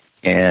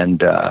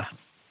 And,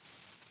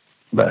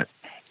 but,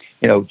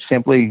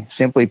 simply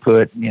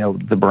put,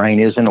 the brain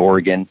is an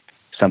organ,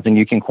 something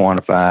you can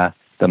quantify.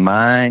 The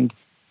mind,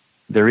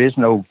 there's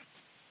no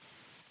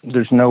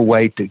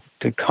way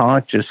to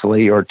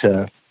consciously or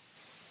to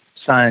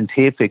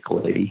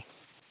scientifically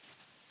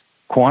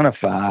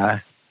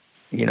quantify,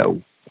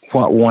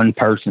 what one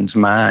person's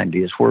mind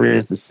is. Where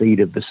is the seat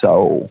of the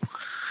soul,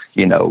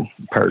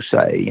 per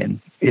se?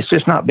 And it's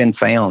just not been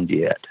found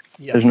yet.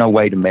 Yeah. There's no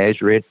way to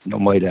measure it, no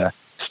way to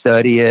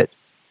study it.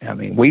 I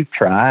mean, we've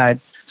tried.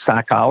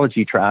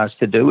 Psychology tries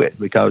to do it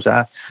because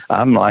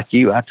I'm like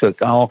you. I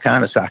took all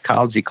kind of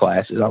psychology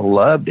classes. I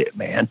loved it,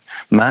 man.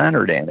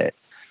 Minored in it.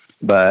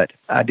 But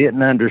I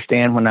didn't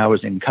understand when I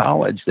was in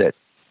college that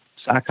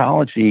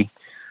psychology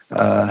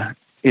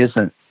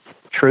isn't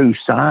true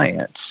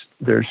science.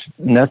 There's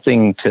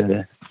nothing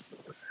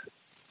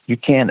you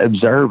can't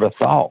observe a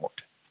thought.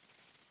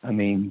 I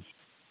mean,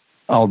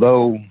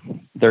 although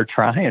they're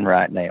trying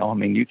right now. I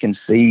mean, you can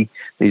see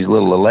these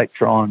little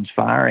electrons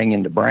firing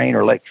in the brain,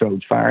 or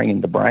electrodes firing in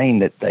the brain,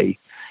 that they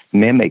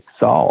mimic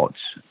thoughts.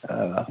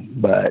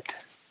 But,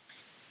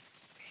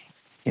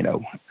 you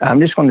know, I'm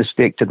just going to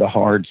stick to the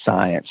hard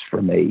science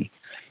for me.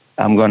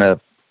 I'm going to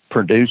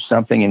produce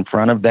something in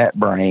front of that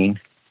brain.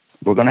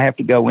 We're going to have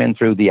to go in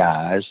through the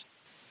eyes.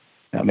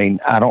 I mean,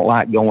 I don't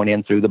like going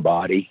in through the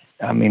body.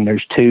 I mean,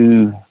 there's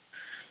too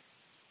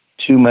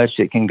much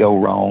that can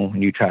go wrong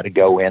when you try to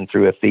go in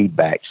through a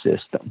feedback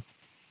system,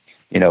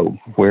 you know,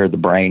 where the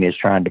brain is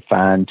trying to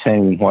fine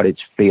tune what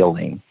it's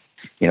feeling.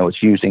 You know,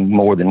 it's using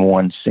more than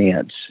one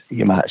sense,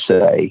 you might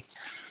say.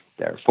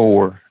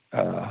 Therefore,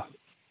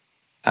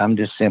 I'm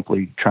just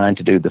simply trying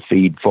to do the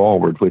feed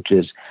forward, which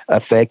is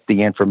affect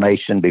the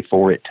information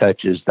before it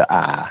touches the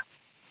eye,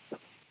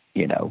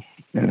 you know,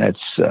 and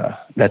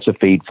that's a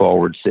feed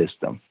forward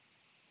system.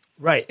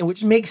 Right, and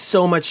which makes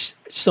so much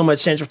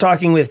sense. We're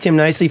talking with Tim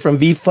Nicely from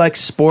VFlex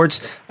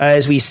Sports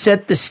as we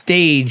set the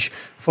stage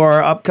for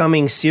our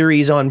upcoming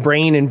series on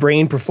brain and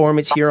brain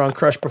performance here on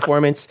Crush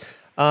Performance.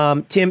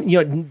 Tim,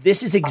 you know,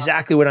 this is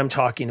exactly what I'm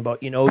talking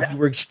about. You know,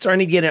 we're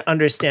starting to get an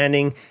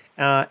understanding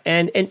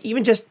and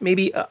even just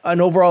maybe an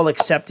overall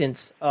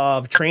acceptance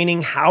of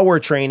training, how we're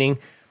training,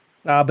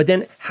 but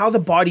then how the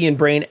body and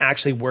brain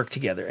actually work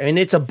together. I mean,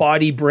 it's a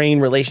body-brain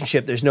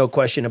relationship. There's no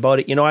question about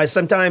it. You know, I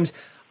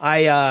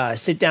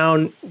sit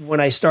down when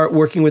I start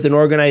working with an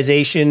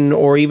organization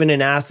or even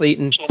an athlete,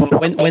 and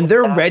when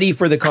they're ready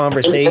for the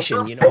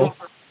conversation, you know,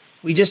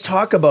 we just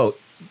talk about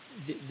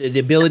the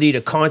ability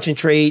to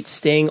concentrate,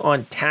 staying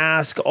on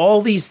task,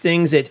 all these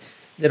things that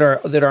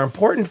are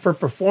important for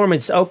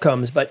performance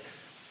outcomes, but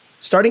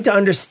starting to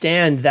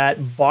understand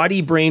that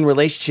body-brain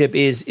relationship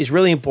is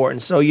really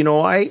important. So, you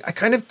know, I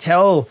kind of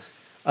tell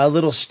a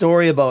little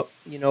story about,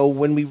 you know,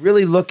 when we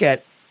really look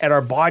at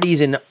our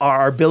bodies and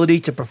our ability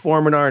to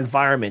perform in our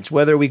environments,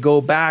 whether we go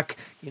back,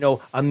 you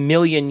know, 1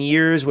 million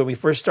years when we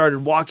first started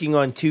walking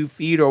on 2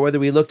 feet, or whether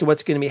we look at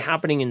what's going to be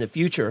happening in the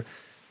future,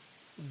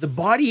 the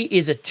body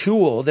is a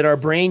tool that our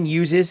brain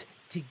uses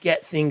to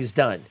get things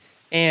done.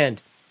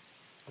 And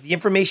the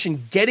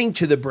information getting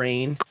to the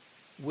brain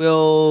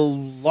will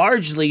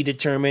largely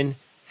determine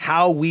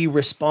how we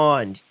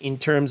respond in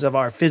terms of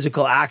our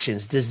physical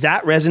actions. Does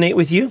that resonate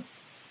with you?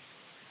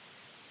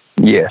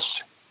 Yes.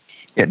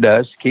 It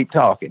does. Keep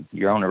talking.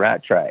 You're on the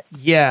right track.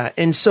 Yeah.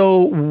 And so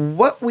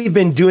what we've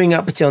been doing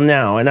up until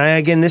now, and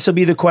again, this will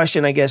be the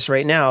question, I guess,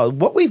 right now.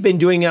 What we've been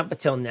doing up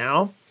until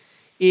now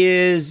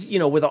is, you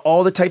know, with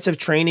all the types of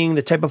training,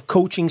 the type of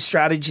coaching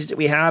strategies that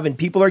we have, and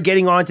people are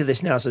getting onto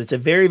this now. So it's a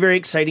very, very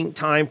exciting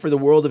time for the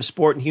world of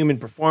sport and human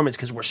performance,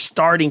 because we're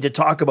starting to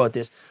talk about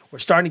this. We're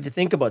starting to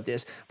think about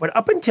this. But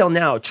up until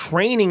now,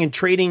 training and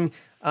training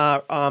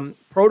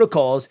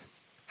protocols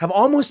have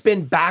almost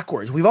been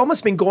backwards. We've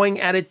almost been going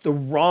at it the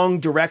wrong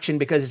direction,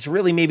 because it's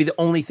really maybe the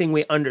only thing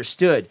we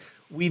understood.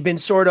 We've been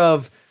sort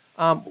of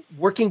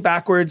working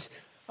backwards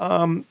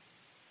from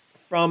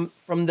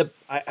the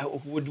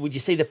would you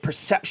say the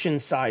perception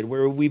side,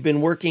 where we've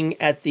been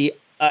working at the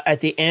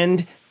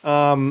end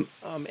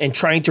and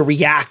trying to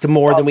react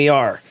more than we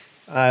are.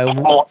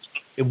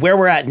 Where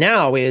we're at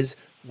now is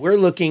we're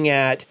looking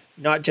at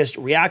not just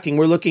reacting,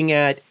 we're looking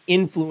at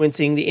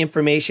influencing the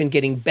information,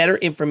 getting better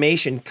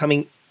information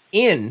coming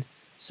in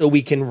so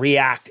we can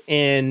react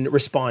and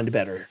respond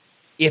better.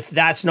 If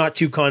that's not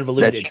too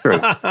convoluted.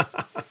 That's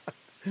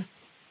true.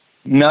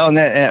 No,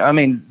 I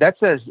mean,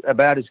 that's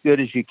about as good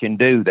as you can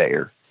do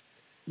there,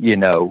 you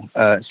know,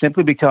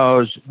 simply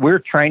because we're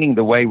training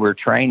the way we're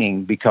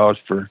training, because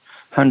for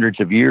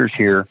hundreds of years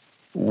here,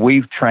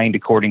 we've trained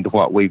according to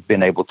what we've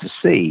been able to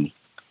see.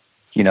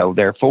 You know,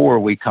 therefore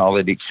we call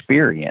it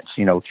experience,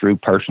 you know, through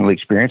personal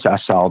experience. I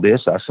saw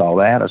this, I saw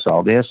that, I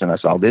saw this, and I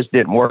saw this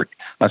didn't work.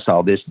 I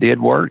saw this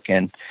did work.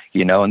 And,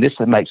 you know, and this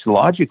makes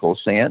logical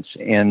sense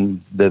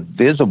in the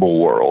visible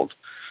world,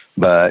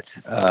 but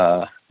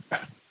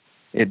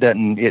it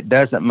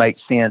doesn't make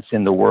sense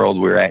in the world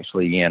we're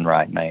actually in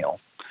right now.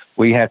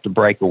 We have to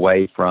break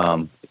away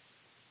from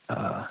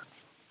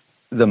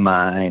the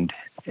mind,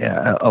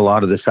 a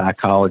lot of the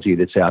psychology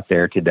that's out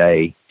there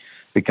today,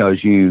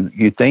 because you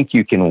think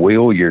you can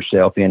will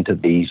yourself into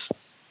these,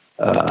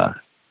 I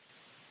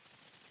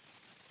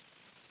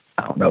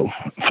don't know,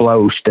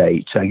 flow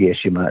states, I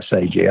guess you might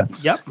say, Jeff.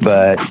 Yep.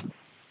 But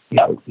you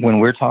know, when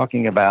we're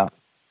talking about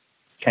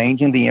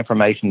changing the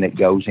information that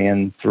goes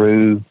in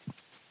through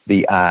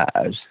the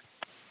eyes,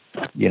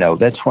 you know,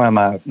 that's why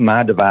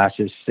my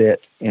devices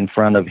sit in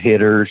front of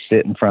hitters,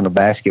 sit in front of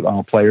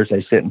basketball players,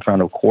 they sit in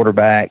front of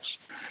quarterbacks,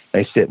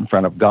 they sit in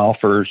front of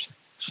golfers,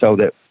 so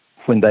that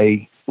when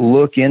they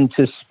look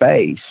into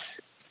space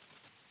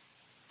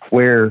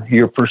where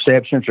your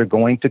perceptions are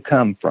going to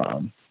come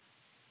from,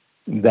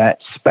 that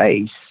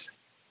space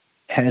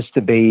has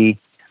to be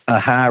a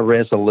high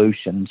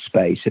resolution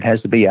space. It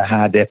has to be a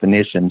high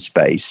definition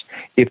space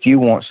if you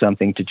want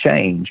something to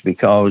change,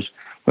 because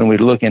when we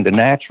look into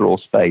natural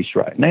space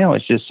right now,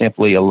 it's just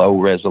simply a low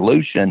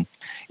resolution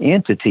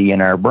entity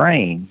in our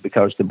brain,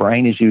 because the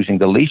brain is using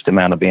the least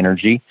amount of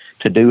energy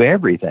to do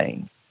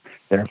everything.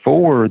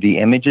 Therefore, the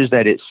images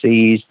that it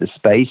sees, the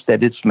space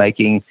that it's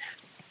making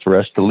for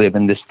us to live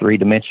in this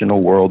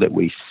three-dimensional world that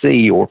we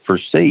see or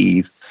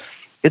perceive,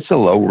 it's a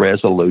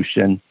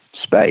low-resolution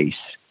space.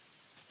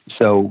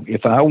 So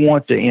if I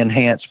want to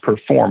enhance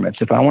performance,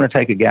 if I want to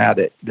take a guy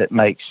that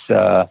makes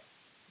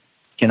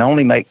can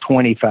only make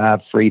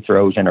 25 free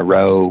throws in a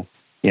row,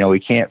 he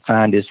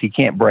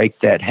can't break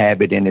that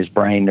habit in his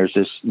brain. There's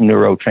this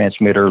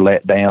neurotransmitter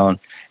let down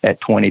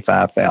at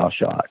 25 foul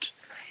shots.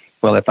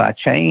 Well, if I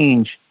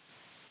change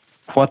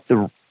what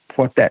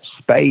that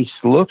space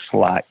looks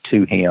like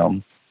to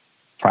him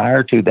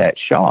prior to that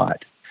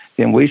shot,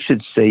 then we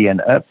should see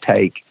an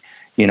uptake,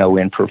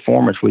 in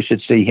performance. We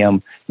should see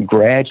him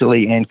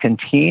gradually and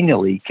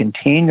continually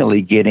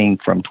getting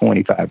from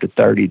 25 to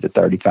 30 to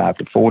 35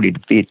 to 40 to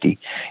 50.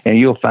 And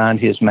you'll find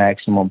his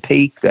maximum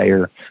peak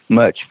there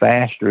much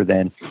faster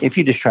than if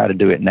you just try to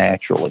do it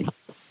naturally.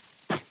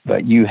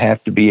 But you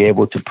have to be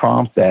able to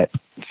prompt that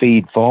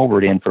feed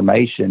forward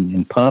information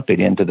and pump it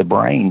into the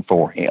brain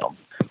for him,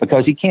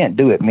 because he can't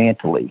do it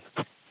mentally.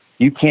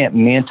 You can't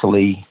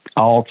mentally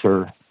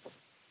alter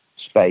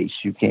space.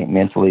 You can't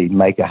mentally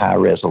make a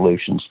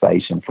high-resolution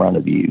space in front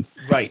of you.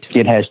 Right.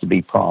 It has to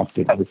be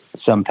prompted with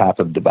some type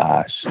of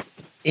device.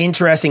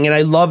 Interesting, and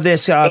I love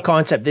this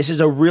concept. This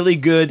is a really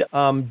good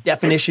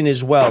definition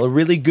as well, a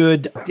really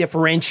good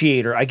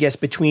differentiator, I guess,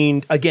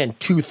 between, again,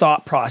 two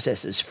thought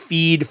processes.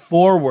 Feed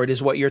forward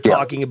is what you're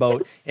talking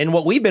about, and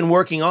what we've been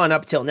working on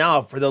up till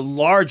now for the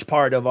large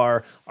part of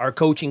our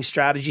coaching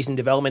strategies and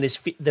development is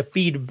the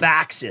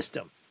feedback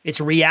system. It's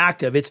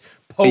reactive. It's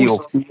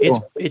post.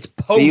 It's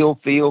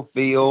post.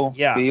 Feel.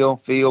 Yeah.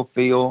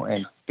 Feel,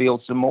 and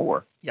feel some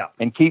more. Yeah.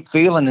 And keep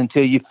feeling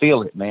until you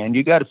feel it, man.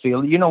 You got to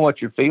feel it. You know what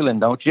you're feeling,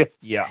 don't you?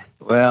 Yeah.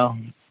 Well,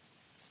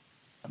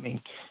 I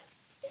mean,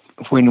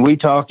 when we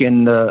talk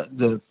in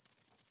the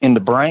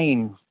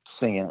brain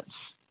sense,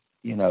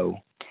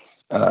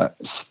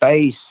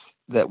 space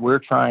that we're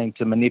trying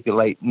to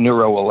manipulate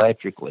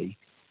neuroelectrically,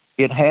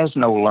 it has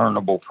no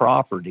learnable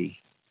property.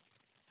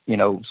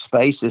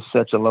 Space is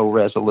such a low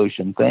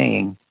resolution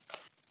thing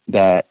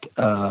that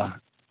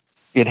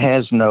it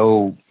has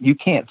you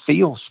can't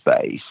feel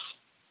space.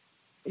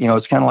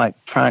 It's kind of like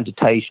trying to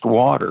taste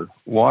water.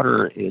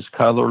 Water is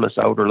colorless,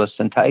 odorless,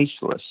 and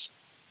tasteless.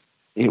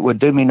 It would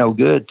do me no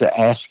good to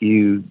ask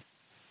you,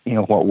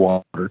 what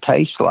water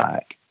tastes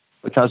like,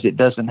 because it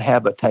doesn't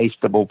have a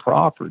tasteable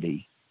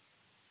property.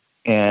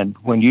 And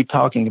when you're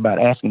talking about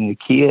asking a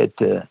kid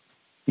to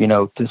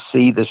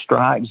see the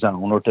strike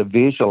zone, or to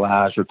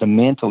visualize, or to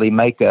mentally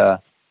make a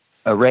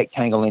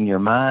rectangle in your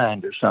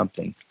mind or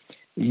something,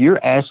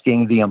 you're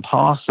asking the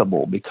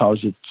impossible, because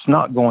it's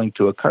not going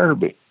to occur.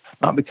 But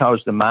not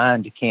because the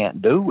mind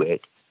can't do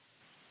it.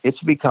 It's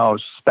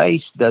because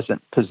space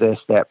doesn't possess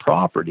that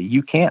property.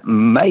 You can't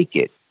make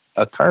it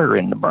occur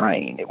in the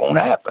brain. It won't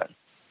happen.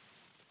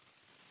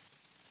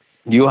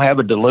 You'll have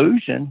a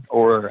delusion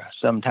or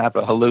some type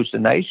of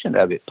hallucination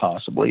of it,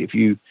 possibly, if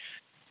you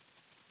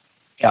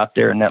out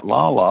there in that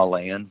la-la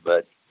land,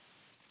 but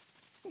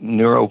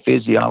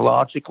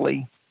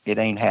neurophysiologically, it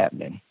ain't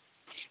happening.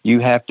 You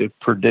have to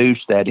produce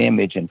that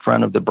image in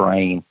front of the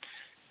brain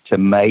to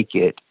make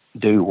it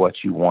do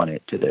what you want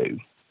it to do.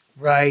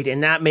 Right,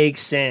 and that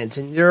makes sense.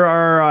 And there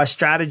are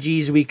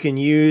strategies we can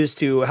use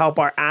to help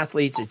our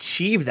athletes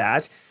achieve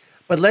that.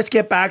 But let's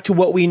get back to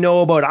what we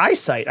know about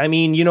eyesight. I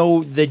mean,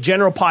 the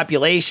general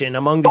population,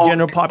 among the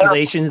general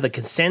population, the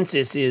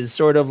consensus is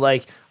sort of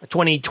like a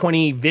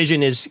 20/20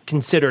 vision is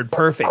considered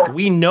perfect.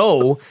 We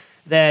know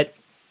that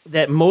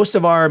most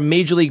of our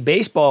Major League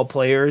Baseball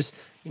players,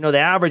 the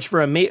average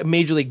for a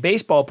Major League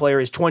Baseball player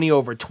is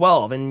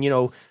 20/12. And,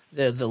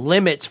 the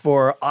limits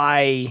for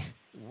I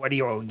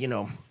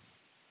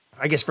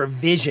guess for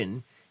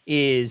vision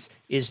is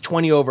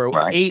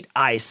 20/8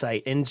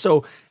 eyesight. And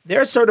so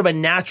there's sort of a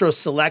natural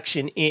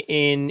selection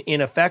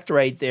in effect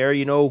right there.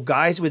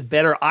 Guys with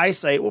better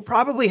eyesight will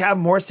probably have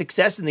more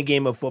success in the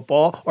game of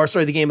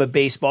the game of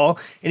baseball.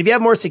 And if you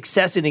have more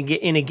success in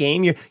a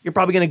game, you're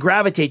probably going to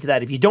gravitate to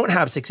that. If you don't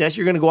have success,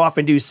 you're going to go off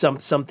and do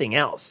something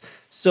else.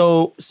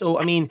 So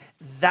I mean,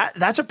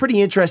 that's a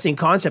pretty interesting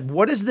concept.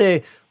 What is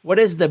the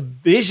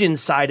vision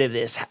side of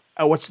this?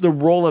 What's the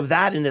role of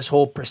that in this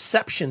whole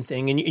perception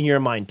thing in your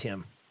mind,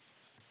 Tim?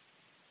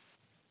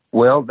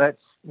 Well, that's,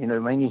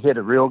 you hit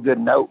a real good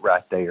note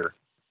right there,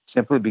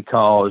 simply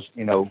because,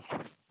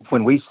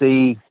 when we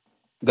see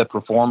the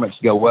performance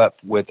go up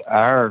with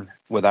our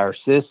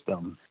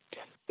system,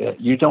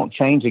 you don't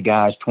change a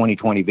guy's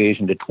 20/20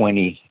 vision to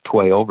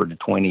 20/12 or to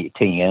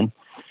 20/10.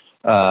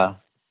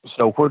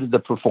 So where did the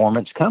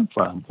performance come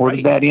from? Where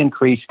did that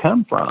increase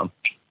come from?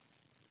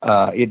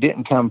 It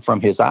didn't come from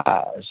his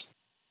eyes.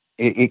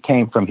 It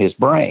came from his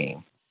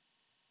brain.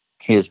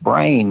 His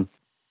brain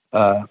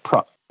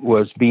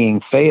was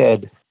being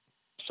fed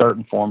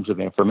certain forms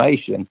of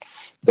information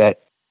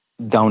that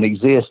don't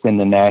exist in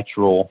the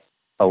natural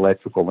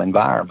electrical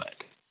environment.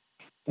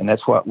 And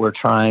that's what we're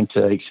trying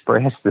to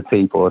express to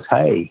people is,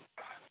 hey,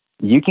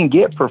 you can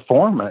get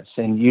performance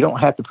and you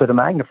don't have to put a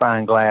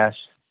magnifying glass,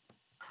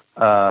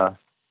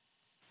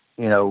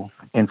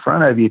 in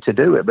front of you to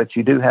do it, but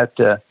you do have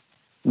to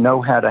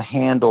know how to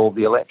handle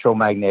the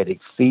electromagnetic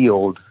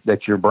field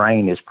that your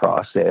brain is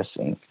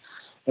processing.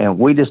 And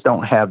we just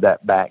don't have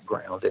that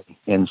background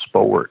in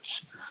sports.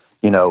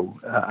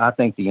 I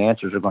think the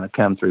answers are going to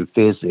come through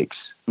physics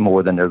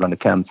more than they're going to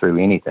come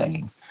through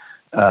anything.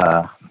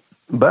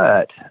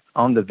 But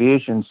on the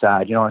vision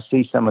side, I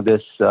see some of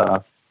this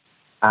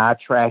eye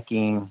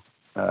tracking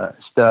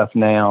stuff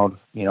now.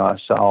 I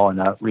saw,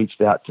 and I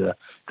reached out to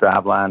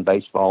Driveline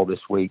Baseball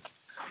this week.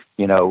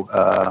 We're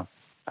going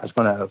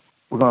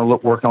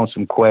to work on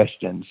some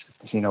questions,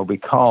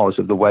 because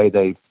of the way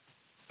they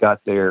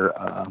got their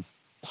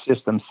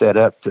system set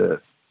up to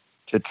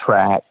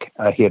track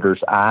a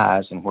hitter's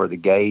eyes and where the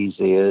gaze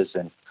is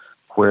and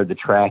where the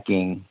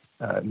tracking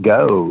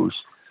goes.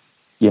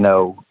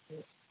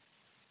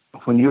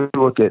 When you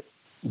look at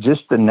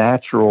just the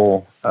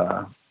natural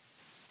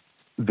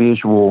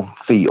visual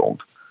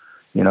field,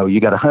 you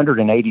got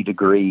 180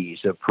 degrees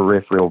of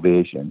peripheral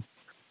vision.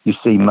 You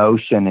see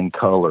motion and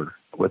color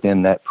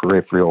within that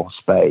peripheral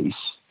space.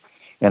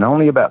 And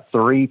only about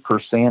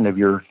 3% of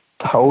your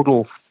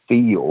total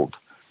field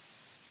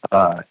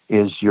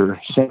is your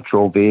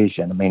central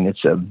vision. I mean,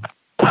 it's a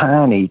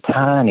tiny,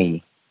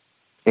 tiny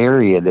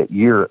area that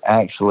you're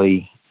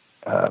actually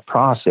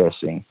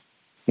processing.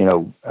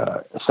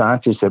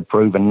 Scientists have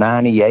proven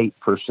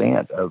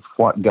 98% of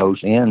what goes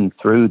in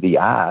through the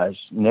eyes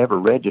never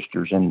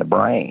registers in the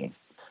brain.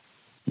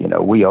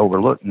 We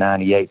overlook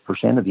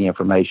 98% of the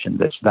information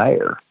that's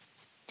there.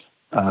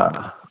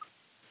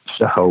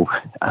 So,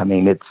 I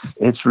mean,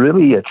 it's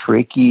really a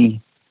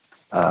tricky,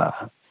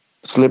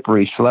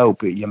 slippery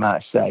slope, you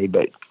might say.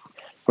 But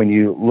when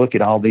you look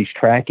at all these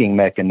tracking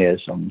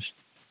mechanisms,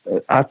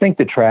 I think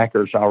the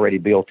tracker's already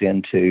built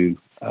into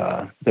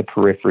the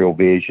peripheral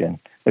vision.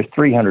 There's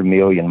 300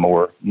 million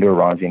more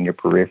neurons in your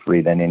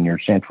periphery than in your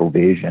central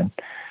vision.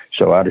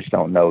 So I just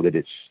don't know that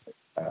it's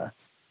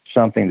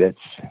something that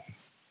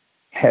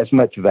has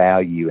much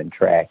value in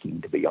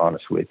tracking, to be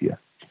honest with you.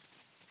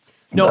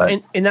 No,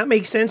 and that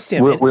makes sense,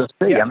 Tim. We'll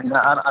see. Yeah. I mean,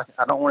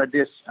 I don't want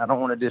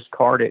to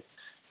discard it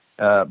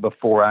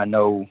before I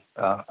know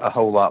a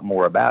whole lot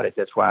more about it.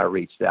 That's why I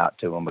reached out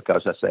to them,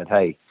 because I said,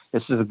 hey,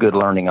 this is a good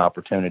learning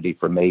opportunity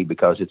for me,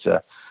 because it's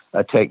a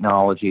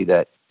technology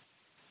that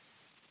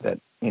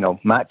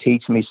might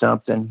teach me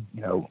something,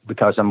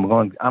 because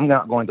I'm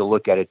not going to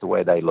look at it the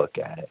way they look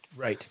at it.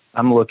 Right.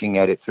 I'm looking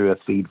at it through a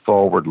feed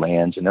forward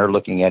lens, and they're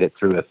looking at it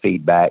through a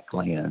feedback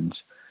lens.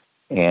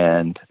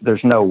 And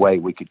there's no way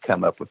we could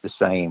come up with the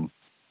same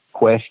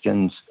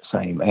questions,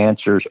 same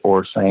answers,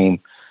 or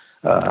same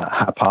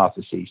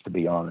hypotheses, to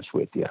be honest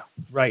with you.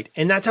 Right.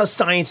 And that's how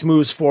science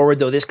moves forward,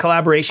 though. This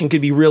collaboration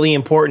could be really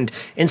important.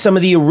 And some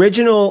of the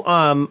original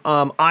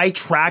eye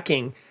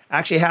tracking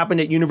actually happened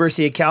at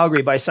University of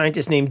Calgary by a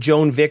scientist named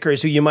Joan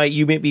Vickers, who you might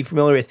be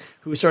familiar with,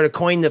 who sort of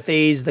coined the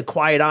phrase the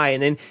quiet eye.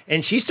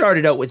 And she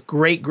started out with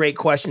great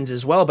questions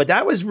as well. But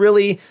that was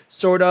really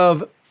sort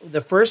of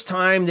the first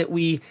time that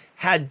we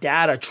had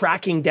data,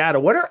 tracking data.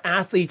 What are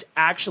athletes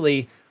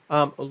actually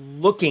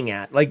looking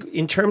at, like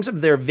in terms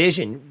of their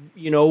vision,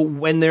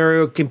 when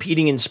they're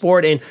competing in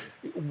sport? And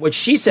what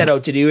she set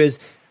out to do is,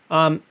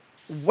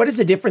 what is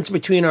the difference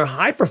between our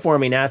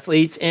high-performing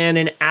athletes and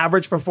an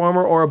average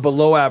performer or a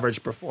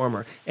below-average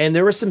performer? And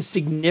there were some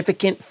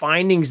significant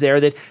findings there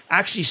that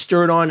actually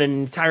stirred on an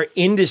entire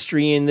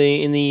industry in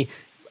the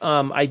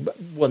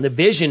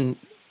vision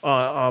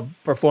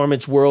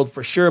performance world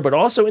for sure, but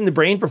also in the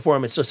brain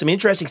performance. So some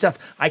interesting stuff.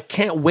 I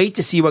can't wait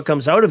to see what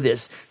comes out of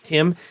this,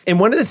 Tim. And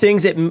one of the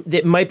things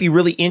that might be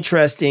really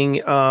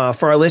interesting for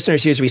our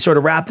listeners here as we sort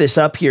of wrap this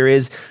up here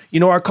is,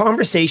 our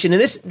conversation,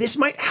 and this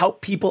might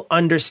help people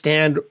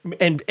understand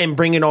and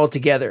bring it all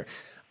together,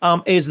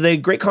 is the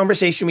great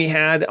conversation we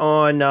had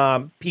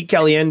on Pete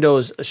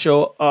Caliendo's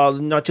show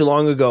not too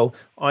long ago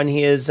on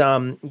his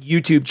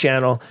YouTube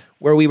channel,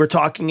 where we were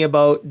talking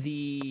about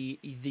the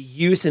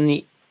use and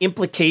the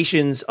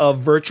implications of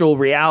virtual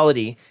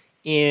reality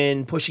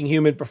in pushing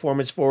human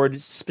performance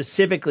forward,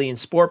 specifically in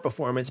sport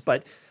performance.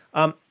 But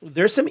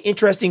there's some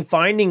interesting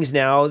findings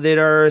now that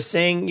are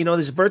saying,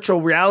 this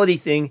virtual reality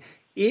thing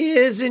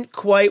isn't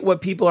quite what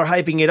people are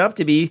hyping it up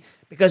to be,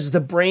 because the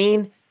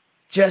brain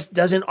just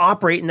doesn't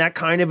operate in that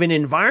kind of an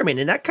environment.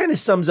 And that kind of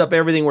sums up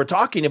everything we're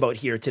talking about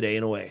here today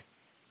in a way.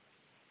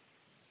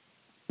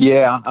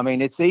 Yeah, I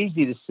mean, it's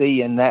easy to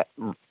see in that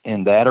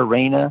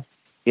arena.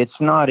 It's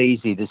not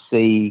easy to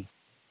see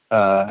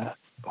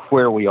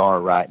where we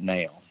are right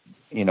now,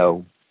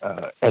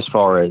 as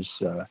far as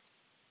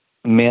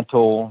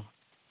mental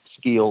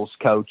skills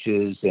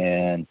coaches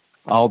and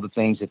all the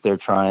things that they're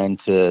trying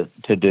to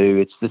do.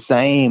 It's the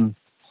same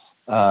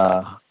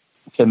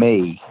to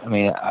me. I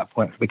mean,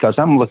 because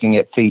I'm looking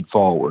at feed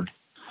forward,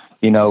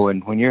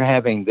 and when you're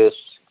having this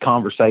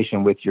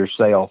conversation with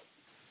yourself,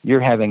 you're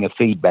having a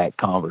feedback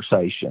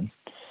conversation.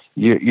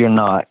 You're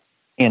not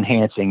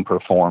enhancing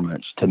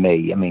performance to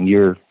me. I mean,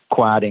 you're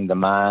quieting the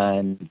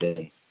mind.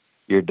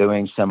 You're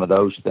doing some of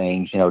those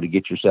things, to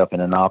get yourself in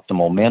an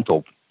optimal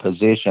mental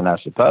position, I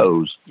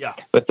suppose. Yeah.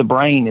 But the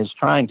brain is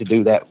trying to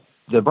do that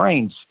the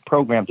brain's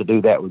programmed to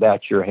do that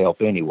without your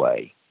help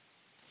anyway.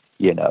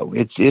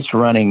 It's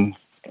running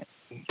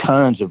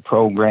tons of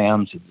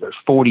programs. There's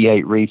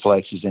 48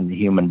 reflexes in the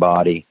human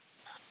body,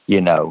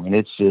 and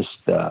it's just,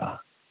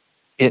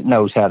 it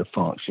knows how to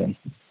function,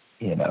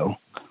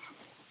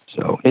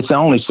 So it's the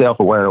only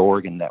self-aware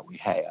organ that we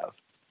have,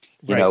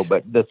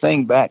 but the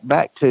thing back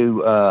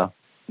to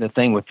the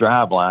thing with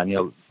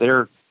Driveline,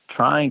 they're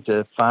trying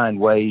to find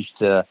ways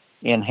to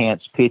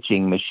enhance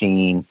pitching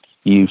machine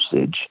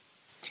usage,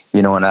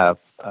 and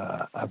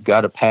I've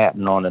got a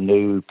patent on a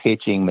new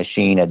pitching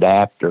machine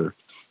adapter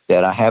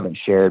that I haven't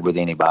shared with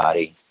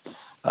anybody,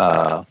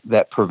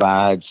 that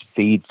provides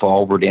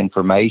feed-forward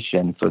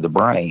information for the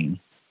brain,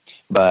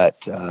 but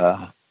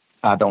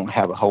I don't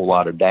have a whole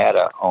lot of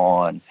data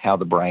on how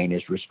the brain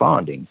is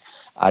responding.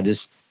 I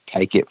just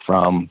take it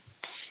from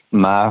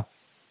my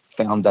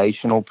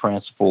foundational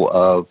principle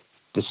of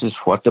this is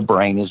what the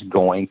brain is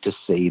going to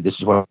see. This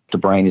is what the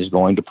brain is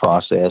going to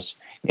process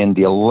in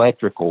the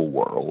electrical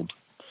world.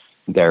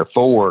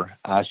 Therefore,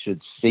 I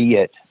should see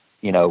it,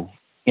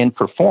 in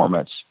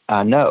performance,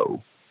 I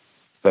know.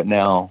 But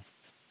now,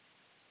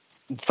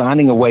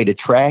 finding a way to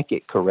track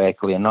it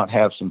correctly and not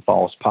have some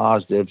false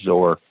positives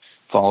or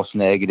false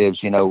negatives,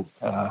 it's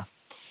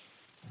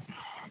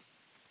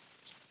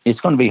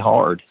going to be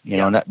hard,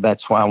 and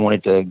that's why I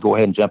wanted to go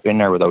ahead and jump in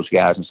there with those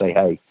guys and say,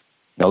 hey,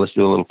 let's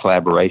do a little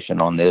collaboration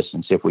on this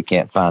and see if we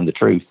can't find the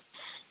truth,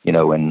 in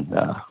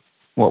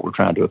what we're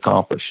trying to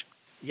accomplish.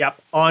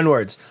 Yep.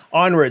 Onwards.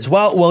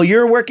 Well,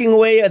 you're working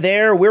away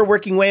there. We're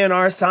working away on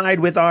our side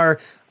with our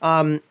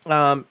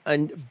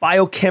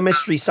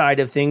biochemistry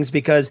side of things,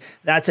 because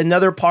that's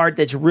another part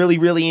that's really,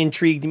 really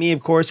intrigued me,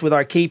 of course, with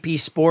our KP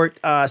Sport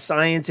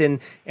science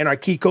and our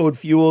Key Code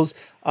fuels.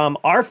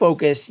 Our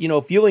focus,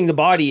 fueling the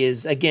body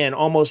is, again,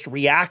 almost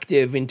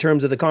reactive in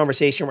terms of the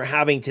conversation we're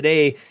having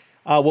today.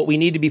 What we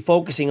need to be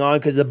focusing on,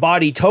 because the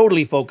body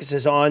totally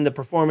focuses on the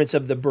performance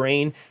of the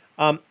brain.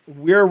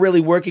 We're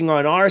really working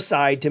on our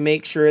side to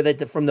make sure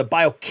that from the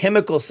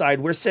biochemical side,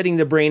 we're setting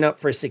the brain up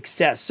for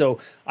success. So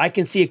I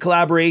can see a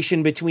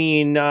collaboration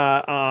between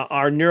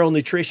our neural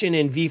nutrition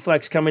and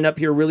VFlex coming up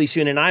here really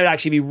soon. And I'd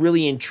actually be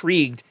really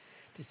intrigued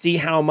to see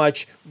how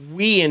much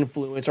we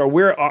influence,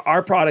 or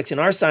our products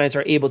and our science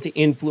are able to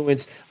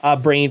influence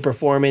brain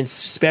performance,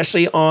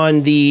 especially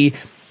on the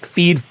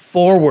feed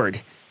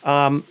forward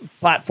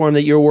platform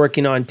that you're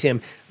working on,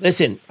 Tim.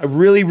 Listen, I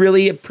really,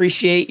 really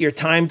appreciate your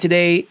time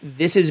today.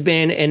 This has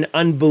been an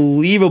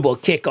unbelievable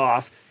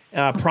kickoff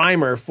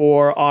primer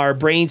for our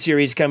brain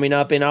series coming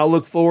up, and I'll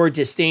look forward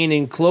to staying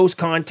in close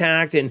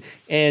contact and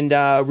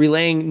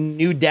relaying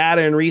new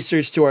data and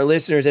research to our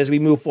listeners as we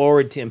move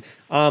forward, Tim.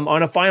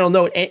 On a final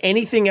note,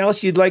 anything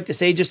else you'd like to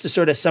say just to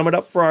sort of sum it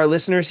up for our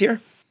listeners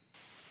here?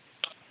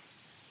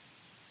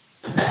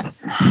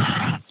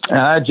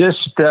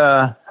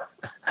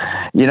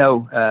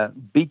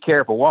 Be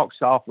careful, walk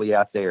softly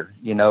out there,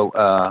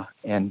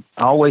 and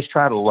always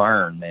try to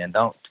learn, man.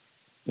 Don't,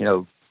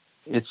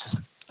 it's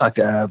like,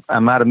 I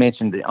might've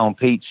mentioned on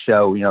Pete's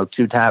show,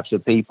 two types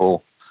of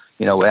people,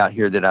 out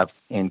here that I've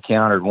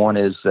encountered. One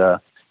is,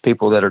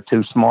 people that are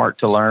too smart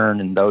to learn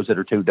and those that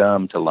are too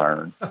dumb to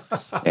learn.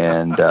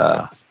 And,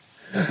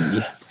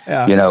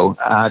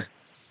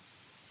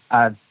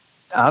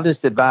 I'll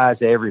just advise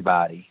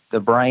everybody, the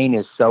brain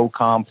is so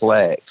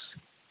complex.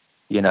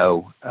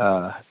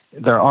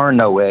 There are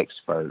no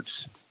experts.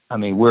 I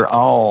mean, we're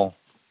all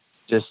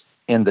just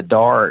in the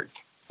dark,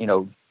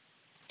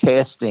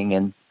 testing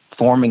and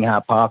forming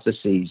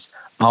hypotheses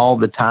all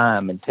the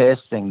time and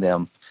testing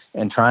them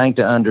and trying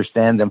to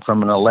understand them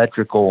from an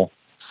electrical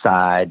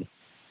side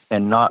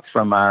and not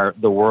from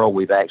the world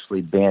we've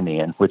actually been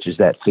in, which is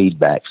that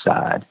feedback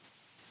side.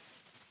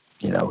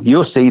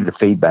 You'll see the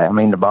feedback. I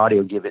mean, the body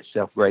will give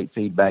itself great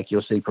feedback.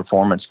 You'll see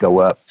performance go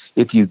up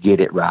if you get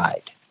it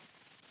right.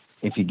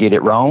 If you get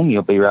it wrong,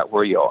 you'll be right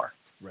where you are.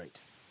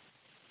 Right.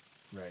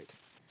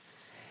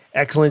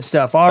 Excellent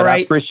stuff. All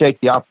right.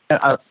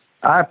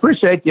 I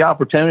appreciate the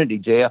opportunity,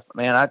 Jeff.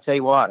 Man, I tell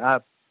you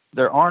what,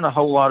 there aren't a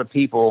whole lot of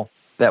people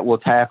that will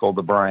tackle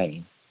the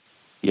brain,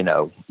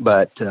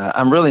 but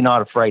I'm really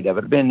not afraid of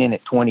it. I've been in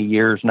it 20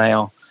 years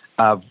now.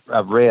 I've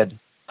read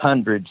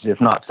hundreds, if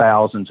not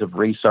thousands, of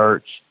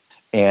research,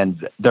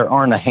 and there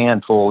aren't a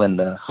handful in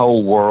the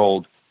whole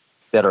world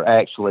that are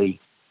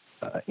actually,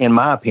 in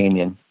my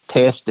opinion,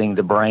 testing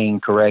the brain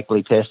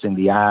correctly, testing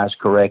the eyes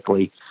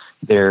correctly.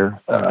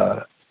 They're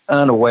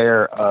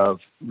unaware of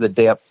the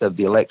depth of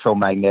the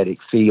electromagnetic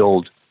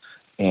field.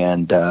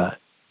 And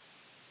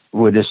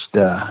we're just,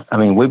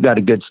 we've got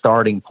a good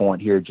starting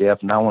point here,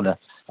 Jeff, and I want to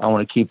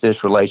keep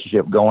this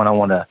relationship going. I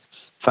want to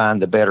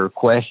find the better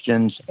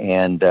questions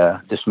and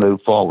just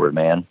move forward,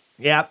 man.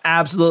 Yeah,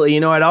 absolutely.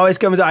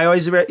 Something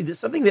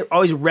that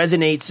always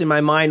resonates in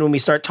my mind when we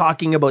start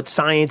talking about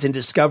science and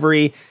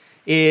discovery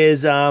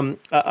is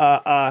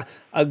a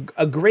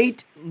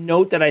great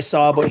note that I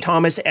saw about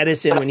Thomas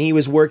Edison when he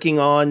was working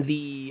on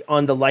the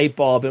light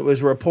bulb. It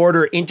was a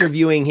reporter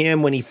interviewing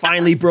him when he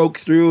finally broke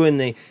through and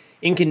the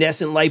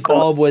incandescent light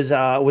bulb was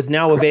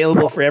now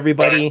available for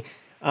everybody.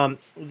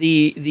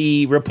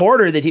 The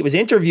reporter that he was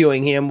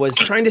interviewing him was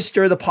trying to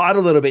stir the pot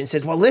a little bit and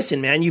said, well,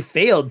 listen, man, you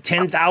failed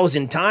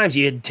 10,000 times.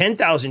 You had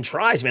 10,000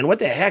 tries, man. What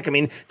the heck? I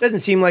mean, it doesn't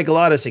seem like a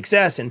lot of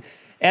success. And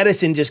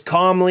Edison just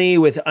calmly,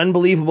 with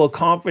unbelievable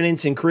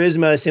confidence and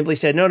charisma, simply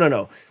said,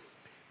 no.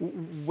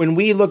 When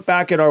we look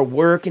back at our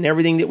work and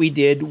everything that we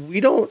did,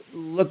 we don't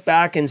look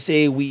back and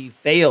say we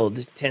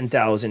failed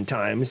 10,000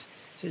 times.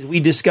 It says we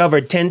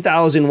discovered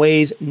 10,000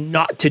 ways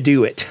not to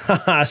do it.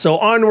 So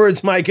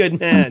onwards, my good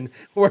man.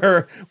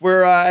 We're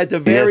at the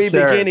very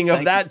beginning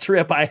of that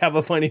trip. I have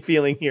a funny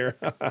feeling here.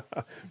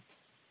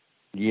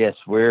 Yes,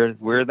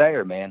 we're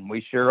there, man.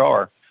 We sure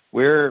are.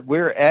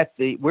 We're at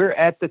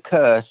the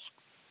cusp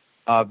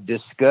of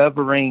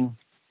discovering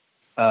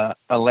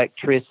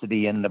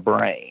electricity in the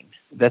brain.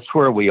 That's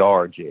where we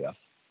are, Jeff.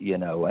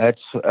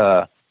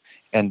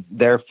 And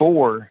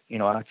therefore,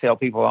 I tell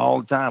people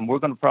all the time, we're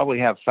going to probably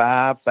have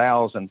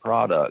 5,000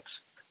 products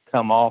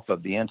come off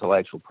of the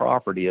intellectual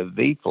property of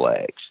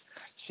VFlex,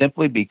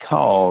 simply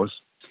because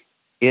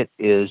it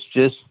is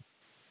just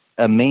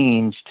a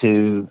means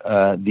to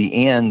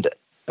the end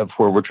of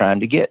where we're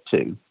trying to get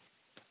to.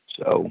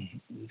 So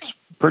it's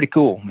pretty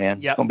cool, man.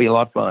 Yep. It's going to be a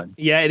lot of fun.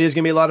 Yeah, it is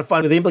going to be a lot of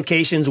fun with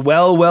implications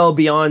well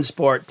beyond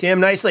sport. Tim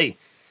Nicely,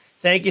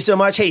 thank you so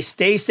much. Hey,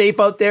 stay safe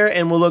out there,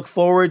 and we'll look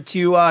forward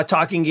to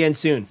talking again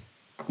soon.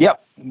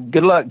 Yep.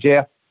 Good luck,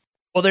 Jeff.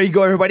 Well, there you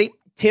go, everybody.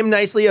 Tim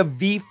Nicely of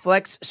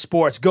VFlex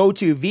Sports. Go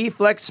to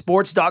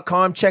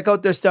vflexsports.com. Check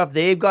out their stuff.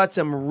 They've got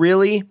some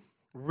really,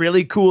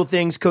 really cool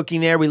things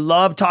cooking there. We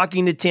love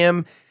talking to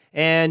Tim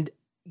and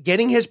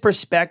getting his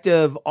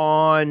perspective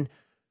on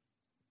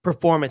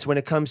performance when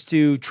it comes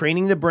to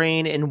training the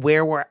brain and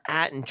where we're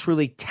at and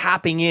truly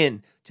tapping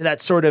in to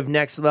that sort of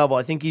next level.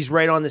 I think he's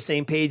right on the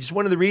same page. It's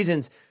one of the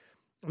reasons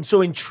I'm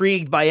so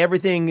intrigued by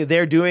everything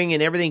they're doing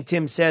and everything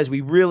Tim says.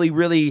 We really,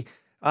 really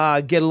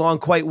get along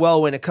quite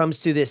well when it comes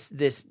to this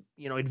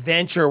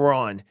adventure we're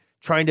on,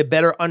 trying to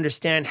better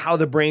understand how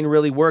the brain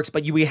really works.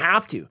 But we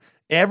have to.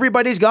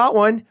 Everybody's got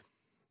one,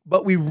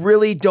 but we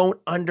really don't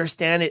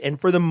understand it. And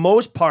for the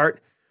most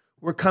part,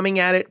 we're coming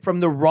at it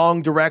from the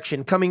wrong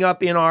direction. Coming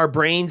up in our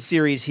brain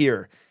series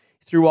here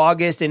through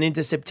August and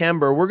into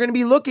September, we're going to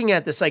be looking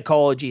at the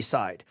psychology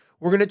side.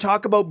 We're going to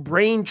talk about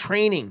brain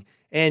training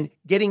and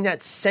getting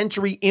that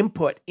sensory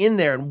input in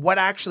there and what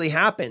actually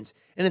happens.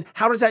 And then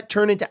how does that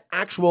turn into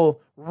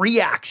actual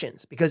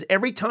reactions? Because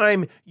every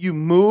time you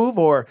move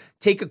or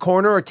take a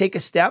corner or take a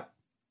step,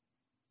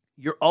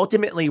 you're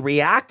ultimately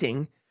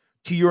reacting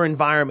to your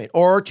environment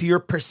or to your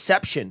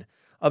perception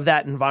of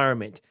that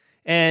environment.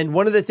 And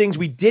one of the things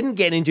we didn't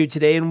get into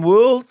today, and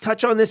we'll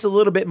touch on this a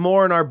little bit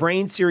more in our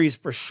brain series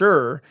for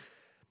sure,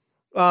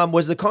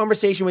 was the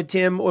conversation with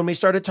Tim when we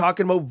started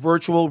talking about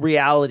virtual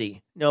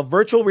reality. Now,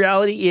 virtual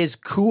reality is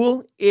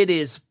cool. It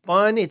is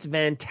fun. It's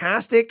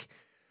fantastic.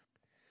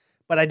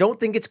 But I don't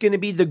think it's going to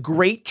be the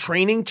great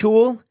training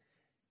tool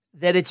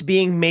that it's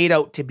being made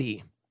out to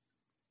be.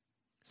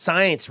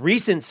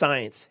 Recent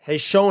science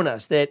has shown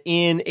us that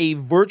in a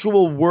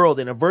virtual world,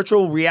 in a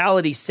virtual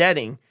reality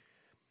setting,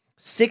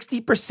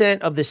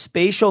 60% of the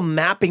spatial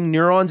mapping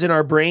neurons in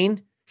our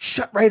brain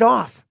shut right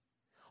off.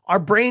 Our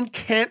brain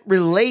can't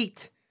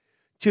relate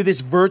to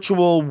this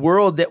virtual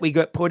world that we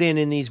got put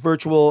in these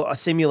virtual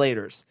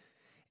simulators.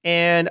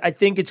 And I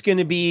think it's going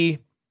to be,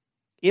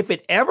 if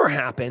it ever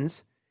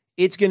happens,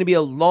 it's going to be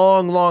a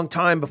long, long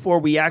time before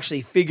we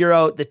actually figure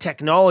out the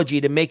technology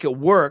to make it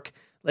work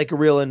like a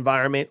real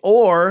environment,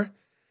 or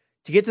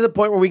to get to the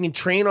point where we can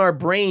train our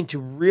brain to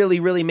really,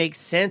 really make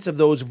sense of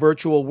those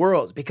virtual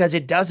worlds, because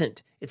it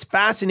doesn't. It's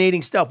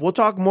fascinating stuff. We'll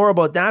talk more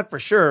about that for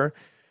sure.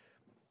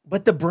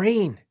 But the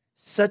brain,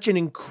 such an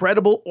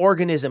incredible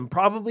organism,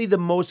 probably the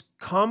most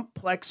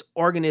complex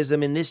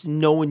organism in this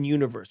known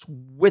universe,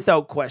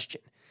 without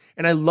question.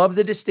 And I love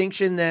the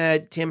distinction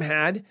that Tim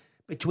had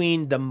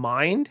between the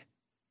mind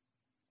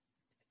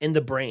and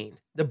the brain.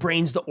 The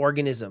brain's the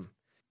organism,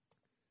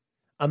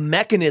 a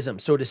mechanism,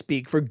 so to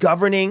speak, for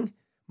governing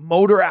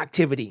motor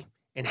activity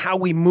and how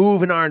we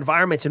move in our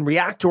environments and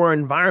react to our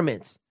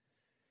environments.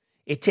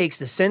 It takes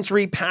the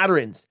sensory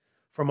patterns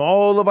from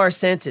all of our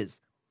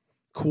senses,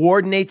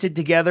 coordinates it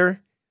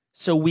together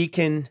so we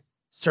can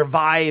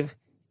survive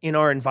in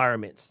our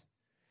environments.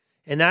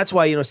 And that's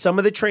why, some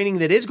of the training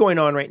that is going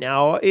on right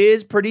now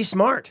is pretty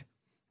smart.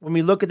 When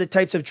we look at the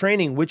types of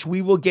training, which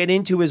we will get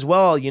into as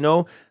well,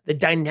 the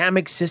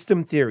dynamic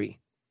system theory.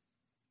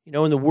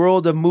 In the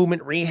world of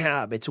movement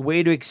rehab, it's a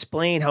way to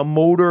explain how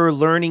motor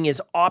learning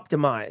is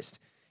optimized.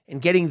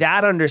 And getting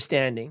that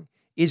understanding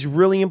is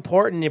really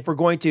important if we're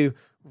going to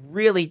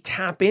really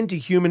tap into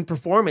human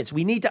performance.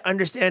 We need to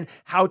understand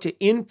how to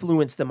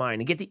influence the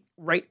mind and get the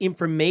right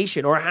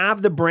information, or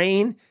have the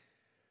brain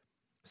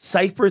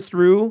cipher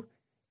through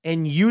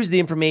and use the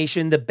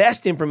information, the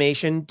best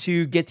information,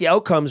 to get the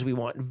outcomes we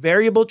want.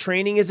 Variable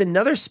training is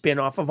another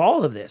spin-off of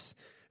all of this.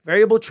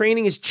 Variable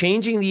training is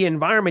changing the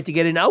environment to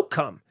get an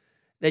outcome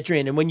that you're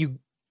in. And when you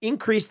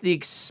increase the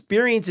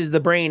experiences the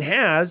brain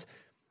has,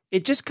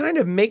 it just kind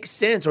of makes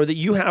sense, or that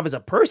you have as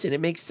a person, it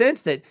makes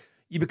sense that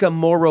you become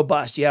more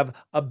robust. You have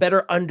a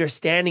better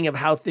understanding of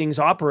how things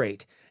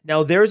operate.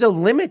 Now, there's a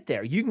limit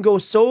there. You can go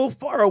so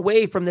far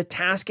away from the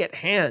task at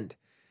hand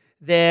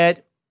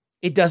that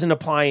it doesn't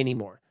apply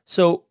anymore.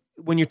 So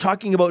when you're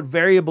talking about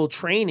variable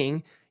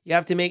training, you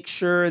have to make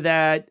sure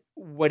that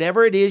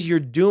whatever it is you're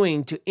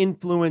doing to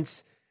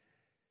influence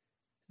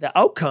the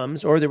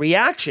outcomes or the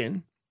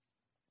reaction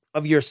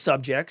of your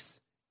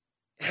subjects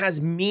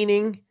has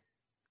meaning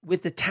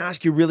with the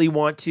task you really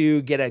want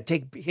to get at.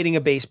 Take hitting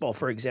a baseball,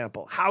 for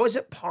example. How is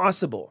it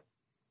possible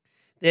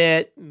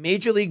that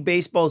Major League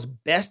Baseball's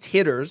best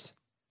hitters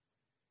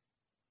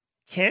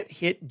can't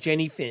hit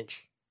Jenny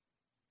Finch?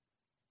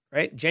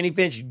 Right? Jenny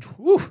Finch,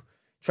 whew,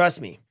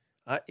 trust me,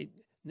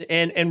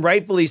 and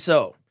rightfully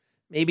so.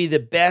 Maybe the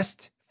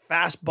best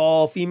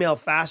female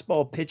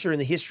fastball pitcher in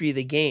the history of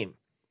the game.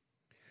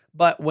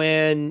 But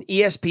when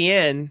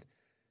ESPN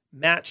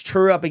matched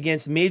her up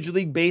against Major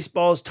League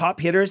Baseball's top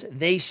hitters,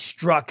 they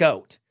struck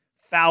out,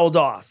 fouled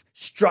off,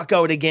 struck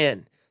out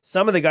again.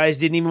 Some of the guys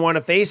didn't even want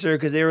to face her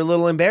because they were a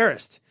little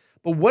embarrassed.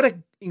 But what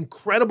an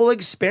incredible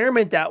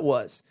experiment that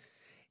was.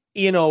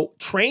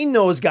 Train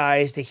those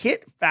guys to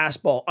hit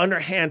fastball,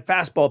 underhand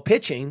fastball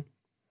pitching.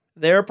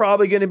 They're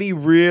probably going to be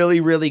really,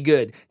 really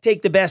good.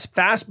 Take the best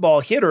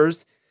fastball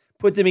hitters,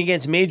 put them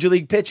against Major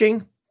League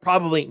pitching,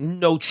 probably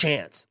no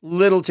chance,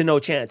 little to no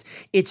chance.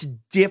 It's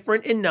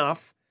different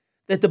enough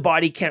that the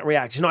body can't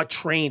react. It's not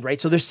trained,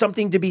 right? So there's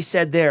something to be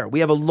said there. We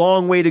have a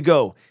long way to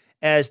go,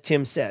 as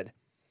Tim said.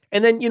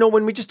 And then,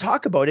 when we just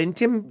talk about it, and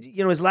Tim,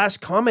 his last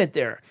comment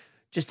there,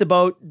 just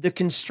about the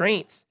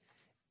constraints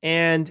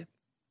and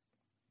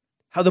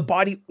how the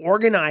body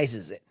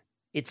organizes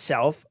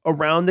itself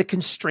around the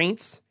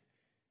constraints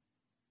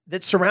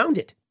that surround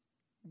it.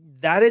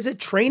 That is a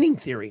training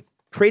theory,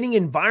 creating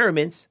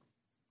environments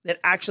that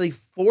actually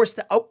force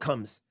the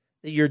outcomes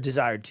that you're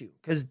desired to.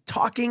 Because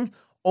talking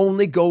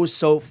only goes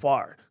so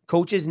far.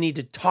 Coaches need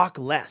to talk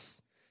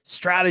less,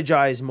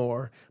 strategize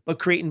more, but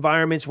create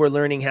environments where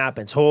learning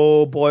happens.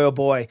 Oh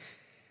boy.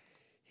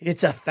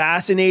 It's a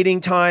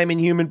fascinating time in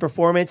human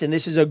performance, and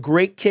this is a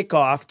great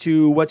kickoff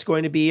to what's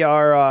going to be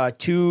our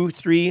 2,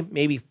 3,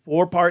 maybe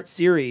 4-part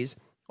series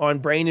on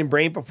brain and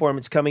brain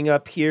performance coming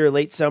up here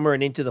late summer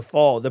and into the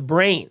fall. The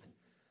brain,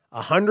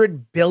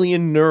 100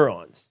 billion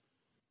neurons.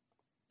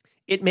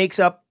 It makes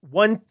up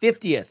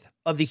 1/50th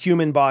of the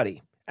human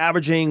body,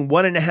 averaging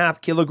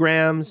 1.5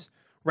 kilograms,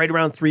 right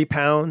around 3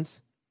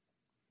 pounds.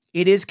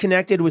 It is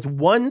connected with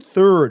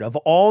 1/3 of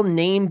all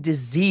named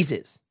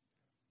diseases.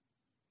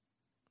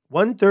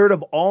 1/3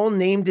 of all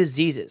named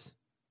diseases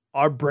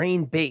are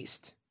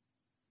brain-based.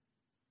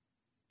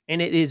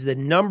 And it is the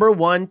number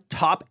one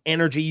top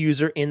energy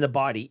user in the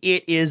body.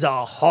 It is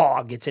a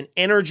hog. It's an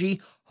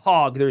energy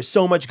hog. There's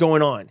so much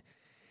going on.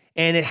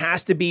 And it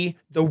has to be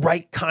the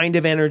right kind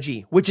of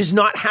energy, which is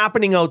not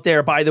happening out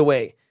there, by the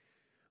way.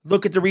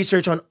 Look at the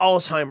research on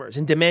Alzheimer's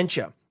and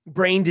dementia,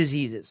 brain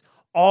diseases,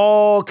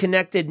 all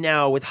connected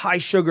now with high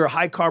sugar,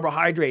 high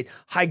carbohydrate,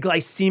 high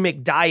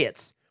glycemic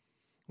diets.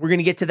 We're going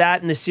to get to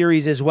that in the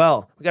series as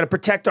well. We got to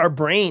protect our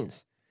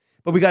brains,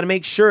 but we got to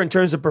make sure in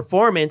terms of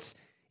performance,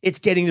 it's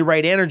getting the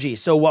right energy.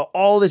 So while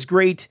all this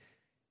great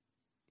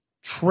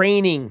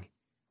training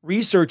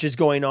research is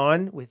going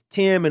on with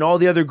Tim and all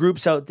the other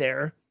groups out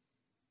there,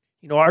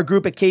 our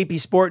group at KP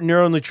Sport and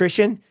Neural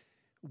Nutrition,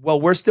 while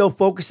we're still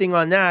focusing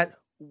on that,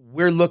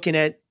 we're looking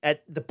at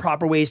the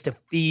proper ways to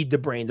feed the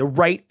brain, the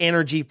right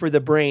energy for the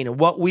brain. And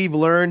what we've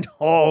learned,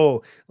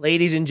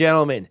 ladies and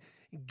gentlemen,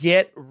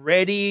 get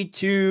ready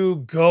to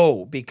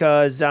go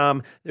because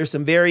there's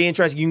some very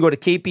interesting. You can go to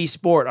KP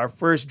Sport. Our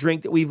first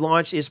drink that we've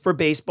launched is for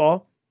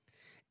baseball,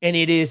 and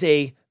it is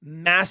a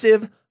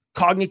massive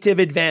cognitive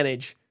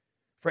advantage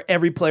for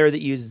every player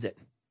that uses it.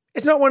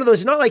 It's not one of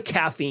those, it's not like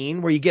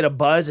caffeine where you get a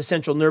buzz, a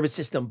central nervous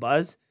system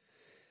buzz,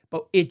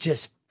 but it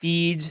just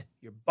feeds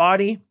your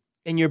body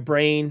and your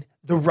brain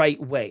the right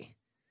way.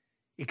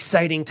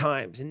 Exciting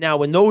times. And now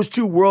when those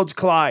two worlds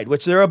collide,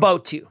 which they're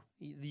about to,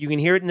 you can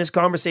hear it in this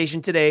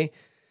conversation today,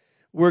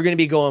 we're going to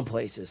be going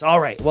places. All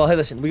right. Well, hey,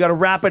 listen, we got to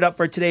wrap it up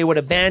for today. What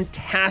a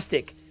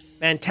fantastic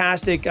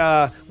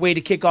way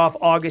to kick off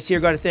August here.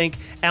 Got to thank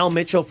Al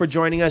Mitchell for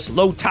joining us.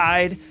 Low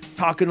Tide,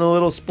 talking a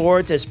little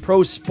sports as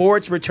pro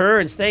sports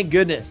returns. Thank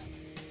goodness.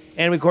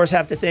 And we, of course,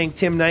 have to thank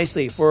Tim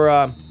Nicely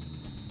for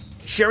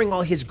sharing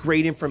all his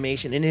great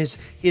information and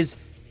his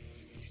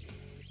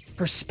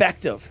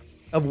perspective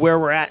of where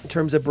we're at in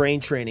terms of brain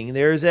training.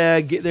 There's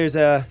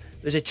a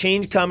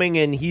change coming,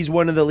 and he's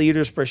one of the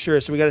leaders for sure.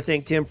 So we got to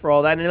thank Tim for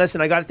all that. And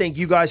listen, I got to thank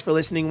you guys for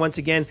listening once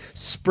again.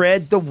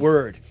 Spread the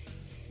word.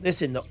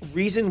 Listen, the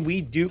reason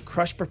we do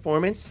Crush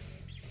Performance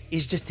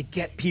is just to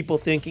get people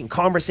thinking,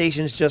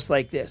 conversations just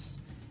like this.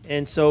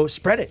 And so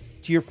spread it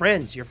to your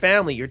friends, your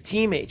family, your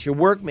teammates, your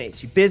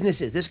workmates, your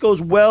businesses. This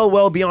goes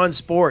well beyond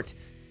sport.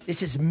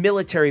 This is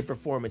military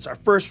performance, our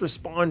first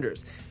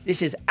responders.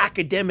 This is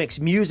academics,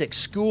 music,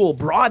 school,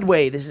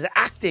 Broadway. This is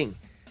acting.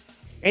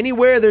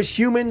 Anywhere there's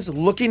humans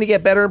looking to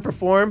get better and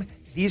perform,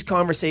 these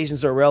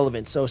conversations are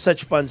relevant. So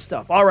such fun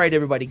stuff. All right,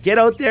 everybody, get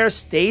out there,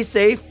 stay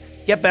safe,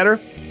 get better,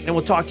 and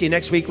we'll talk to you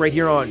next week right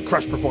here on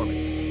Crush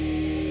Performance.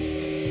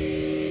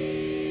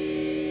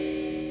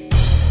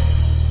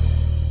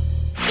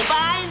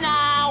 Goodbye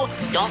now.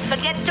 Don't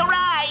forget to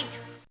ride.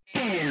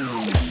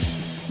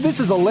 This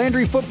is a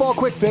Landry Football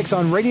Quick Fix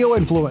on Radio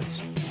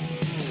Influence.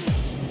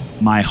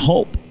 My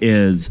hope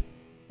is,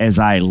 as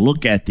I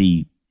look at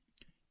the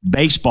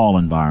baseball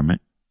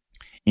environment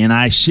and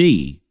I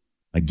see,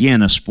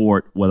 again, a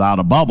sport without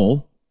a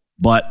bubble,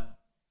 but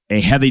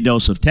a heavy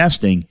dose of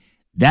testing,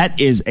 that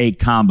is a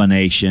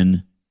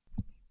combination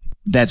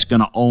that's going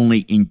to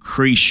only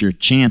increase your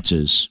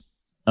chances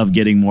of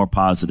getting more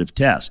positive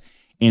tests.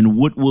 And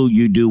what will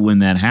you do when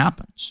that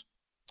happens?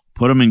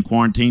 Put them in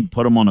quarantine,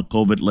 put them on a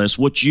COVID list,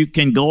 which you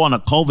can go on a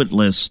COVID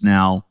list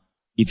now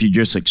if you're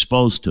just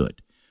exposed to it.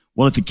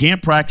 Well, if you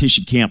can't practice,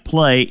 you can't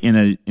play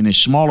in a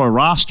smaller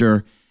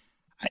roster.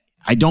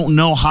 I don't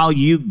know how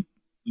you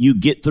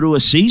get through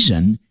a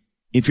season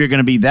if you're going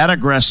to be that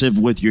aggressive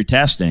with your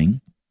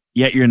testing,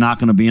 yet you're not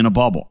going to be in a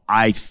bubble.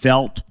 I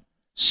felt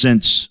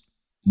since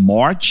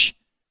March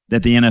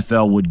that the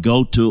NFL would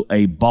go to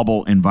a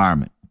bubble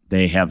environment.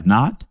 They have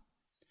not.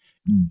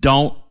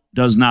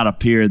 Does not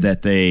appear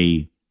that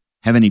they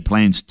have any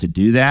plans to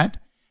do that.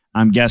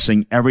 I'm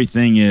guessing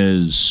everything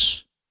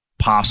is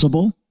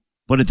possible,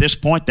 but at this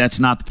point, that's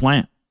not the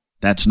plan.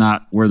 That's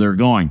not where they're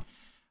going.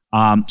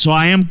 So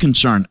I am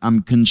concerned.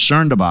 I'm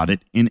concerned about it.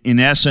 In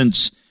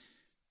essence,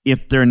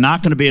 if they're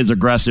not going to be as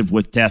aggressive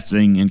with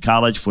testing in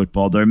college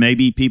football, there may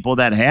be people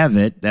that have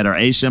it that are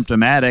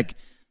asymptomatic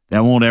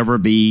that won't ever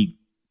be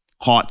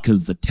caught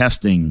because the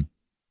testing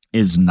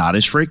is not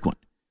as frequent.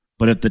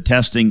 But if the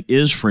testing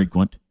is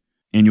frequent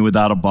and you're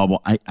without a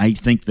bubble, I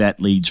think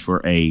that leads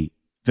for a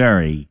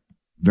very,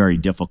 very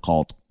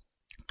difficult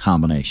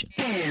combination.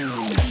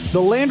 The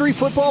Landry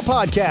Football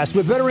Podcast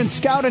with veteran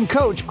scout and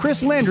coach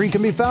Chris Landry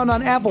can be found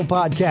on Apple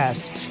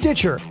Podcasts,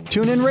 Stitcher,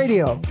 TuneIn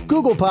Radio,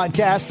 Google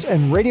Podcasts,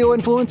 and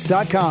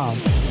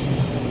RadioInfluence.com.